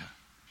تنور بيها.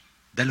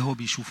 ده اللي هو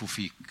بيشوفه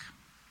فيك.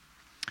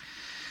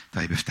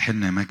 طيب افتح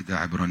لنا يا مجد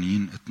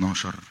عبرانيين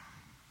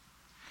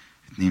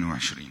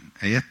 12:22.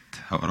 ايات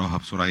هقراها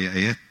بسرعه، هي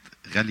ايات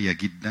غاليه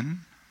جدا،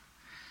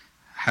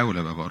 حاول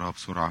ابقى بقراها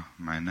بسرعه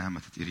مع انها ما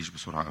تتقريش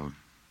بسرعه قوي.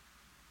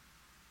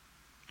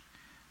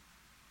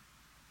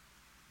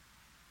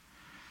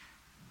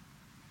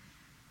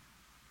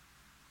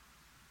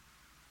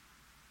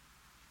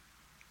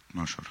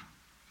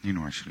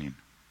 12:22.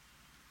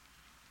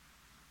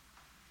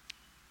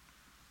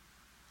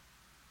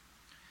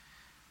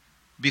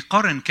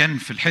 بيقارن كان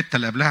في الحته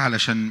اللي قبلها،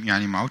 علشان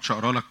يعني ما اقعدش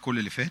اقرا لك كل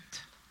اللي فات.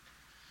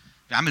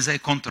 بيعمل زي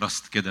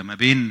كونتراست كده ما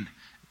بين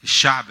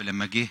الشعب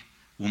لما جه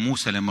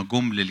وموسى لما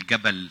جم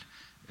للجبل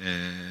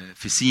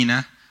في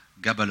سينا،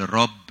 جبل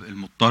الرب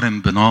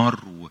المضطرم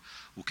بنار،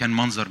 وكان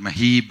منظر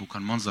مهيب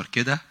وكان منظر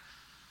كده.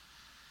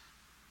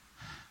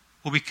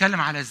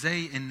 وبيتكلم على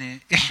ازاي ان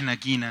احنا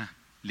جينا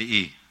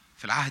لايه.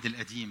 في العهد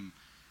القديم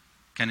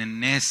كان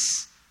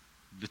الناس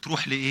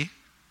بتروح لايه؟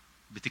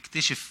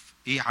 بتكتشف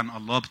ايه عن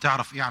الله،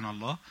 بتعرف ايه عن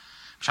الله.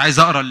 مش عايز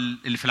اقرا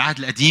اللي في العهد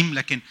القديم،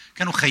 لكن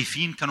كانوا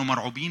خايفين، كانوا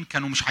مرعوبين،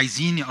 كانوا مش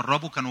عايزين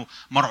يقربوا، كانوا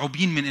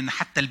مرعوبين من ان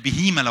حتى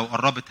البهيمه لو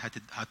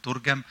قربت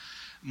هترجم.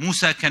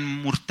 موسى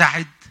كان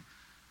مرتعد.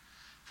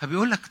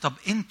 فبيقول لك طب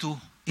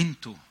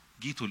انتوا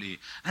جيتوا لايه؟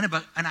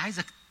 انا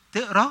عايزك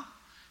تقرا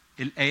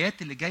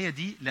الايات اللي جايه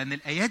دي، لان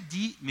الايات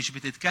دي مش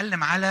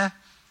بتتكلم على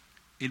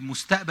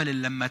المستقبل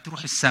اللي لما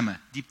تروح السماء،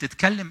 دي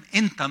بتتكلم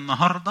انت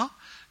النهارده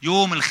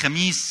يوم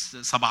الخميس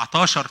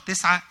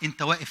 17/9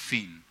 انت واقف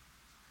فين.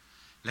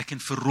 لكن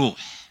في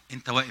الروح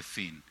انت واقف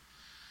فين؟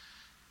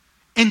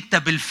 انت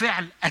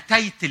بالفعل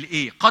اتيت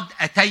لايه؟ قد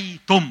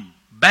اتيتم،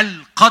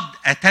 بل قد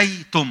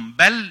اتيتم.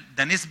 بل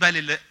ده نسبه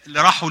اللي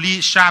راحوا ليه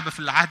الشعب في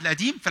العهد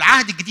القديم. في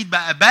العهد الجديد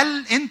بقى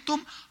بل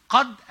انتم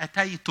قد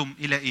اتيتم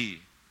الى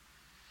ايه؟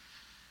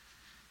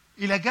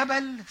 الى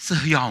جبل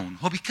صهيون.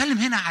 هو بيتكلم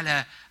هنا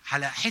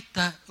على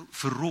حته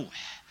في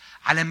الروح،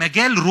 على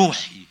مجال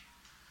روحي،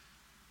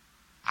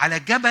 على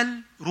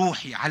جبل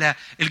روحي، على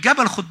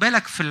الجبل. خد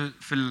بالك في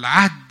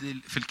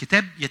العهد في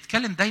الكتاب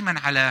يتكلم دايما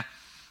على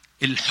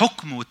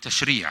الحكم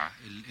والتشريع.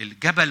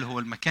 الجبل هو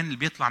المكان اللي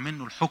بيطلع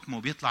منه الحكم،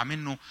 وبيطلع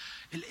منه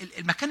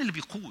المكان اللي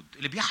بيقود،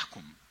 اللي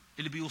بيحكم،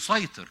 اللي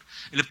بيسيطر،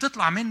 اللي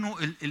بتطلع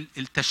منه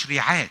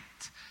التشريعات.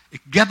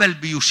 الجبل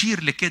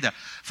بيشير لكده.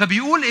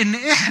 فبيقول ان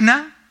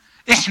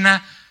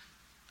احنا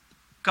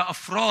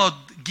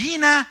كأفراد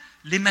جينا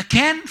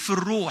لمكان في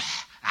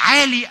الروح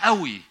عالي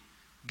قوي،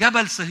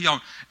 جبل صهيون.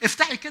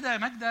 افتحي كده يا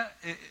ماجدة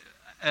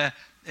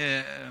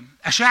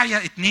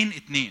أشعيا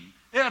 2:2.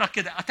 اقرا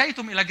كده،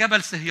 أتيتم إلى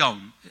جبل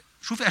صهيون.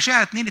 شوفي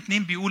أشعيا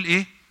 2:2 بيقول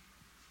إيه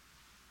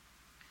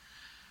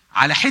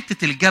على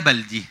حتة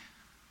الجبل دي.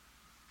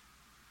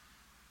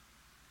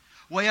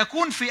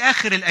 ويكون في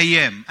آخر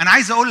الأيام. أنا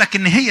عايز أقول لك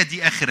إن هي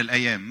دي آخر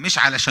الأيام، مش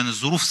علشان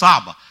الظروف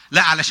صعبة،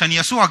 لا، علشان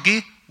يسوع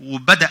جه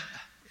وبدأ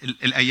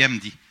الأيام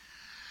دي.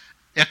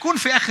 يكون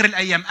في آخر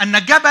الأيام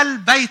أن جبل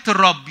بيت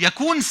الرب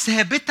يكون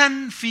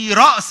ثابتا في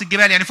رأس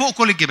الجبال، يعني فوق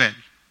كل الجبال.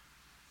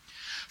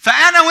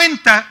 فأنا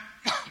وإنت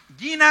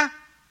جينا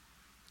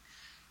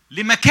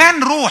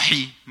لمكان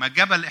روحي. ما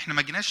جبل، إحنا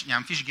ما جيناش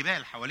يعني مفيش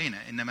جبال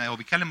حوالينا، إنما هو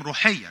بيتكلم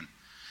روحيا.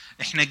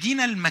 إحنا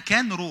جينا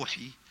لمكان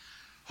روحي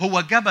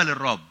هو جبل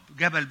الرب،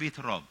 جبل بيت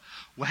الرب.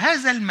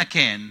 وهذا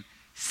المكان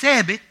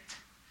ثابت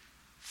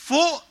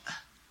فوق،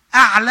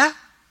 أعلى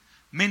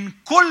من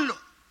كل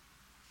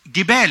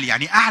جبال،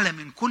 يعني أعلى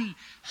من كل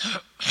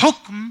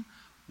حكم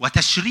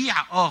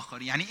وتشريع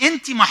آخر. يعني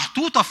أنت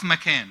محطوطة في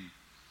مكان،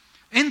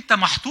 أنت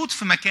محطوط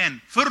في مكان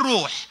في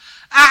الروح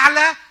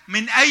أعلى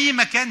من أي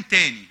مكان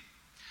تاني.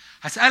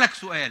 هسألك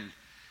سؤال،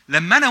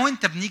 لما أنا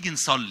وأنت بنيجي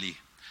نصلي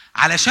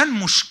علشان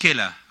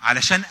مشكلة،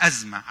 علشان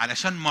أزمة،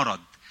 علشان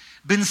مرض،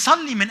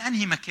 بنصلي من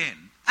أنهي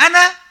مكان؟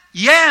 أنا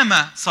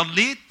ياما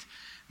صليت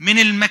من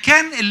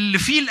المكان اللي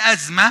فيه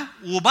الأزمة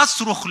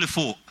وبصرخ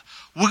لفوق،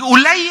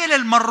 وقليل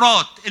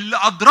المرات اللي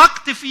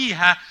أدركت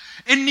فيها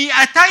أني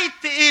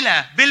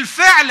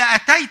بالفعل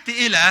أتيت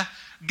إلى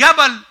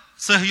جبل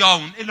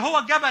صهيون اللي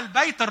هو جبل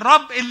بيت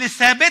الرب اللي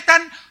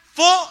ثابتا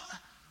فوق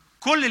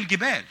كل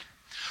الجبال.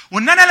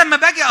 وأن أنا لما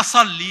باجي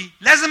أصلي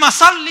لازم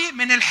أصلي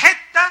من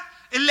الحتة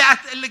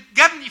اللي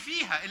جابني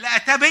فيها، اللي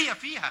أتى بيا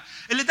فيها،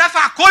 اللي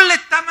دفع كل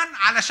الثمن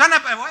علشان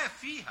أبقى واقف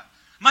فيها.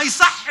 ما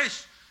يصحش،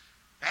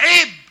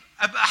 عيب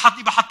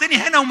يبقى حطني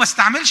هنا وما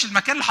استعملش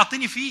المكان اللي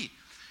حطني فيه.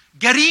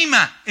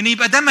 جريمة ان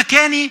يبقى ده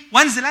مكاني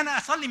وانزل انا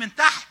اصلي من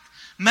تحت.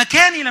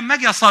 مكاني لما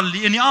اجي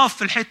اصلي اني اقف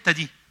في الحته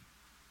دي،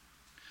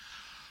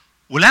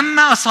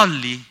 ولما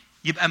اصلي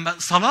يبقى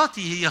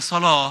صلاتي هي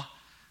صلاه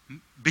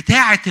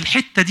بتاعه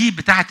الحته دي،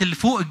 بتاعه اللي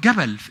فوق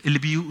الجبل، اللي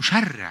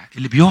بيشرع،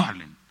 اللي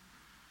بيعلن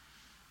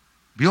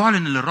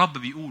اللي الرب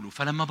بيقوله.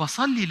 فلما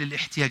بصلي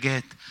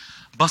للاحتياجات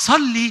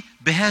بصلي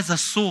بهذا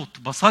الصوت،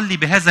 بصلي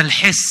بهذا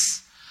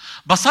الحس،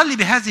 بصلي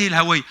بهذه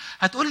الهوية.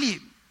 هتقول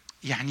لي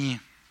يعني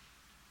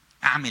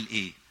اعمل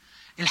ايه؟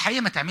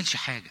 الحقيقة ما تعملش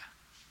حاجة،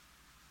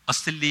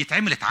 اصل اللي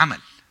يتعمل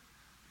اتعمل.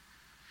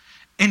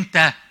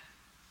 انت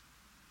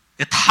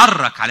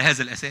اتحرك على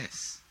هذا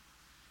الاساس،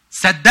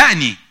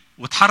 صدقني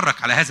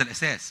واتحرك على هذا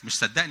الاساس، مش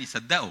صدقني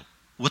صدقه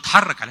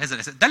واتحرك على هذا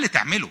الاساس. ده اللي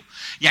تعمله.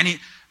 يعني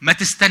ما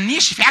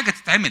تستنيش في حاجه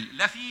تتعمل،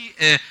 لا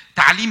في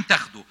تعليم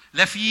تاخده،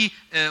 لا في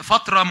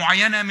فتره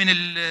معينه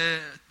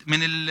من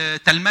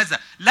التلمذه،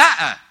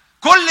 لا،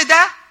 كل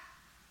ده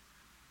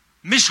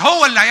مش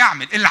هو اللي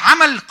هيعمل.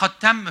 العمل قد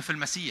تم في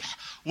المسيح،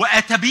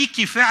 واتى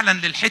بيكي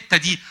فعلا للحته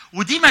دي،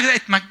 ودي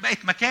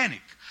بقت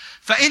مكانك.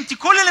 فانت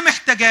كل اللي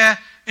محتاجاه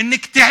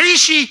انك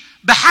تعيشي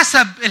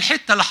بحسب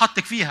الحته اللي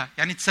حطك فيها.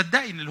 يعني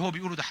تصدقي ان اللي هو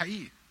بيقوله ده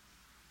حقيقي.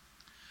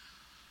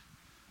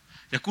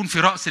 يكون في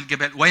رأس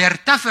الجبال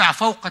ويرتفع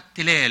فوق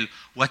التلال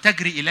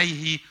وتجري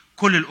إليه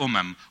كل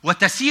الأمم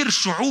وتسير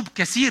شعوب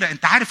كثيرة.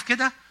 أنت عارف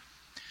كده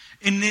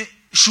إن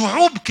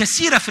شعوب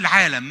كثيرة في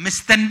العالم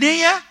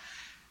مستنية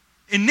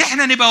إن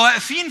إحنا نبقى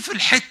واقفين في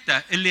الحتة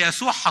اللي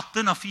يسوع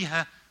حطنا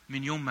فيها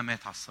من يوم ما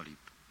مات على الصليب.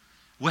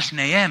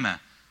 وإحنا ياما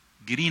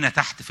جرينا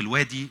تحت في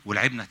الوادي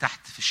ولعبنا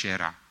تحت في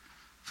الشارع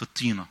في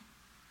الطينة،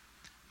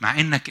 مع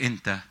إنك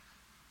أنت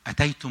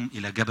أتيتم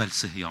إلى جبل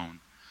صهيون.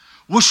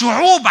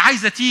 وشعوب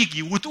عايزة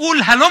تيجي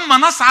وتقول هلما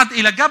نصعد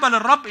إلى جبل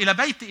الرب، إلى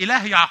بيت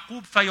إله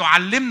يعقوب،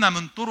 فيعلمنا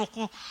من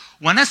طرقه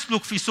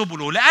ونسلك في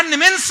سبله. لأن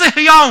من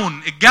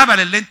صهيون الجبل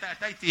اللي أنت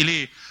أتيت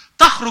إليه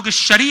تخرج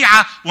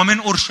الشريعة، ومن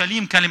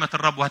أورشليم كلمة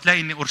الرب.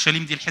 وهتلاقي إن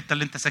أورشليم دي الحتة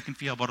اللي أنت ساكن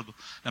فيها برضو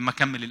لما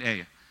أكمل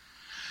الآية.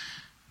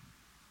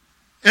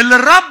 اللي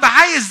الرب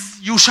عايز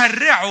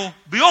يشرعه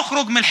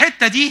بيخرج من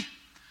الحتة دي.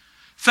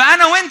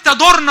 فأنا وأنت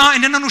دورنا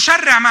إننا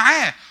نشرع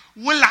معاه،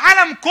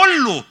 والعالم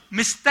كله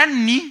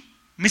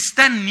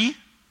مستني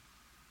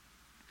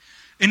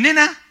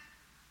اننا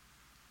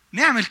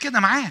نعمل كده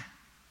معاه.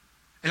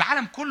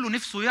 العالم كله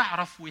نفسه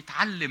يعرف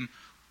ويتعلم،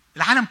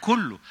 العالم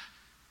كله.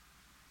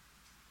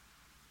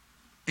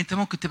 انت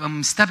ممكن تبقى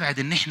مستبعد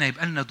ان احنا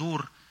يبقى لنا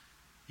دور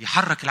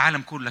يحرك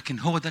العالم كله، لكن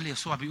هو ده اللي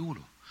يسوع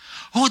بيقوله،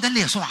 هو ده اللي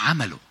يسوع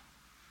عمله،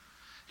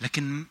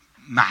 لكن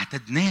ما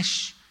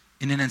اعتدناش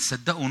اننا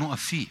نصدقه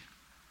ونقف فيه.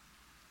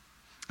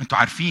 انتوا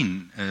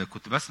عارفين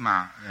كنت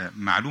بسمع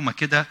معلومة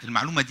كده،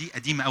 المعلومة دي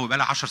قديمة قوي، بقى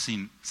لها 10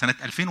 سنين. سنة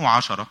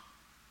 2010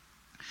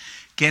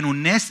 كانوا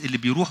الناس اللي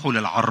بيروحوا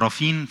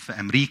للعرافين في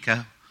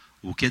أمريكا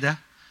وكده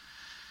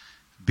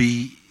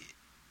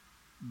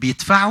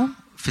بيدفعوا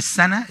في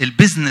السنة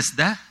البيزنس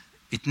ده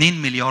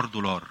 2 مليار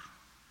دولار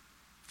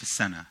في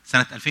السنة.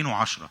 سنة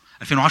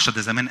 2010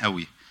 ده زمان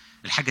قوي.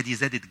 الحاجة دي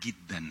زادت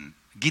جدا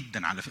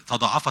جدا، على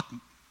تضاعفت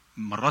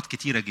مرات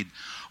كتيرة جدا.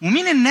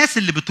 ومين الناس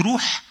اللي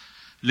بتروح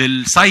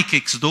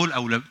للسايكيكس دول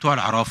او بتوع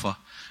العرافه؟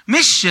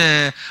 مش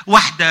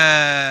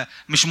واحده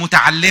مش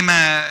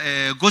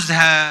متعلمه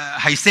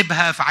جوزها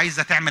هيسيبها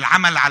فعايزه تعمل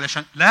عمل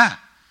علشان، لا،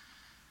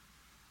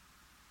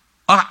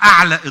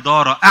 اعلى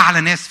اداره،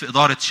 اعلى ناس في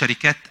اداره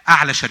شركات،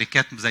 اعلى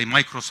شركات زي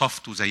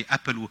مايكروسوفت وزي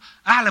ابل،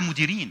 اعلى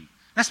مديرين،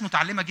 ناس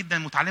متعلمه جدا،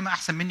 متعلمه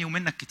احسن مني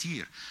ومنك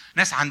كتير،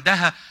 ناس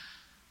عندها.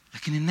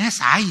 لكن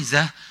الناس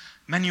عايزه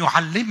من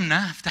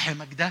يعلمنا، افتحي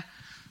مجده،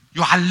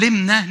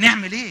 يعلمنا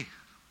نعمل ايه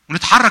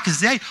ونتحرك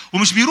ازاي.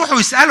 ومش بيروحوا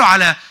يسالوا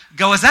على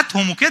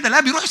جوازاتهم وكده، لا،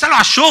 بيروحوا يسالوا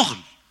على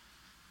الشغل،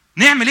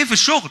 نعمل ايه في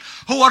الشغل.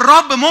 هو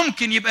الرب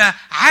ممكن يبقى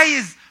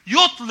عايز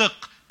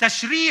يطلق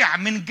تشريع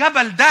من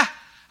جبل ده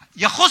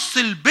يخص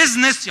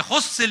البيزنس،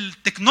 يخص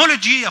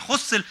التكنولوجي،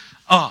 يخص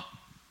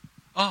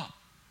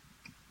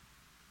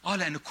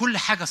لان كل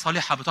حاجه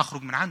صالحه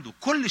بتخرج من عنده،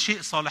 كل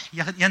شيء صالح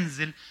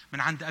ينزل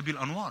من عند ابي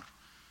الانوار.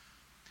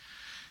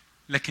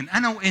 لكن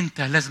انا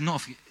وانت لازم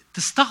نقف.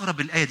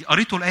 تستغرب الآية دي.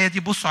 قريتوا الآية دي؟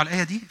 بصوا على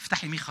الآية دي،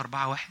 افتحي ميخا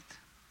 4:1.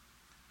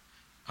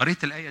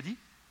 قريت الآية دي؟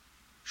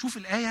 شوف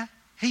الآية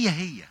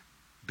هي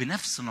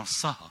بنفس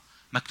نصها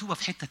مكتوبة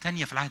في حتة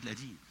تانية في العهد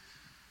القديم.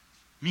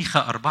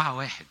 ميخا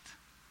 4:1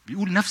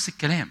 بيقول نفس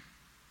الكلام.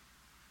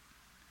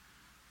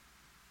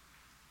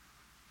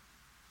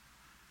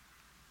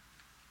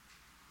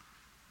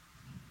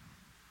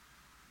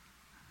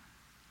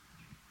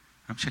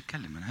 أنا مش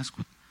هتكلم، أنا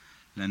هسكت،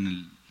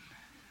 لأن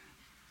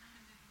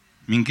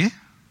مين جه؟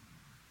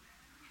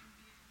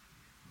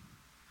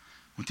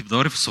 وانت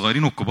بتدوري في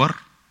الصغيرين والكبار؟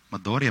 ما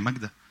تدوري يا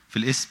ماجده في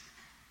الاسم.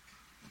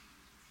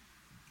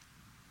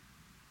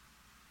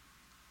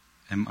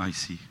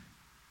 MIC.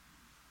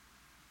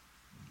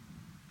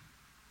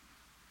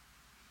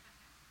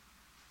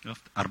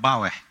 شفت؟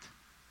 4:1.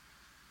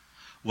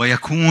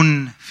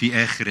 ويكون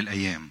في آخر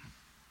الأيام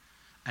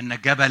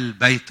أن جبل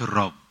بيت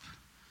الرب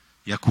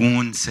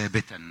يكون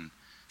ثابتا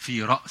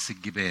في رأس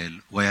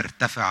الجبال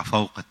ويرتفع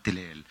فوق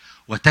التلال،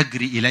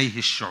 وتجري إليه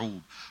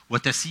الشعوب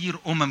وتسير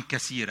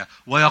كثيرة،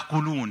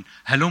 ويقولون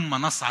هلم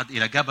نصعد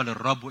إلى جبل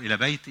الرب وإلى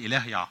بيت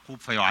إله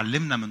يعقوب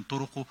فيعلمنا من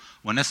طرقه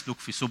ونسلك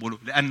في سبله،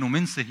 لأنه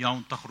من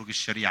صهيون تخرج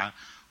الشريعة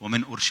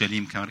ومن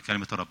أورشليم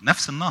كلمة الرب.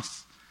 نفس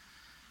النص،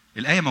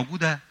 الآية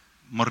موجودة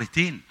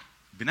مرتين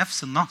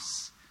بنفس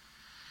النص.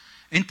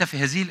 أنت في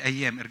هذه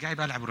الأيام، ارجعي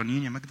بقى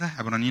لعبرانيين يا مجدة،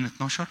 عبرانيين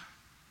 12.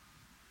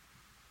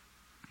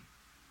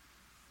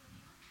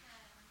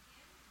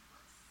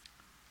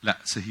 لا،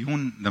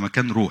 صهيون ده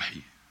مكان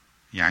روحي،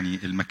 يعني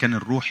المكان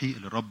الروحي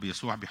اللي الرب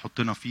يسوع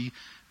بيحطنا فيه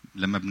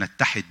لما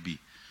بنتحد بيه،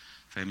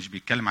 فمش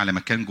بيتكلم على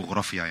مكان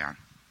جغرافيا يعني.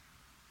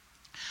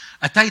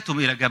 أتيتم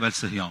إلى جبل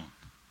صهيون،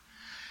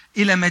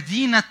 إلى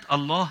مدينة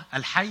الله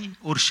الحي،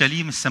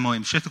 أورشليم السماوية.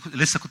 مش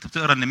لسه كنت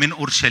بتقرأ إن من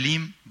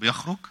أورشليم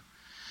بيخرج؟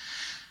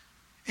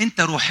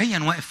 أنت روحيا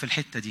واقف في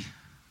الحتة دي،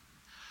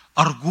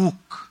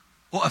 أرجوك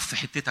أقف في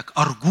حتتك،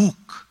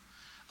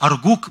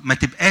 أرجوك ما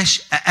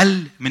تبقاش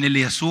أقل من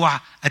اللي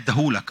يسوع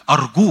أدهولك،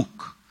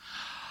 أرجوك.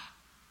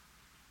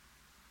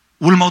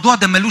 والموضوع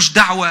ده ملوش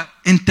دعوة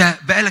أنت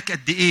بقالك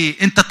قد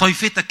إيه، أنت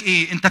طائفتك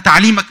إيه، أنت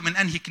تعليمك من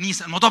أنهي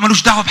كنيسة، الموضوع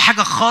ملوش دعوة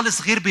بحاجة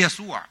خالص غير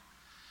بيسوع.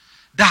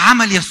 ده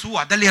عمل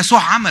يسوع، ده اللي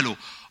يسوع عمله.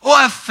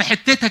 أقف في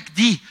حتتك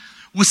دي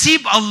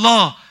وسيب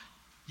الله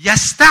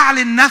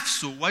يستعلن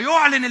نفسه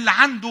ويعلن اللي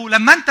عنده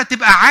لما أنت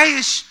تبقى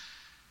عايش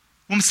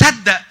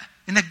ومصدق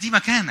إنك دي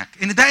مكانك،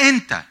 إن ده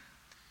أنت.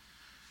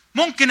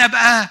 ممكن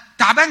أبقى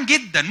تعبان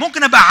جدا،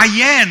 ممكن أبقى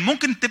عيان،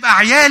 ممكن تبقى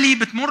عيالي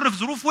بتمر في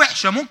ظروف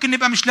وحشة، ممكن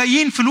نبقى مش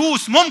لاقيين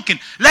فلوس، ممكن،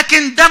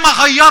 لكن ده ما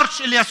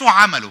غيرش اللي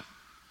يسوع عمله.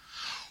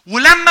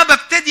 ولما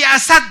ببتدي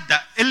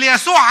أصدق اللي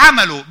يسوع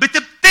عمله،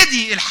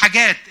 بتبتدي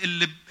الحاجات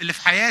اللي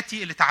في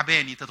حياتي اللي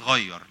تعباني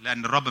تتغير،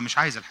 لأن الرب مش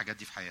عايز الحاجات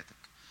دي في حياتك.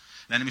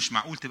 لأن مش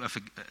معقول تبقى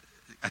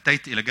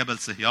أتيت إلى جبل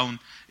صهيون،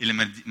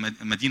 إلى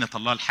مدينة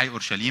الله الحي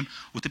أورشليم،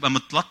 وتبقى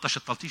متلطش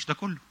التلطيش ده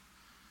كله.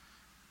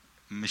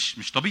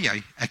 مش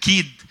طبيعي.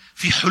 أكيد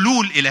في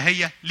حلول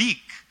إلهية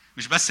ليك،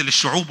 مش بس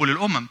للشعوب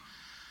وللأمم.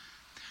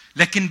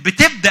 لكن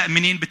بتبدأ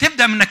منين؟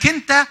 بتبدأ منك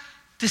أنت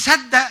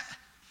تصدق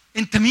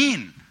أنت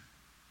مين.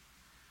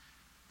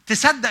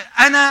 تصدق.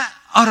 أنا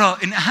أرى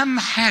إن أهم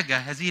حاجة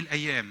هذه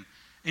الأيام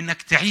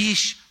إنك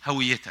تعيش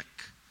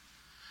هويتك.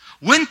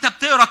 وأنت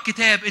بتقرأ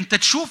الكتاب أنت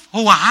تشوف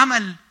هو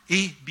عمل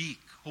إيه بيك،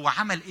 هو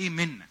عمل إيه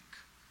منك،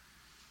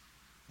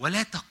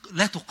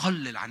 لا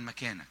تقلل عن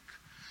مكانك.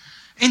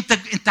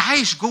 انت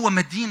عايش جوه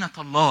مدينة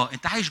الله،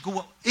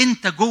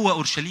 انت جوه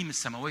اورشليم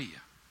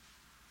السماوية.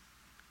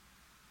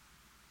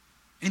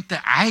 انت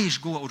عايش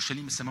جوه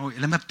اورشليم السماوية.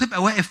 لما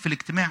بتبقى واقف في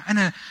الاجتماع،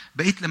 انا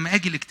بقيت لما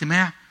اجي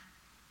الاجتماع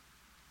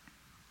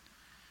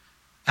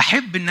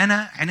احب ان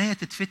انا عناية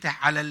تتفتح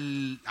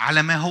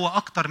على ما هو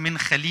اكتر من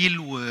خليل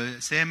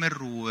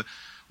وسامر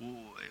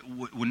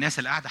والناس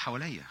اللي قاعدة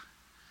حواليا.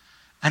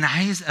 انا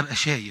عايز ابقى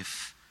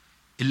شايف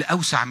اللي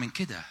اوسع من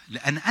كده،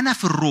 لان انا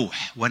في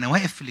الروح وانا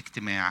واقف في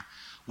الاجتماع،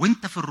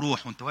 وانت في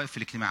الروح وانت واقف في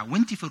الاجتماع،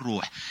 وانت في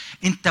الروح،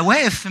 انت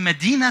واقف في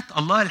مدينة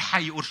الله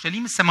الحي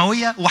اورشليم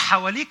السماوية،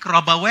 وحواليك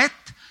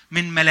ربوات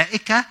من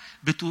ملائكة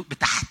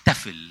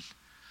بتحتفل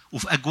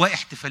وفي اجواء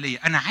احتفالية.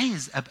 انا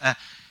عايز ابقى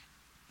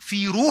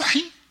في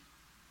روحي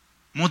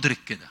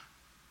مدرك كده.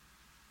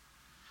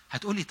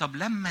 هتقولي طب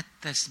لما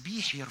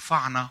التسبيح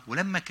يرفعنا،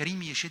 ولما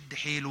كريم يشد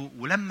حيله،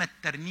 ولما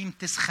الترنيم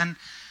تسخن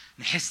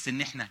نحس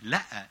ان احنا،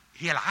 لا،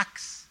 هي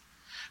العكس.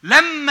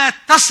 لما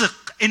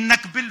تثق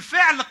انك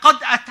بالفعل قد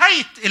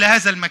اتيت الى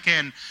هذا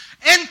المكان،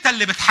 انت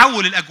اللي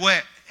بتحول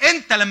الاجواء.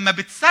 انت لما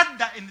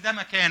بتصدق ان ده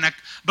مكانك،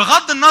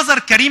 بغض النظر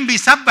كريم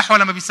بيسبح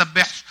ولا ما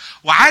بيسبحش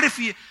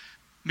وعارف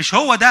مش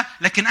هو ده،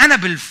 لكن انا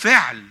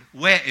بالفعل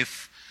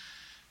واقف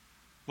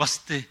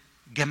وسط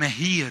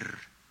جماهير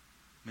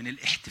من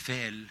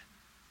الاحتفال،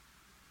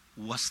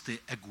 وسط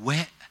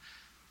اجواء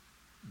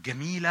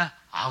جميلة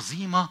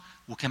عظيمة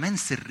وكمان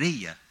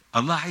سرية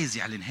الله عايز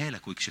يعلنها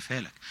لك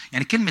ويكشفها لك.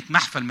 يعني كلمة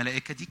محفى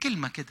الملائكة دي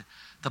كلمة كده،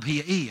 طب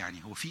هي ايه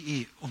يعني؟ هو في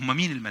ايه؟ هم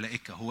مين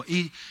الملائكة؟ هو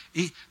ايه؟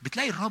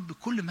 بتلاقي الرب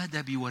كل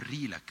مدى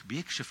بيوري لك،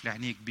 بيكشف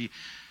لعينيك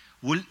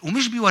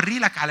ومش بيوري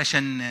لك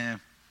علشان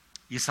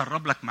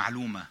يسرب لك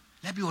معلومة،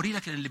 لا، بيوري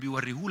لك اللي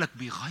بيوريه لك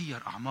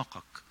بيغير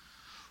أعماقك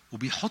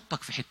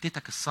وبيحطك في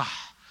حتتك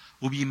الصح،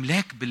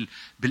 وبيملاك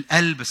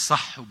بالقلب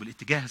الصح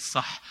وبالاتجاه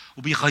الصح،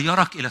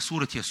 وبيغيرك إلى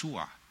صورة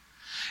يسوع.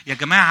 يا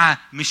جماعة،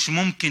 مش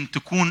ممكن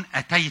تكون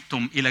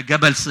أتيتم إلى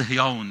جبل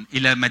صهيون،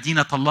 إلى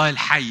مدينة الله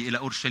الحي، إلى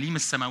أورشليم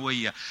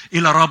السماوية،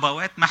 إلى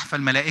ربوات محفى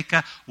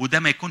الملائكة، وده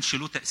ما يكونش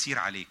له تأثير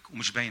عليك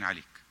ومش باين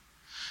عليك.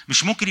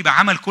 مش ممكن يبقى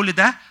عمل كل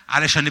ده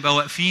علشان نبقى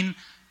واقفين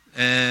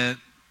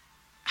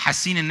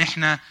حاسين إن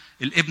إحنا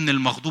الابن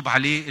المغضوب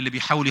عليه اللي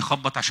بيحاول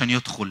يخبط عشان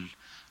يدخل،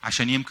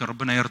 عشان يمكن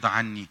ربنا يرضى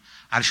عني،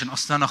 علشان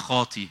أصلا أنا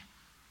خاطي.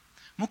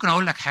 ممكن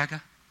أقول لك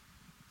حاجة؟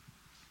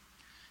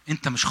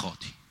 أنت مش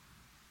خاطي،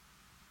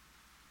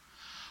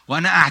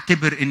 وأنا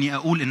أعتبر أني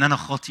أقول أن أنا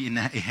خاطئ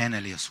إنها إهانة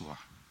ليسوع،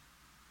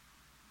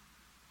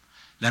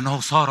 لأنه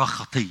صار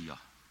خطية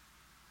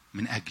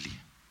من أجلي.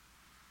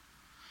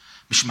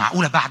 مش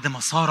معقولة بعد ما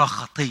صار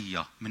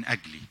خطية من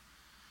أجلي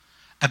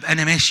ابقى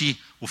انا ماشي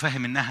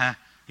وفاهم انها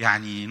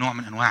يعني نوع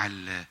من انواع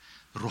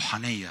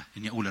الروحانيه،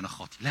 اني اقول انا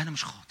خاطي. لا، انا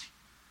مش خاطي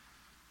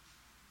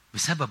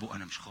بسببه،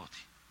 انا مش خاطي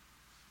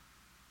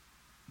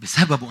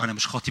بسببه، انا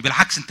مش خاطي.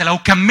 بالعكس، انت لو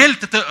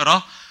كملت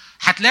تقرا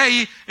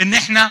هتلاقي ان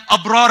احنا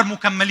ابرار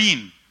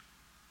مكملين.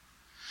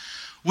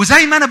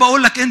 وزي ما انا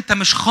بقول لك انت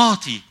مش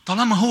خاطي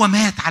طالما هو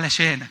مات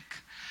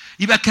علشانك،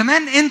 يبقى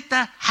كمان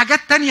انت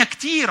حاجات تانية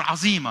كتير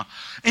عظيمة.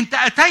 انت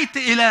اتيت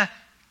الى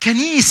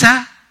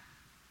كنيسة،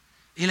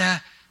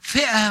 الى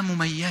فئة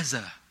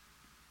مميزة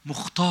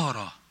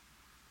مختارة،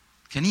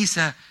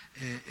 كنيسة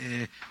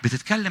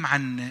بتتكلم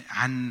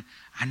عن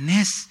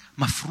ناس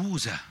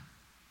مفروزة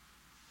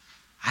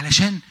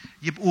علشان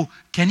يبقوا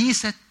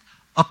كنيسة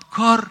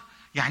أبكار.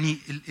 يعني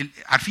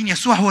عارفين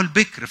يسوع هو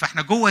البكر،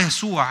 فاحنا جوه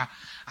يسوع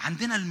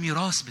عندنا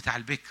الميراث بتاع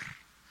البكر،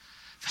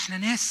 فاحنا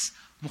ناس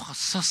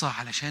مخصصة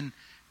علشان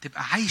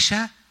تبقى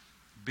عايشة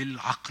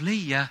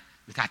بالعقلية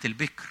بتاعت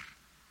البكر.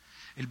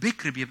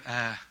 البكر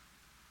بيبقى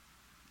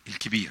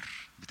الكبير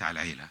بتاع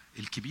العيلة،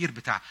 الكبير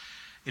بتاع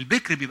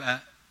البكر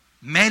بيبقى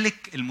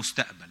مالك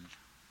المستقبل،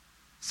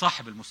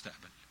 صاحب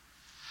المستقبل.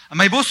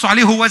 اما يبصوا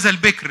عليه هو ذا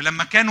البكر،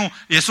 لما كانوا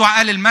يسوع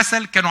قال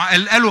المثل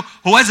كانوا قالوا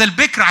هو ذا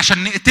البكر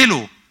عشان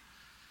نقتله.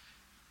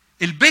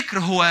 البكر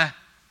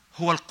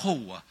هو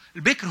القوة،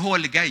 البكر هو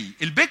اللي جاي،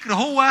 البكر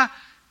هو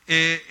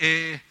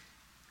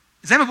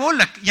زي ما بقول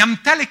لك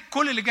يمتلك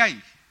كل اللي جاي.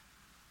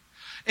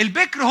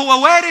 البكر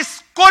هو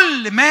وارث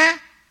كل ما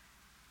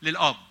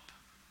للأب.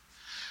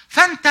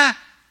 فأنت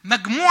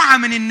مجموعة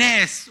من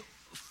الناس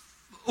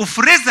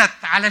أفرزت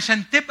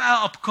علشان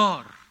تبقى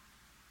أبكار،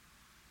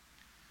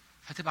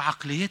 فتبقى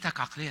عقليتك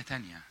عقلية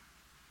تانية.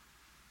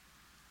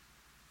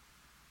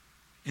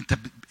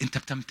 انت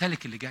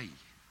بتمتلك اللي جاي،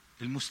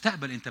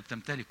 المستقبل انت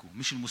بتمتلكه،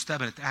 مش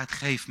المستقبل انت قاعد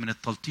خايف من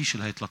التلطيش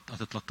اللي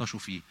هتتلطشوا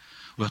فيه،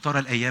 ويا ترى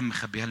الايام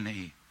مخبيه لنا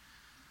ايه.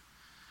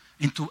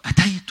 انتوا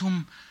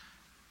اتيتم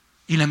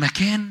الى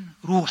مكان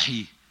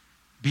روحي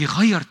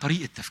بيغير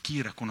طريقه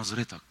تفكيرك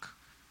ونظرتك،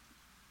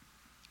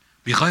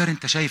 بيغير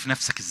انت شايف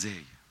نفسك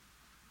ازاي.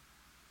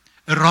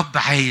 الرب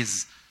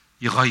عايز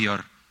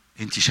يغير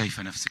انت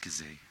شايفه نفسك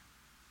ازاي.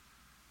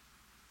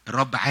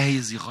 الرب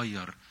عايز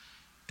يغير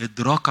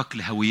ادراكك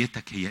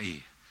لهويتك هي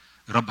ايه.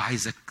 الرب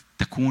عايزك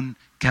تكون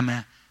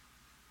كما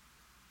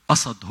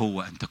قصد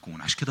هو ان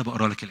تكون. عشان كده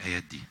بقرا لك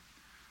الايات دي.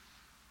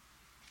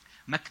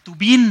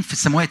 مكتوبين في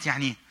السماوات،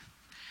 يعني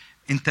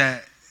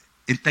انت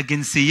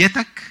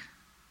جنسيتك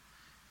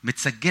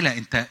متسجله،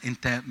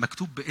 انت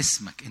مكتوب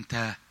باسمك،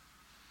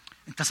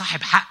 انت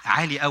صاحب حق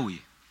عالي قوي.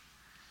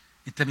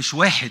 انت مش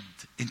واحد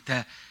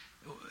انت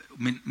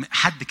من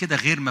حد كده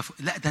غير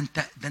لا، ده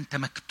انت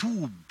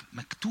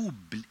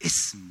مكتوب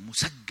بالاسم،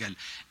 مسجل.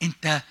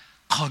 انت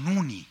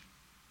قانوني،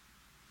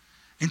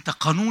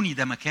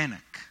 ده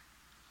مكانك.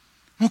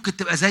 ممكن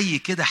تبقى زي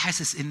كده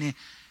حاسس ان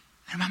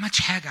انا ما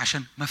عملتش حاجه،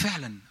 عشان ما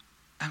فعلا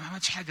انا ما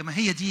عملتش حاجه. ما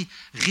هي دي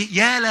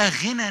يا لا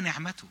غنى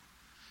نعمته،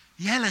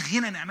 يا لا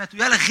غنى نعمته،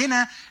 يا لا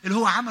غنى اللي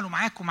هو عمله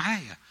معاك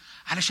ومعايا،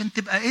 علشان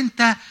تبقى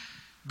انت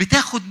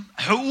بتاخد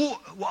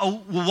حقوق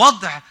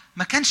ووضع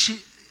ما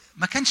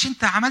كانش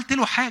انت عملت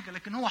له حاجه،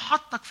 لكن هو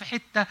حطك في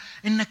حته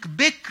انك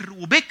بكر،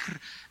 وبكر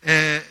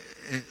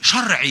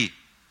شرعي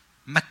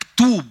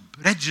مكتوب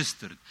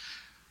ريجسترد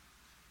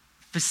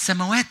في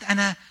السماوات.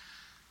 انا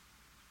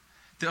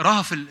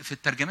تقراها في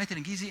الترجمات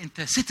الانجليزي،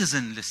 انت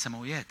سيتيزن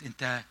للسماويات،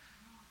 انت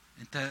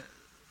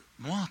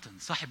مواطن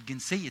صاحب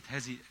جنسيه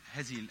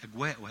هذه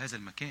الاجواء وهذا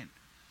المكان.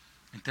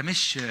 انت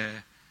مش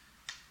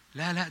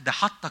لا ده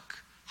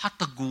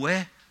حطك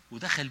جواه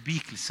ودخل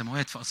بيك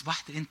للسماوات،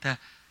 فاصبحت انت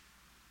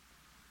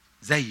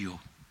زيه،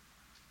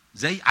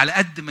 زي على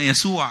قد ما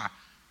يسوع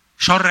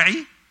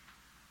شرعي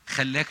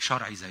خلاك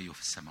شرعي زيه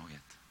في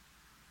السماوات.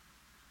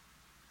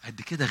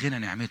 قد كده غنى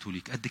نعمته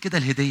ليك، قد كده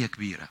الهديه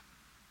كبيره،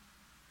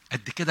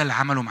 قد كده اللي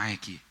عمله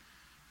معاكي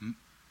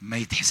ما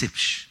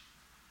يتحسبش.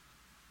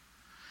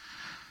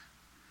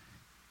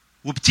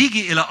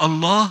 وبتيجي الى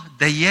الله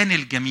ديان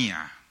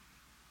الجميع.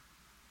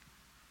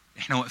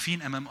 احنا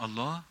واقفين امام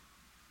الله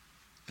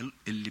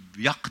اللي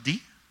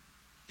بيقضي،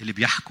 اللي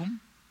بيحكم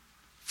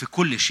في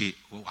كل شيء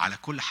وعلى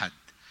كل حد.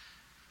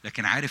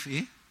 لكن عارف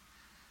ايه؟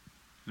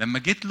 لما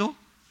جيت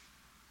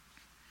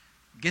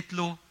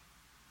له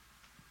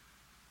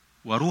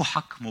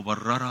وروحك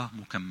مبررة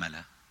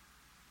مكملة.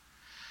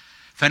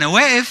 فأنا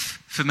واقف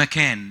في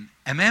مكان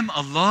أمام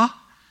الله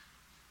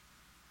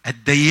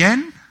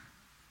الديان،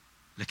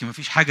 لكن ما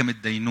فيش حاجة من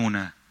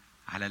الدينونة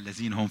على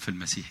الذين هم في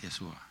المسيح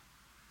يسوع.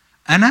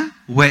 أنا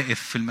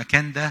واقف في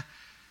المكان ده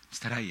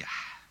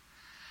مستريح،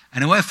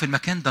 أنا واقف في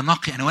المكان ده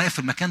نقي، أنا واقف في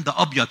المكان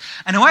ده أبيض،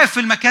 أنا واقف في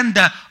المكان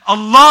ده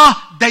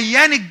الله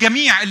ديان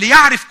الجميع اللي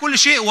يعرف كل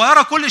شيء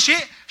ويرى كل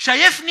شيء،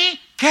 شايفني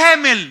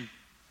كامل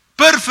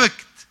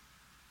بيرفكت.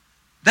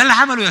 ده اللي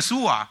عمله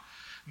يسوع.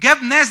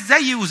 جاب ناس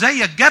زيي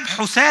وزيك، جاب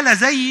حسالة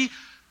زيي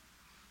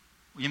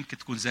ويمكن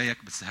تكون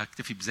زيك بس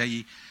هكتفي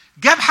بزيي،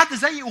 جاب حد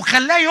زيي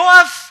وخلاه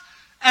يقف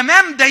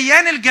أمام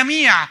ديان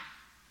الجميع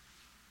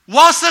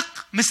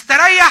واثق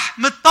مستريح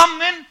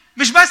مطمن.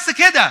 مش بس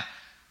كده،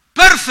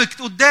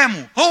 بيرفكت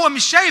قدامه، هو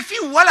مش شايف فيه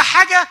ولا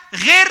حاجة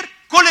غير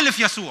كل اللي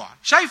في يسوع،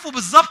 شايفه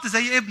بالظبط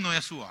زي ابنه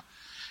يسوع.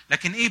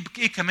 لكن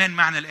ايه كمان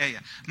معنى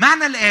الآية؟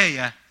 معنى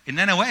الآية ان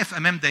انا واقف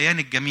امام ديان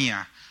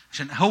الجميع،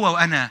 عشان هو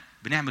وانا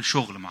بنعمل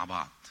شغل مع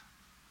بعض،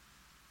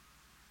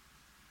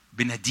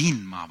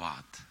 بندين مع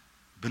بعض،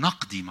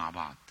 بنقضي مع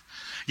بعض.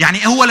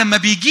 يعني هو لما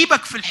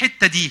بيجيبك في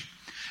الحتة دي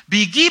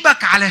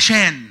بيجيبك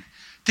علشان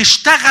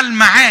تشتغل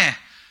معاه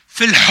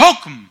في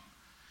الحكم.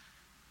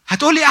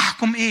 هتقولي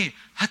احكم ايه؟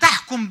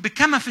 هتحكم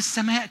بكما في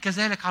السماء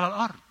كذلك على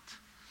الارض.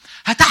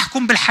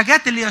 هتحكم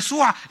بالحاجات اللي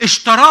يسوع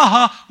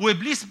اشتراها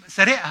وابليس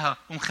سرقها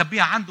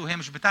ومخبيها عنده وهي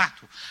مش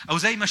بتاعته، او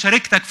زي ما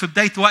شاركتك في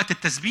بدايه وقت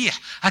التسبيح،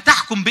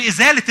 هتحكم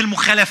بازاله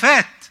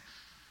المخالفات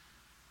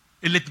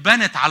اللي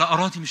اتبنت على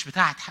اراضي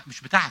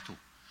مش بتاعته.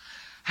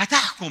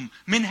 هتحكم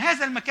من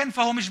هذا المكان.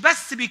 فهو مش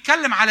بس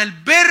بيتكلم على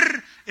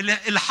البر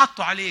اللي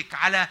حطه عليك،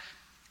 على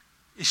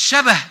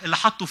الشبه اللي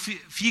حطه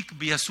فيك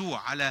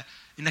بيسوع، على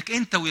انك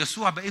انت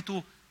ويسوع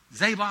بقيتوا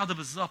زي بعض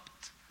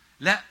بالظبط.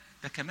 لا،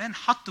 ده كمان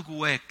حط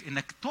جواك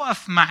انك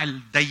تقف مع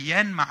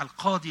الديان، مع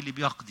القاضي اللي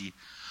بيقضي،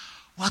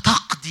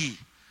 وتقضي،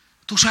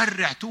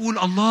 تشرع، تقول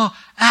الله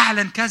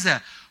اعلن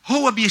كذا.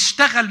 هو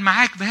بيشتغل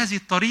معاك بهذه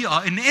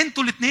الطريقه ان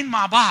انتوا الاثنين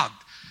مع بعض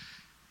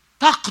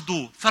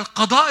تقضوا.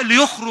 فالقضاء اللي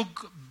يخرج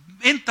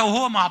انت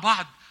وهو مع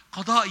بعض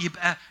قضاء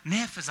يبقى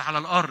نافذ على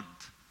الارض.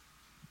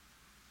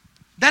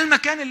 ده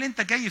المكان اللي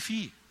انت جاي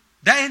فيه،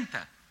 ده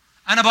انت.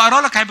 انا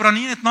بقرا لك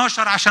عبرانيين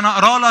 12 عشان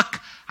اقرا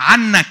لك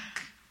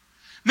عنك،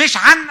 مش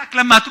عنك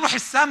لما هتروح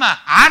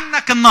السماء،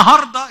 عنك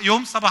النهارده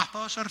يوم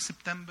 17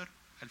 سبتمبر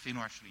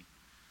 2020.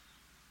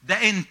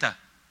 ده انت،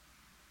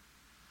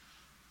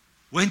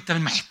 وانت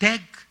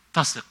محتاج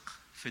تثق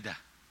في ده،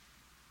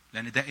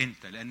 لان ده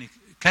انت. لان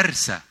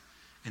كارثه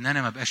ان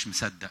انا ما بقاش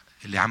مصدق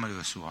اللي عمله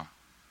يسوع.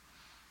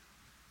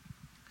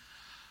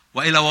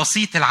 والى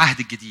وسيط العهد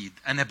الجديد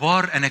انا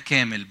بار، انا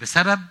كامل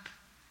بسبب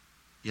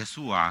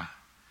يسوع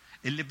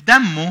اللي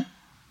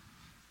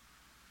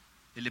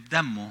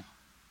بدمه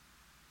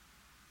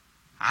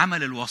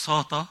عمل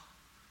الوساطة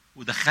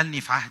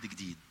ودخلني في عهد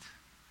جديد.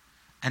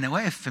 أنا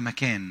واقف في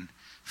مكان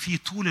فيه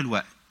طول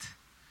الوقت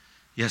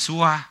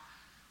يسوع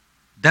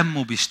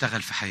دمه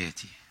بيشتغل في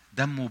حياتي،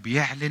 دمه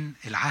بيعلن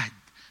العهد.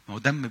 ما هو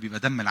دم بيبقى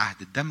دم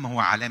العهد، الدم هو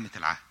علامة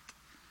العهد،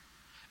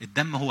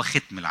 الدم هو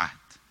ختم العهد،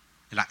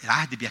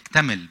 العهد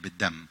بيكتمل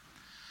بالدم.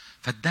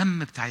 فالدم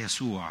بتاع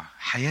يسوع،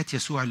 حياة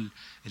يسوع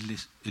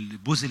اللي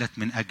بذلت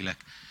من أجلك،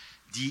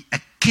 دي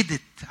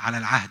أكدت على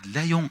العهد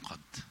لا ينقض.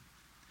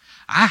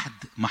 عهد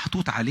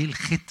محطوط عليه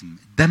الختم،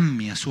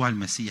 دم يسوع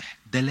المسيح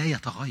ده لا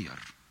يتغير،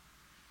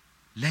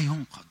 لا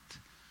ينقض.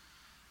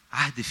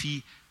 عهد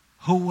فيه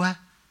هو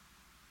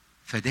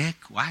فداك،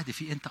 وعهد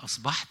فيه انت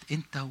اصبحت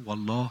انت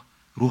والله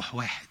روح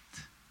واحد.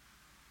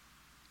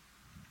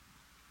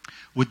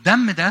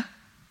 والدم ده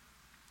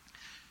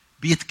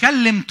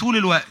بيتكلم طول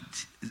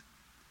الوقت.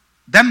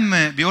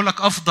 دم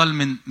بيقولك افضل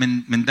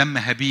من دم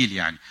هابيل.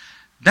 يعني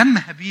دم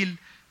هابيل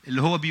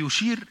اللي هو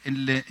بيشير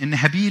ان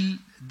هابيل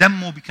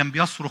دمه كان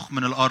بيصرخ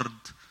من الارض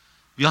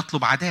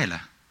بيطلب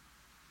عداله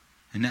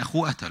ان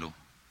اخوه قتله.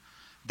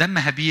 دم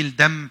هابيل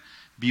دم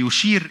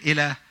بيشير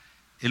الى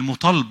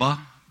المطالبه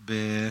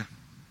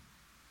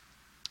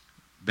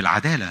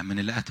بالعداله من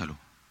اللي قتله.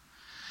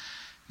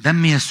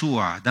 دم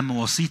يسوع دم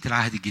وسيط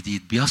العهد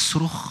الجديد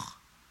بيصرخ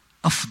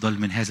افضل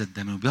من هذا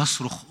الدم،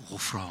 وبيصرخ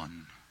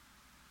غفران.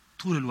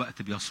 طول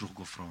الوقت بيصرخ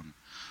غفران،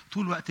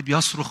 طول الوقت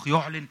بيصرخ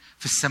يعلن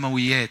في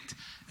السماويات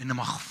ان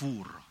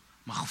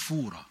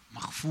مغفوره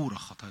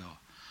خطاياه،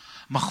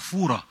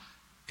 مغفوره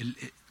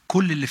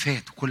كل اللي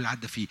فات وكل اللي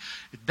عدى فيه.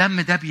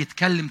 الدم ده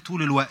بيتكلم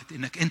طول الوقت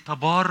انك انت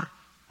بار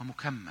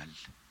ومكمل،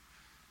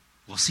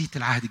 وسيط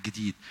العهد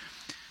الجديد.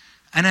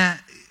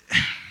 انا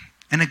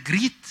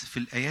جريت في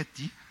الايات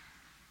دي،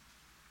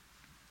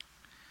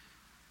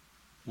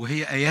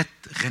 وهي ايات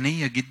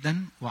غنيه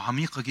جدا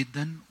وعميقه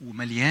جدا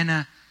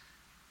ومليانه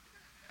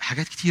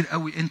حاجات كتير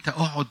قوي. انت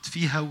اقعد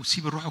فيها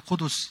وسيب الروح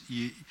القدس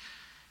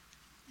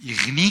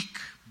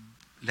يغنيك.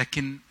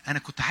 لكن انا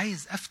كنت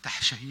عايز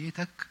افتح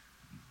شهيتك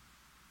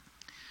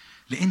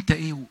لانت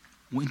ايه،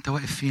 وانت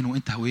واقف فين،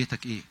 وانت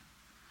هويتك ايه.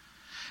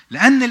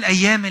 لان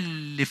الايام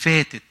اللي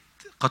فاتت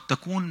قد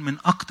تكون من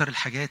اكتر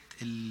الحاجات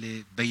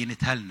اللي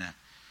بينتها لنا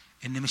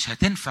ان مش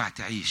هتنفع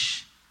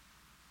تعيش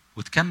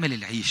وتكمل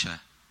العيشه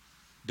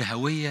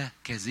بهويه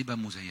كاذبه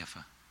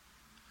مزيفه.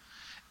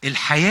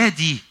 الحياه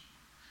دي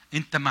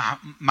انت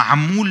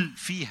معمول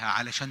فيها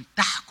علشان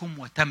تحكم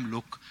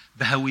وتملك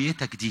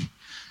بهويتك دي.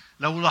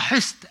 لو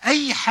لاحظت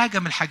اي حاجه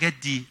من الحاجات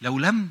دي، لو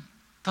لم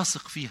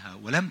تثق فيها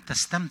ولم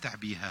تستمتع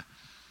بيها،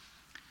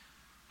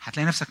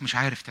 هتلاقي نفسك مش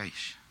عارف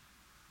تعيش.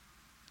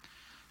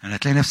 يعني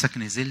هتلاقي نفسك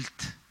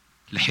نزلت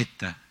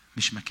لحته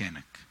مش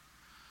مكانك،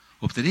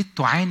 وابتديت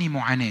تعاني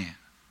معاناه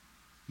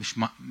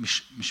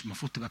مش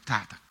المفروض تبقى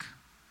بتاعتك،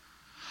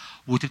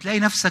 وتلاقي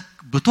نفسك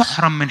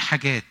بتحرم من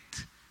حاجات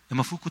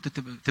المفروض كنت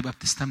تبقى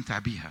بتستمتع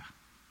بيها.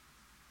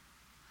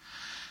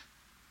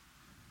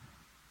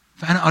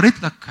 فأنا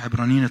قريت لك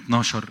عبرانيين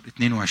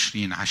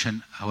 12-22 عشان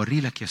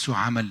أوري لك يسوع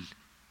عمل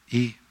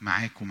إيه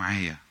معاك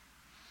ومعايا،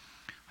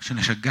 عشان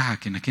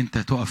أشجعك إنك أنت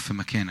تقف في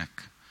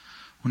مكانك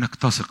وانك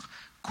تثق.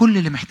 كل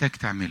اللي محتاج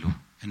تعمله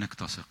انك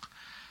تثق.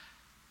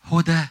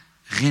 هو ده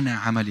غنى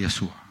عمل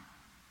يسوع.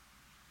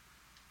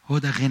 هو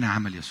ده غنى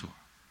عمل يسوع.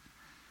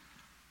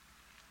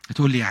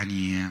 هتقول لي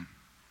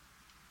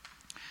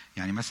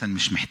يعني مثلا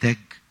مش محتاج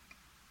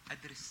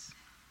ادرس؟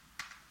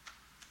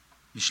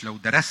 مش لو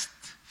درست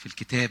في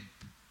الكتاب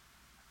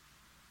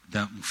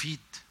ده مفيد؟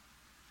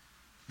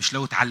 مش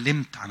لو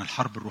اتعلمت عن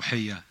الحرب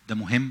الروحية ده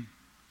مهم؟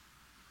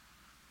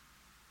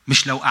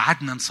 مش لو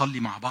قعدنا نصلي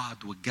مع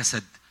بعض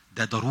والجسد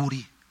ده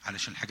ضروري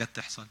علشان الحاجات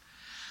تحصل؟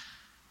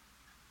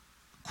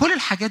 كل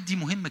الحاجات دي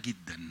مهمة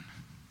جدا،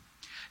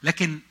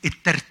 لكن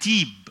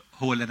الترتيب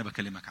هو اللي أنا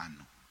بكلمك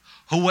عنه.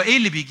 هو إيه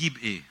اللي بيجيب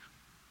إيه؟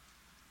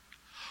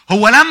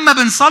 هو لما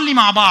بنصلي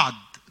مع بعض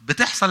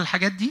بتحصل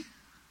الحاجات دي؟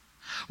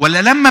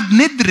 ولا لما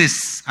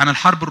بندرس عن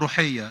الحرب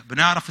الروحية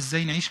بنعرف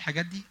إزاي نعيش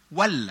الحاجات دي؟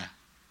 ولا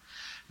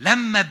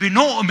لما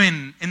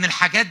بنؤمن إن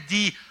الحاجات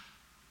دي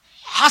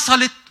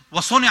حصلت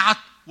وصنعت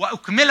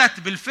وأكملت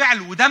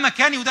بالفعل، وده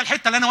مكاني وده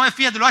الحتة اللي أنا واقف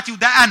فيها دلوقتي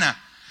وده أنا؟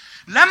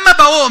 لما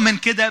بؤمن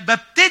كده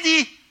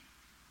ببتدي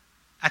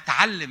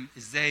أتعلم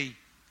إزاي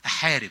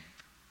أحارب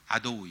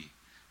عدوي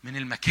من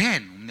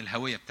المكان ومن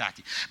الهوية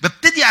بتاعتي.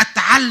 ببتدي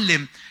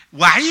أتعلم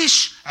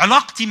وأعيش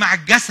علاقتي مع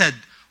الجسد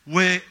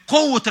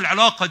وقوة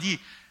العلاقة دي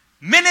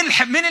من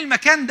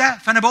المكان ده.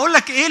 فأنا بقول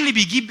لك إيه اللي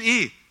بيجيب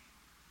إيه.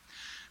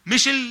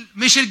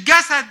 مش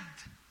الجسد،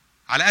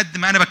 على قد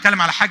ما أنا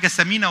بتكلم على حاجة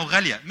ثمينة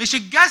وغالية. مش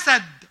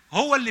الجسد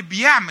هو اللي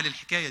بيعمل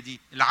الحكاية دي،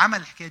 اللي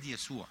عمل الحكاية دي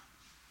يسوع.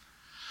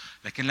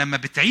 لكن لما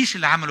بتعيش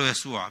اللي عمله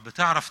يسوع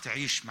بتعرف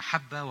تعيش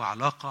محبة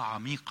وعلاقة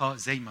عميقة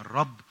زي ما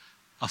الرب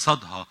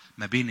قصدها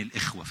ما بين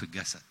الإخوة في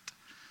الجسد.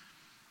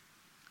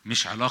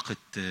 مش علاقة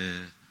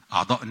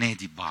أعضاء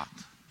نادي ببعض،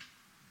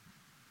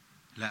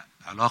 لا،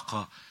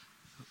 علاقة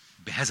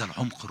بهذا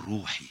العمق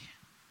الروحي،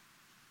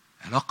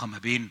 علاقة ما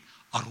بين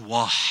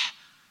أرواح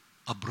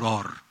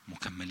أبرار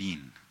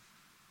مكملين،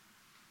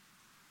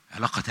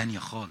 علاقة تانية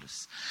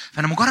خالص.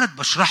 فأنا مجرد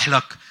بشرح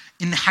لك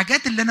إن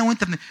حاجات اللي أنا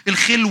وإنت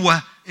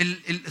الخلوة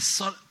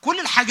كل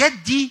الحاجات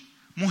دي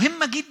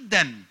مهمة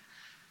جدا،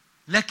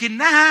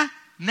 لكنها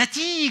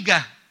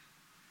نتيجة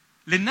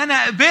لأن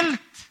أنا قبلت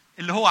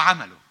اللي هو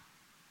عمله.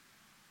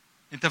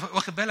 أنت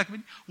واخد بالك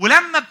مني؟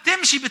 ولما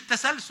بتمشي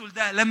بالتسلسل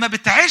ده، لما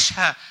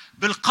بتعيشها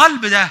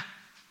بالقلب ده،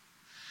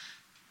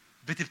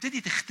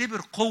 بتبتدي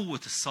تختبر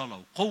قوة الصلاة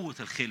وقوة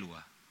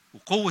الخلوة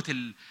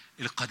وقوة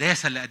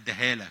القداسة اللي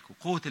أديها لك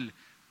وقوة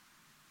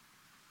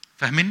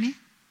فاهمني؟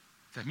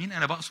 فاهمين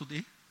أنا بقصد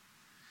إيه؟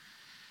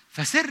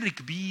 فسر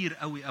كبير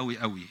قوي قوي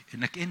قوي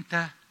إنك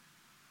أنت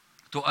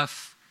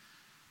تقف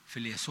في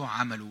اللي يسوع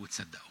عمله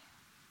وتصدقه.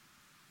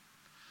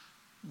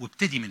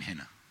 وابتدي من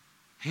هنا،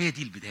 هي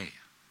دي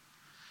البداية.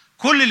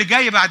 كل اللي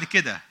جاي بعد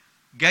كده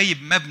جاي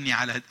مبني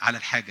على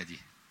الحاجة دي،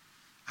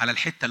 على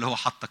الحتة اللي هو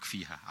حطك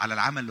فيها، على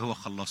العمل اللي هو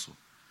خلصه.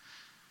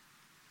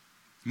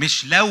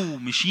 مش لو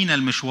مشينا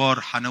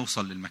المشوار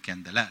هنوصل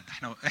للمكان ده، لا،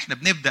 ده احنا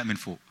بنبدأ من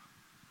فوق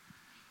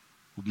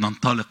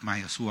وبننطلق مع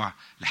يسوع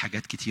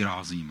لحاجات كتيرة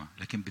عظيمة.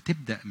 لكن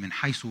بتبدأ من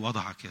حيث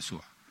وضعك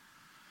يسوع،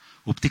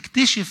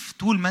 وبتكتشف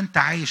طول ما انت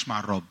عايش مع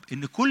الرب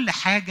ان كل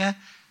حاجة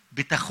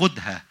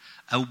بتاخدها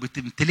او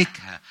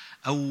بتمتلكها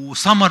او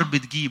ثمر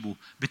بتجيبه،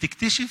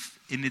 بتكتشف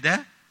ان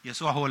ده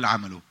يسوع هو اللي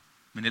عمله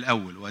من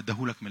الاول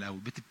واداهولك من الاول.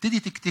 بتبتدي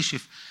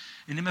تكتشف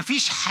ان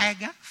مفيش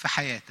حاجة في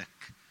حياتك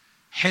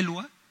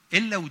حلوة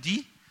الا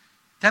ودي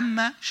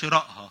تم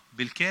شرائها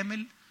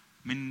بالكامل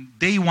من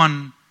day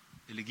one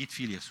اللي جيت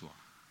فيه ليسوع.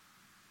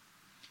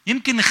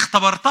 يمكن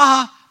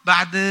اختبرتها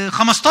بعد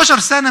 15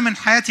 سنة من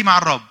حياتي مع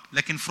الرب،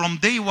 لكن from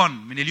day one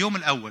من اليوم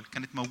الأول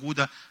كانت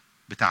موجودة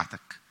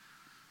بتاعتك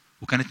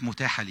وكانت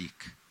متاحة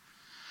ليك.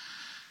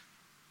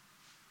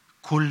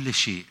 كل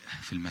شيء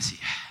في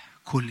المسيح،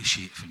 كل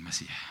شيء في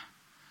المسيح.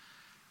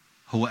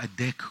 هو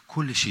أداك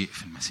كل شيء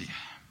في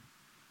المسيح.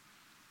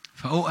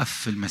 فأقف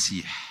في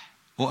المسيح،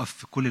 أقف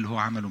في كل اللي هو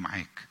عمله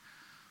معاك،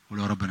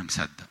 ولو ربنا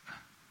مصدق.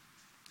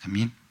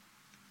 أمين.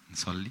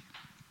 نصلي.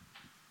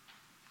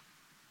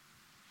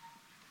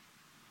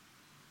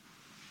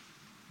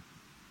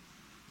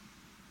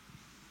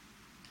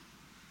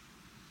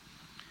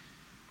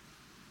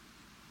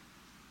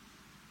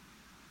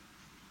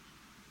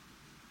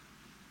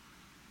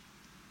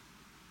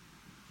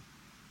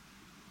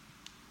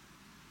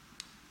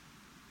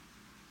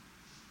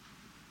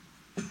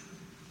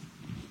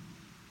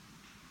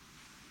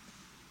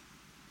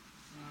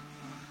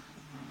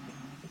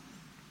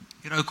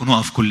 ايه رايكم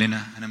نقف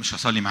كلنا؟ انا مش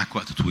هصلي معاك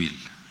وقت طويل،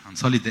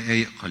 هنصلي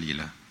دقايق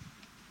قليله.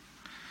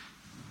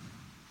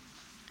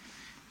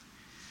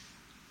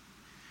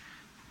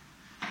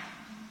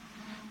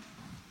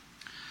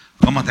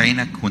 غمض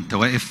عينك وانت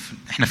واقف،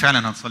 احنا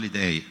فعلا هنصلي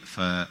دقايق،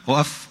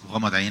 فاقف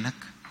وغمض عينك.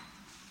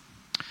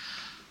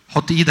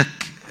 حط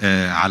ايدك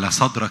على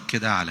صدرك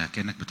كده، على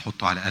كأنك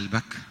بتحطه على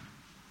قلبك،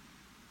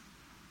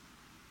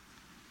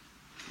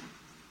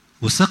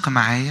 وثق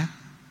معايا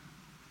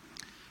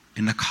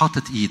انك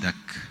حاطط ايدك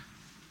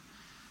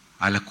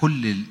على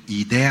كل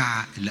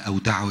الايداع اللي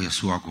اودعه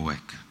يسوع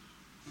جواك.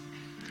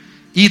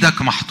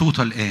 ايدك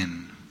محطوطة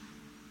الان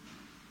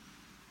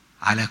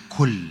على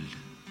كل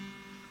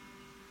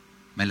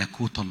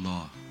ملكوت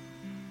الله،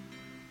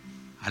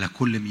 على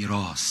كل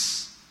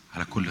ميراث،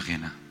 على كل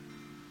غنى.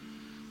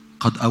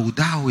 قد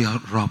أودعه يا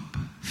الرب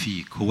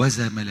فيك،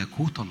 هوذا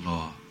ملكوت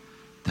الله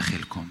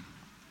داخلكم.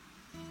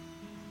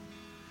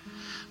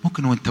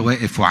 ممكن وانت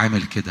واقف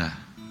وعامل كده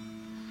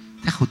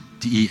تاخد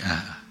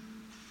دقيقة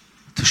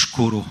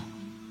تشكره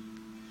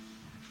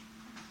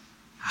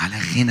على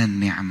غنى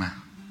النعمة،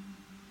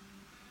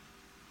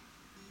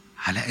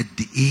 على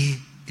قد ايه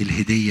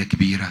الهدية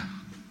كبيرة،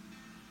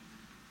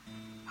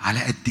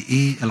 على قد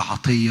ايه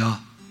العطية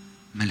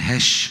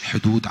ملهاش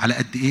حدود، على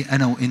قد ايه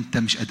انا وانت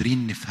مش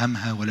قادرين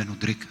نفهمها ولا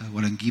ندركها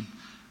ولا نجيب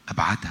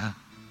ابعادها.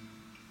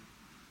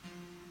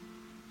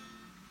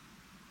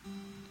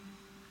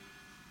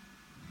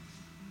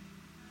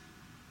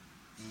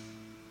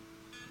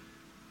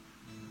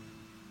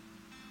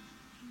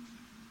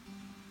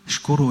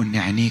 اشكره ان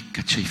عينيك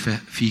كانت شايفاه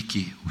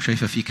فيكي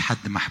وشايفه فيك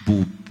حد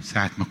محبوب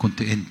ساعة ما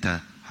كنت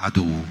انت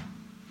عدو.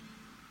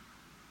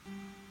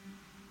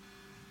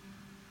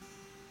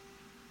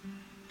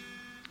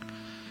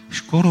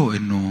 اشكره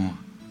انه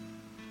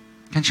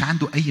كانش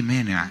عنده اي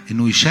مانع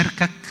انه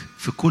يشاركك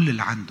في كل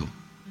اللي عنده.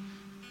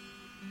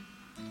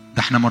 ده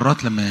احنا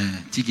مرات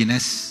لما تيجي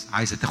ناس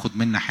عايزة تاخد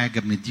منا حاجة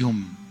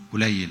بنديهم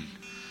قليل.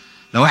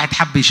 لو واحد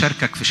حب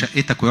يشاركك في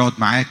شقتك ويقعد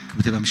معاك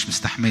بتبقى مش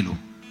مستحمله.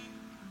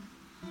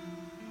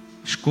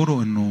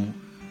 اشكره انه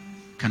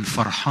كان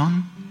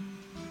فرحان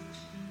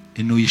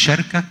انه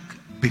يشاركك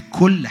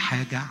بكل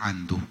حاجة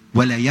عنده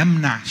ولا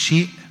يمنع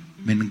شيء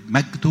من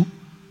مجده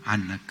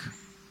عنك.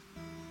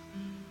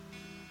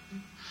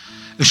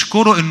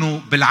 اشكره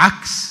انه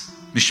بالعكس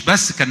مش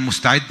بس كان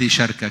مستعد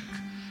يشاركك،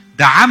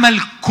 ده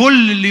عمل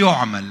كل اللي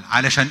يعمل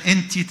علشان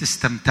انتي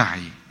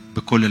تستمتعي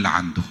بكل اللي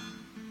عنده.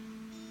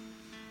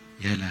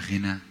 يا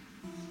لغنى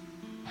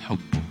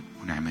حبه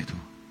ونعمته.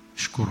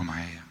 اشكره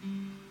معايا.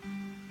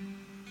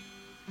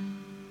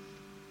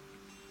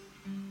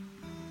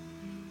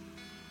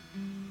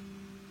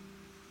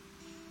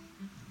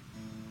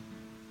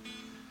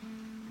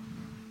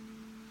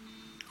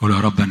 قول يا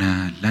رب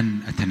أنا لن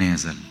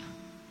أتنازل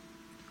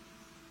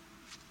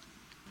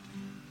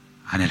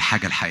عن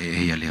الحاجة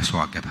الحقيقية اللي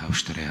يسوع جابها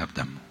واشتريها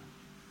بدمه.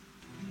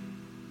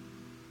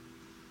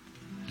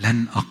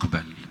 لن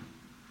أقبل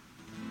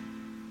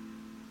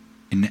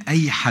إن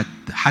أي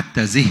حد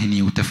حتى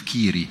ذهني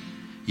وتفكيري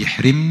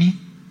يحرمني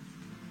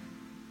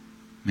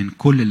من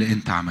كل اللي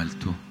أنت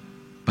عملته.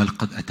 بل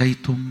قد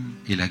أتيتم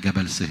إلى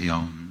جبل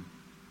صهيون،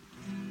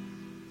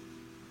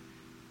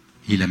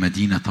 إلى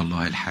مدينة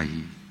الله الحي،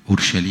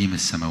 أورشليم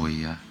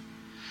السماوية،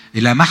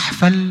 إلى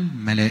محفل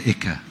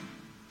ملائكة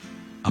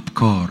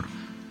أبكار،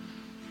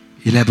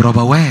 إلى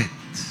بربوات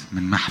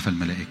من محفل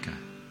ملائكة،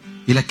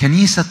 إلى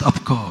كنيسة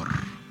أبكار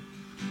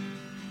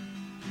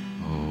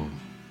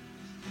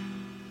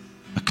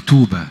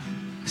مكتوبة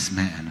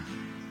اسماءنا.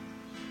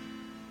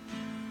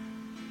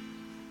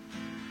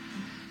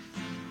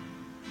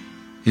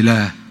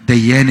 إلى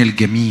ديان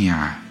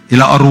الجميع،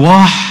 إلى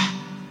أرواح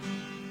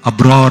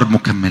أبرار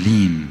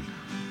مكملين،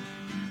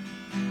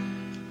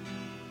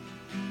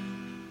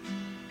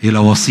 إلى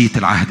وسيط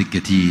العهد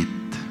الجديد،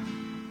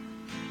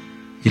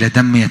 إلى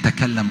دم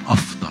يتكلم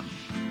أفضل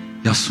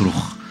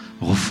يصرخ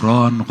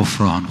غفران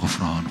غفران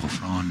غفران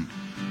غفران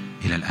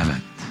إلى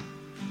الأبد.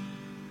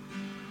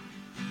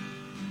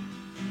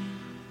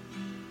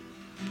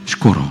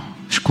 اشكره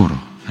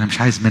اشكره. أنا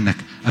مش عايز منك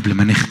قبل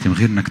ما نختم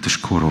غير إنك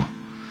تشكره.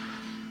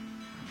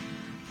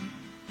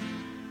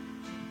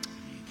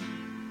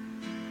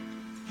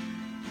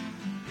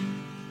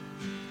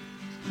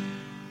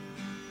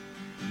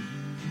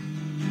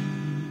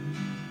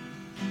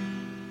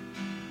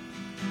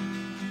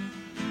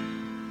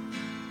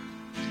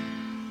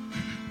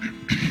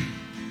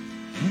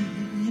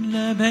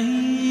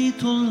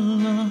 بيت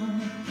الله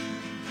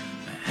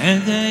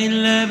هذا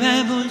إلا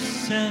باب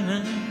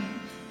السماء،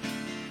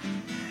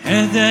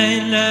 هذا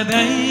إلا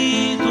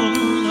بيت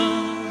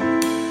الله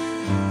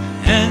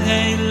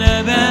هذا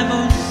إلا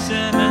باب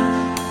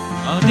السماء.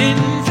 قد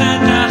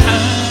انفتح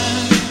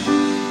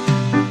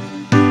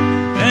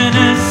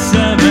بنا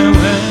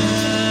السماوات،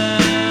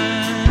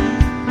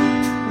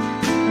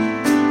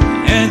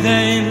 هذا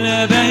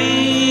إلا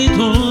بيت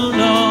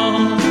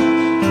الله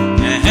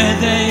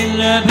هذا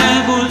إلا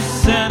باب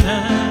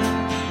السماء،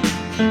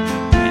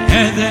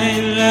 هذا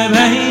إلا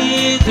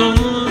بيت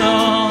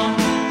الله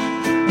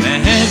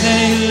هذا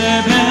إلا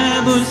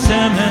باب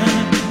السماء.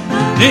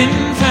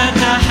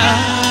 انفتح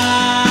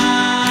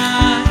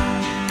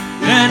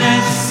لنا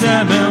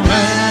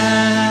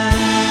السماوات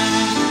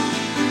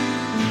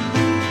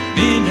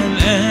من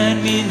الآن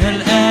من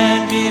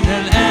الآن من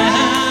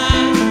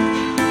الآن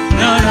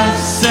نرى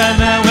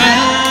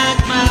السماوات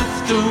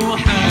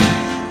مفتوحة.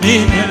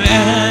 من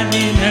الآن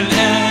من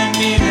الآن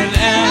من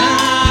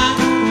الآن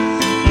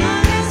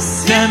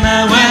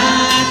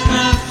السماوات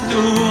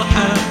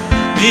مفتوحة.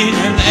 من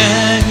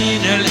الآن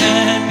من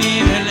الآن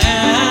من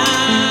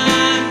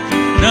الآن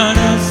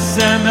نرى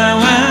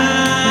السماوات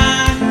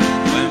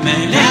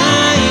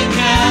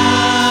وملائكة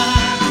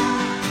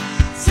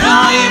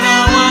صاعدة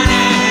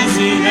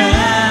ونازلة.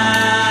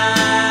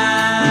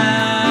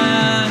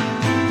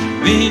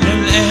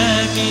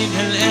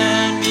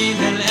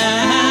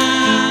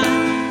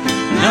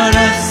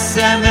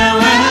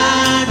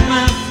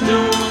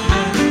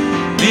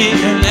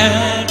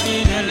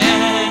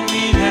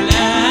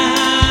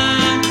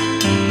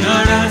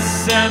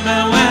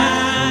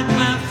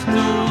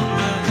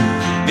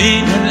 من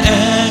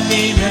الآن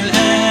من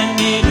الآن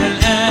من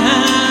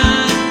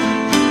الآن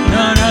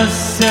نرى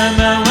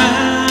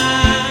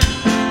السماوات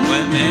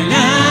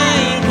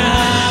وملائكة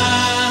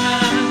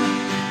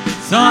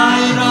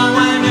صاعدة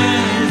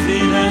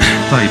ونازلة.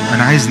 طيب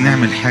أنا عايز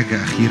نعمل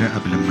حاجة أخيرة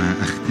قبل ما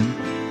أختم.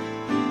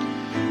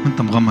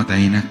 وأنت مغمض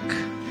عينك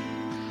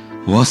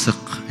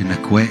واثق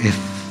إنك واقف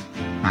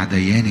مع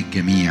ديان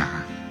الجميع،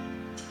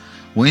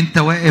 وأنت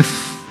واقف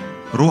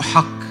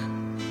روحك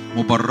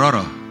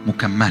مبررة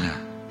مكملة،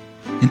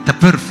 أنت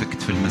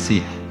بيرفكت في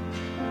المسيح.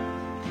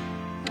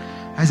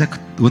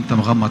 عايزك وأنت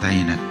مغمض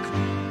عينك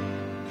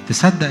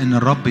تصدق إن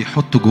الرب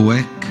يحط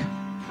جواك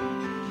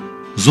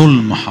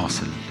ظلم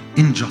حاصل،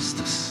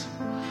 injustice.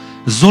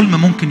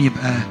 الظلم ممكن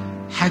يبقى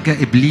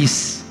حاجة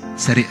إبليس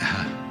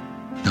سرقها،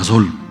 ده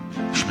ظلم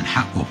مش من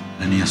حقه،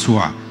 لأن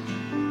يسوع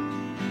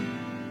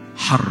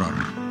حرر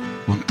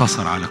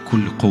وانتصر على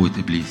كل قوة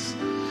إبليس.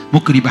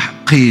 ممكن يبقى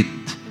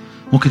قيد،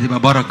 ممكن يبقى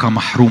بركة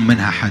محروم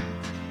منها حد،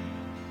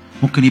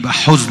 ممكن يبقى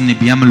حزن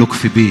بيملك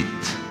في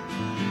بيت،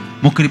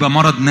 ممكن يبقى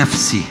مرض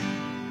نفسي.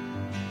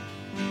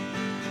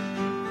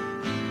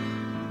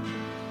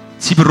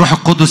 سيب الروح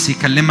القدس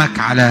يكلمك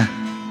على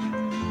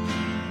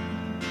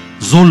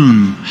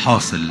ظلم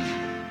حاصل،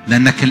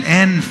 لأنك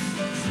الآن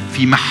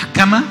في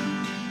محكمة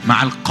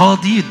مع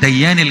القاضي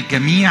ديان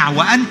الجميع،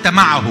 وأنت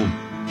معه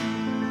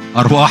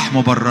أرواح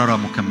مبررة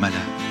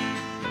مكملة.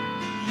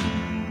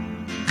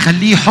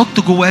 خليه يحط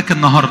جواك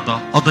النهاردة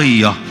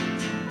قضية،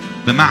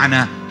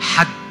 بمعنى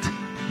حد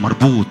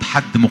مربوط،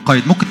 حد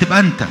مقيد. ممكن تبقى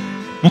أنت،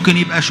 ممكن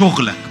يبقى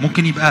شغلك،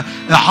 ممكن يبقى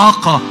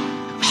إعاقة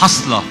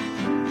حصلة.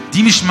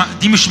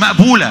 دي مش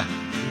مقبولة،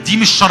 دي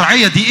مش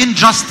شرعية، دي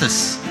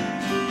injustice،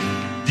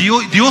 دي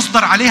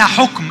يصدر عليها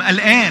حكم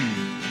الآن.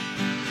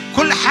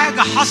 كل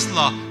حاجة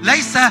حصلة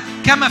ليس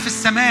كما في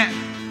السماء.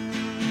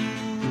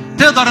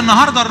 تقدر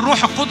النهاردة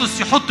الروح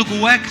القدس يحط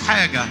جواك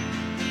حاجة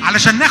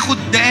علشان ناخد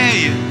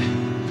دقايق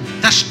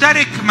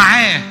تشترك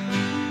معاه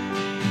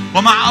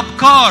ومع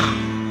أبكار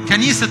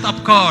كنيسة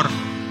أبكار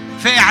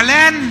في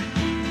إعلان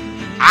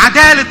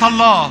عدالة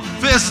الله،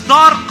 في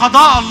إصدار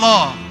قضاء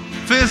الله،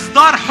 في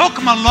إصدار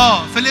حكم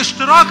الله، في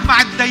الاشتراك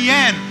مع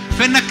الديان،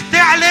 في إنك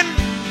تعلن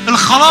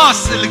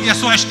الخلاص اللي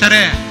يسوع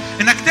اشتراه،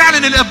 إنك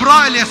تعلن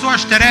الإبراء اللي يسوع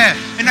اشتراه،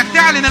 إنك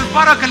تعلن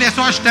البركة اللي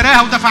يسوع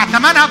اشتراها ودفع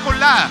ثمنها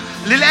كلها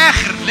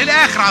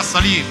للآخر على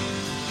الصليب.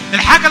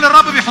 الحاجة اللي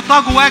الرب بيحطها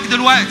جواك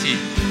دلوقتي،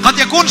 قد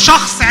يكون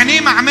شخص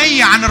عينيه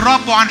معمية عن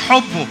الرب وعن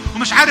حبه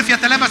ومش عارف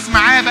يتلامس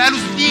معاه بقاله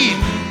سنين.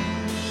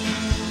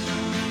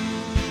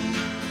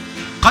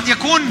 قد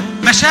يكون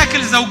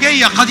مشاكل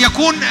زوجية، قد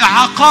يكون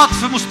إعاقات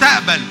في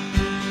مستقبل.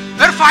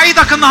 ارفع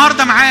ايدك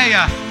النهاردة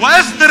معايا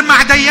واصدر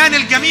مع ديان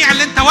الجميع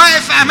اللي انت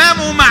واقف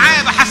امامه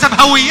معاه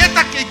بحسب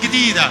هويتك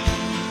الجديدة.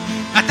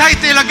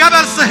 اتيت الى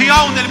جبل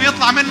صهيون اللي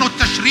بيطلع منه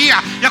التشريع،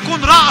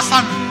 يكون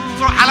رأسا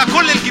على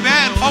كل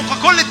الجبال فوق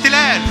كل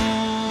التلال.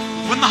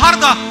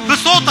 والنهاردة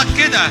بصوتك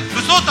كده،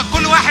 بصوتك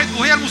كل واحد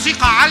وهي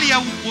الموسيقى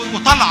عالية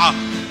وطلعة،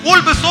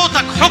 قول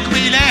بصوتك حكم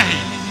إلهي.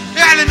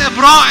 اعلن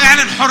إبراء،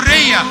 اعلن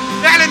حرية،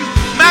 اعلن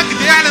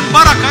مجد، اعلن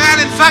بركة،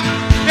 اعلن فجر،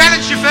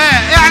 اعلن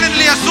شفاء، اعلن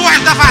ليسوع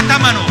دفع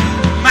ثمنه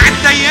مع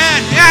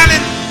الديان،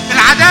 اعلن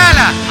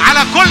العدالة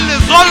على كل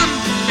ظلم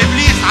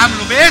إبليس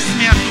عمله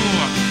باسم يسوع.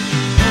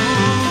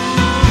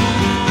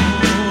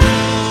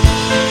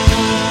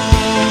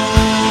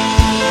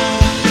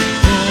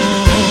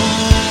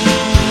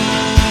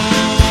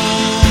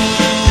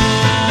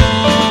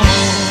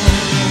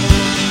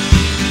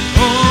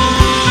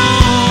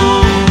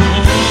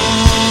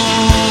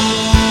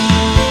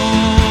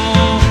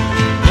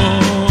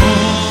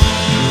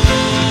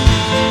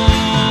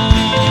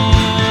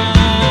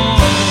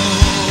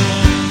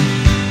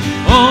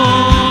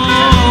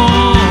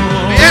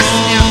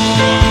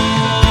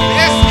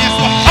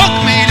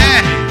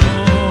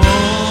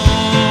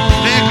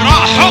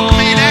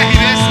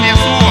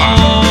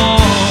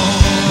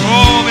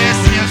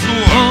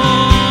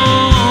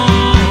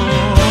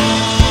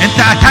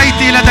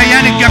 أتيت إلى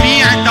ديان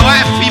الجميع. أنت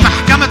واقف في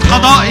محكمة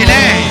قضاء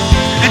إلهي،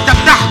 أنت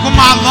بتحكم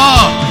مع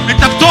الله،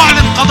 أنت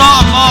بتعلن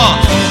قضاء الله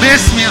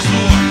باسم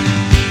يسوع.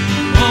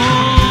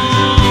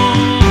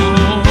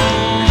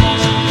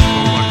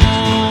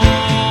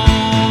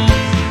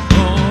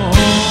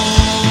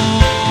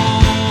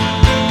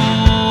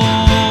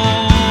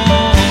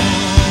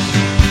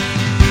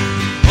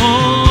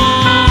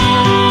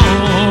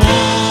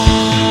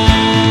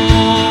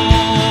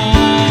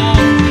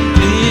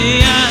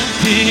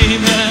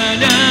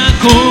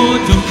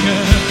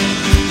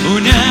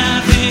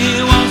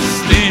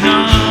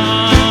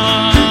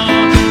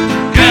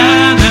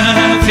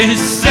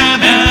 السماء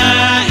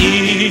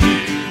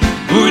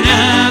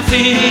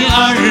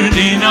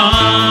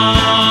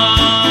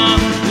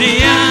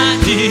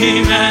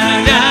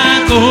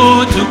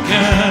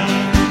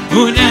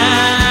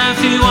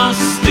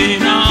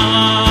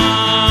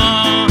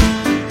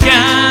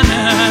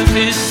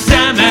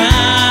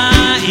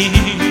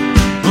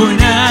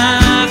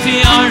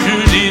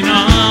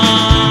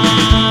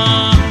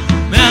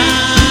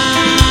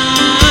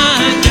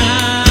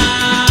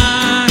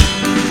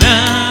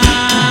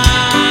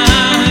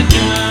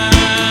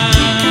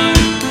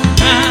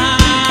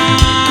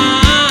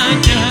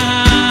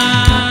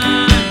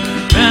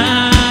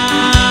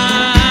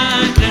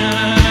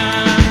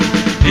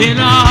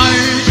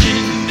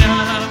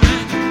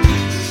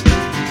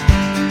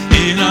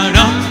إلى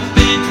رب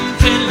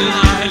في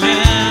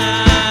العلا،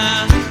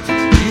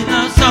 إلى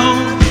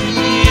صوت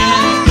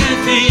مياه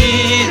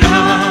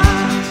كثيرة،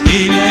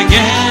 إلى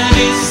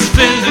جالس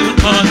في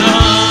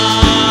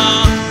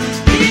القضاء،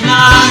 إلى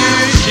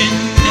عرش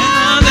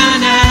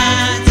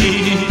النعمات،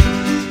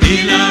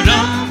 إلى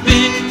رب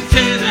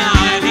في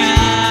العلا،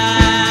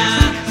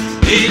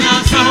 إلى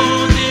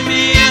صوت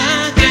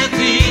مياه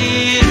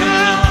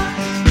كثيرة،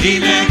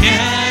 إلى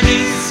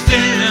جالس في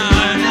العلا.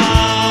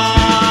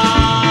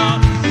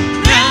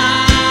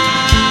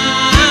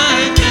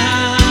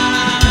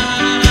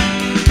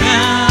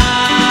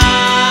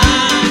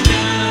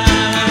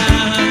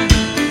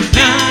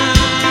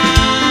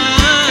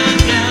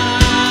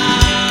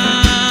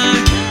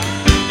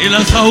 إلى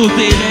صوت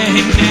إله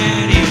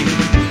النار،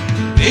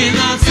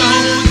 إلى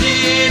صوت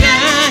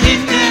إله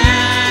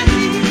النار،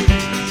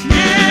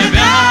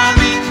 نابع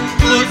من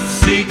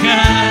قدسك،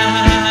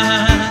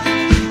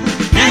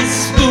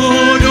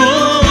 نسكن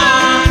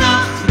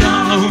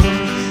ونخضع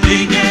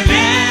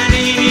لجلال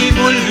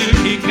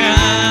ملكك.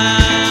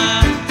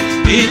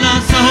 إلى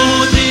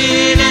صوت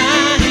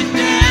إله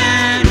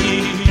النار،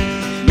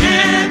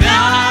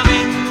 نابع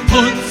من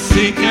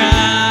قدسك،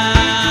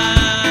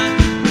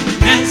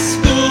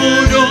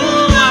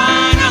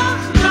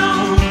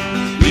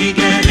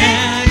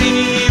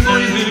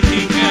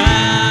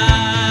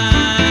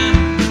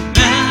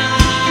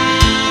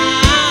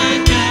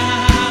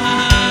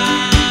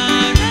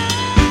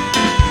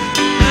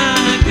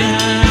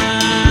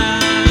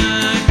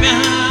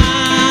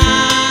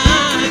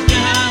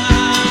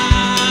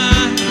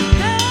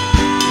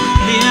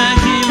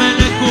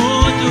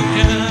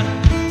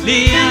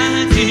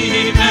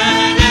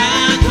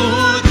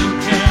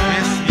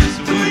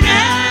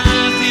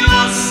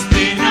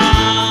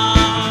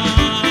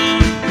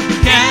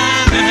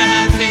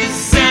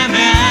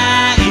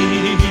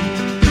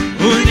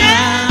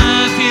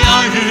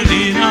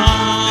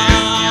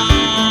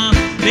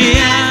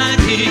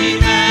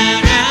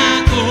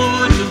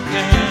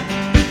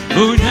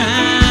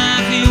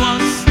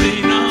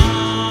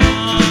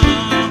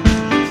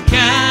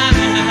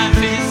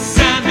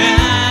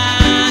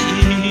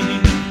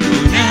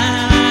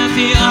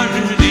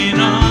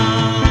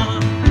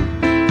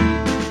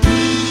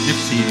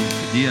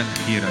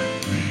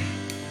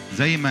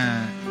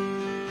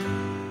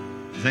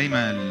 زي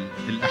ما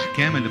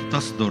الأحكام اللي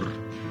بتصدر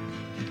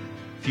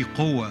في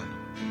قوة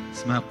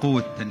اسمها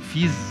قوة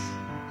تنفيذ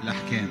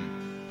الأحكام،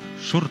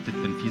 شرطة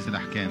تنفيذ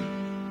الأحكام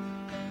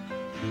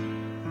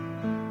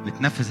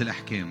بتنفذ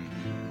الأحكام.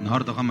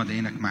 النهاردة غمض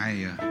عينك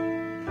معايا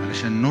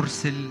علشان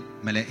نرسل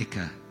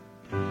ملائكة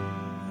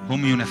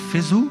هم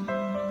ينفذوا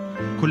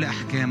كل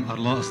أحكام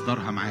الله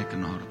أصدرها معاك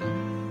النهاردة.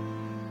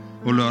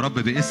 قول له يا رب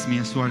باسم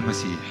يسوع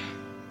المسيح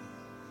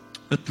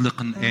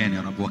اطلق الآن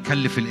يا رب،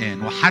 وكلف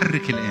الآن،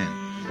 وحرك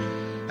الآن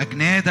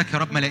أجنادك يا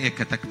رب،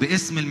 ملائكتك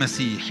باسم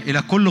المسيح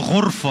إلى كل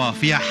غرفة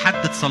فيها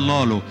حد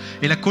تصلاله،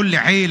 إلى كل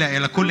عيلة،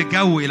 إلى كل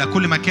جو، إلى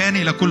كل مكان،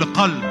 إلى كل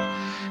قلب،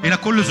 إلى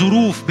كل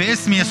ظروف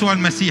باسم يسوع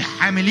المسيح،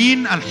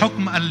 حاملين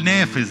الحكم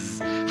النافذ،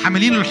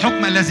 حاملين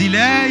الحكم الذي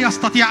لا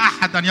يستطيع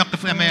أحد أن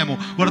يقف أمامه،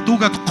 ولا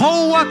توجد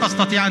قوة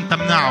تستطيع أن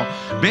تمنعه.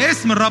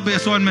 باسم الرب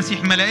يسوع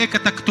المسيح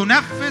ملائكتك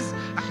تنفذ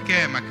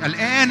أحكامك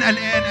الآن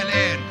الآن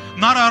الآن.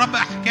 نرى يا رب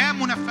أحكام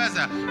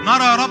منفذة،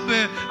 نرى يا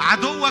رب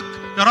عدوك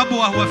يا رب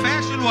وهو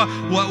فاشل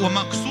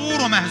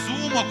ومكسور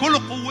ومهزوم، وكل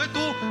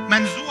قوته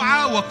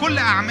منزوعة وكل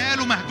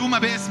أعماله مهدومة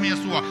باسم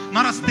يسوع.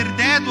 نرى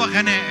استرداد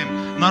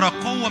وغنائم، نرى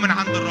قوة من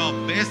عند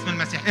الرب باسم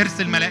المسيح.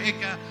 ارسل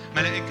ملائكة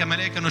ملائكة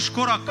ملائكة.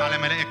 نشكرك على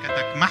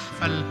ملائكتك،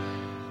 محفل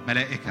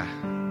ملائكة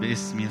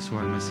باسم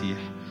يسوع المسيح.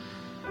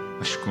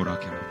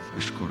 أشكرك يا رب،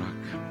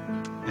 أشكرك.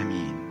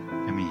 أمين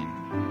أمين.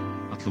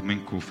 أطلب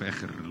منكم في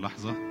آخر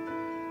لحظة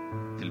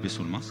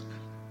تلبسوا الماسك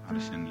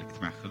علشان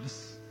الاجتماع خلص.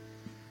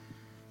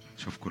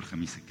 نشوفكم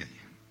الخميس الجاي.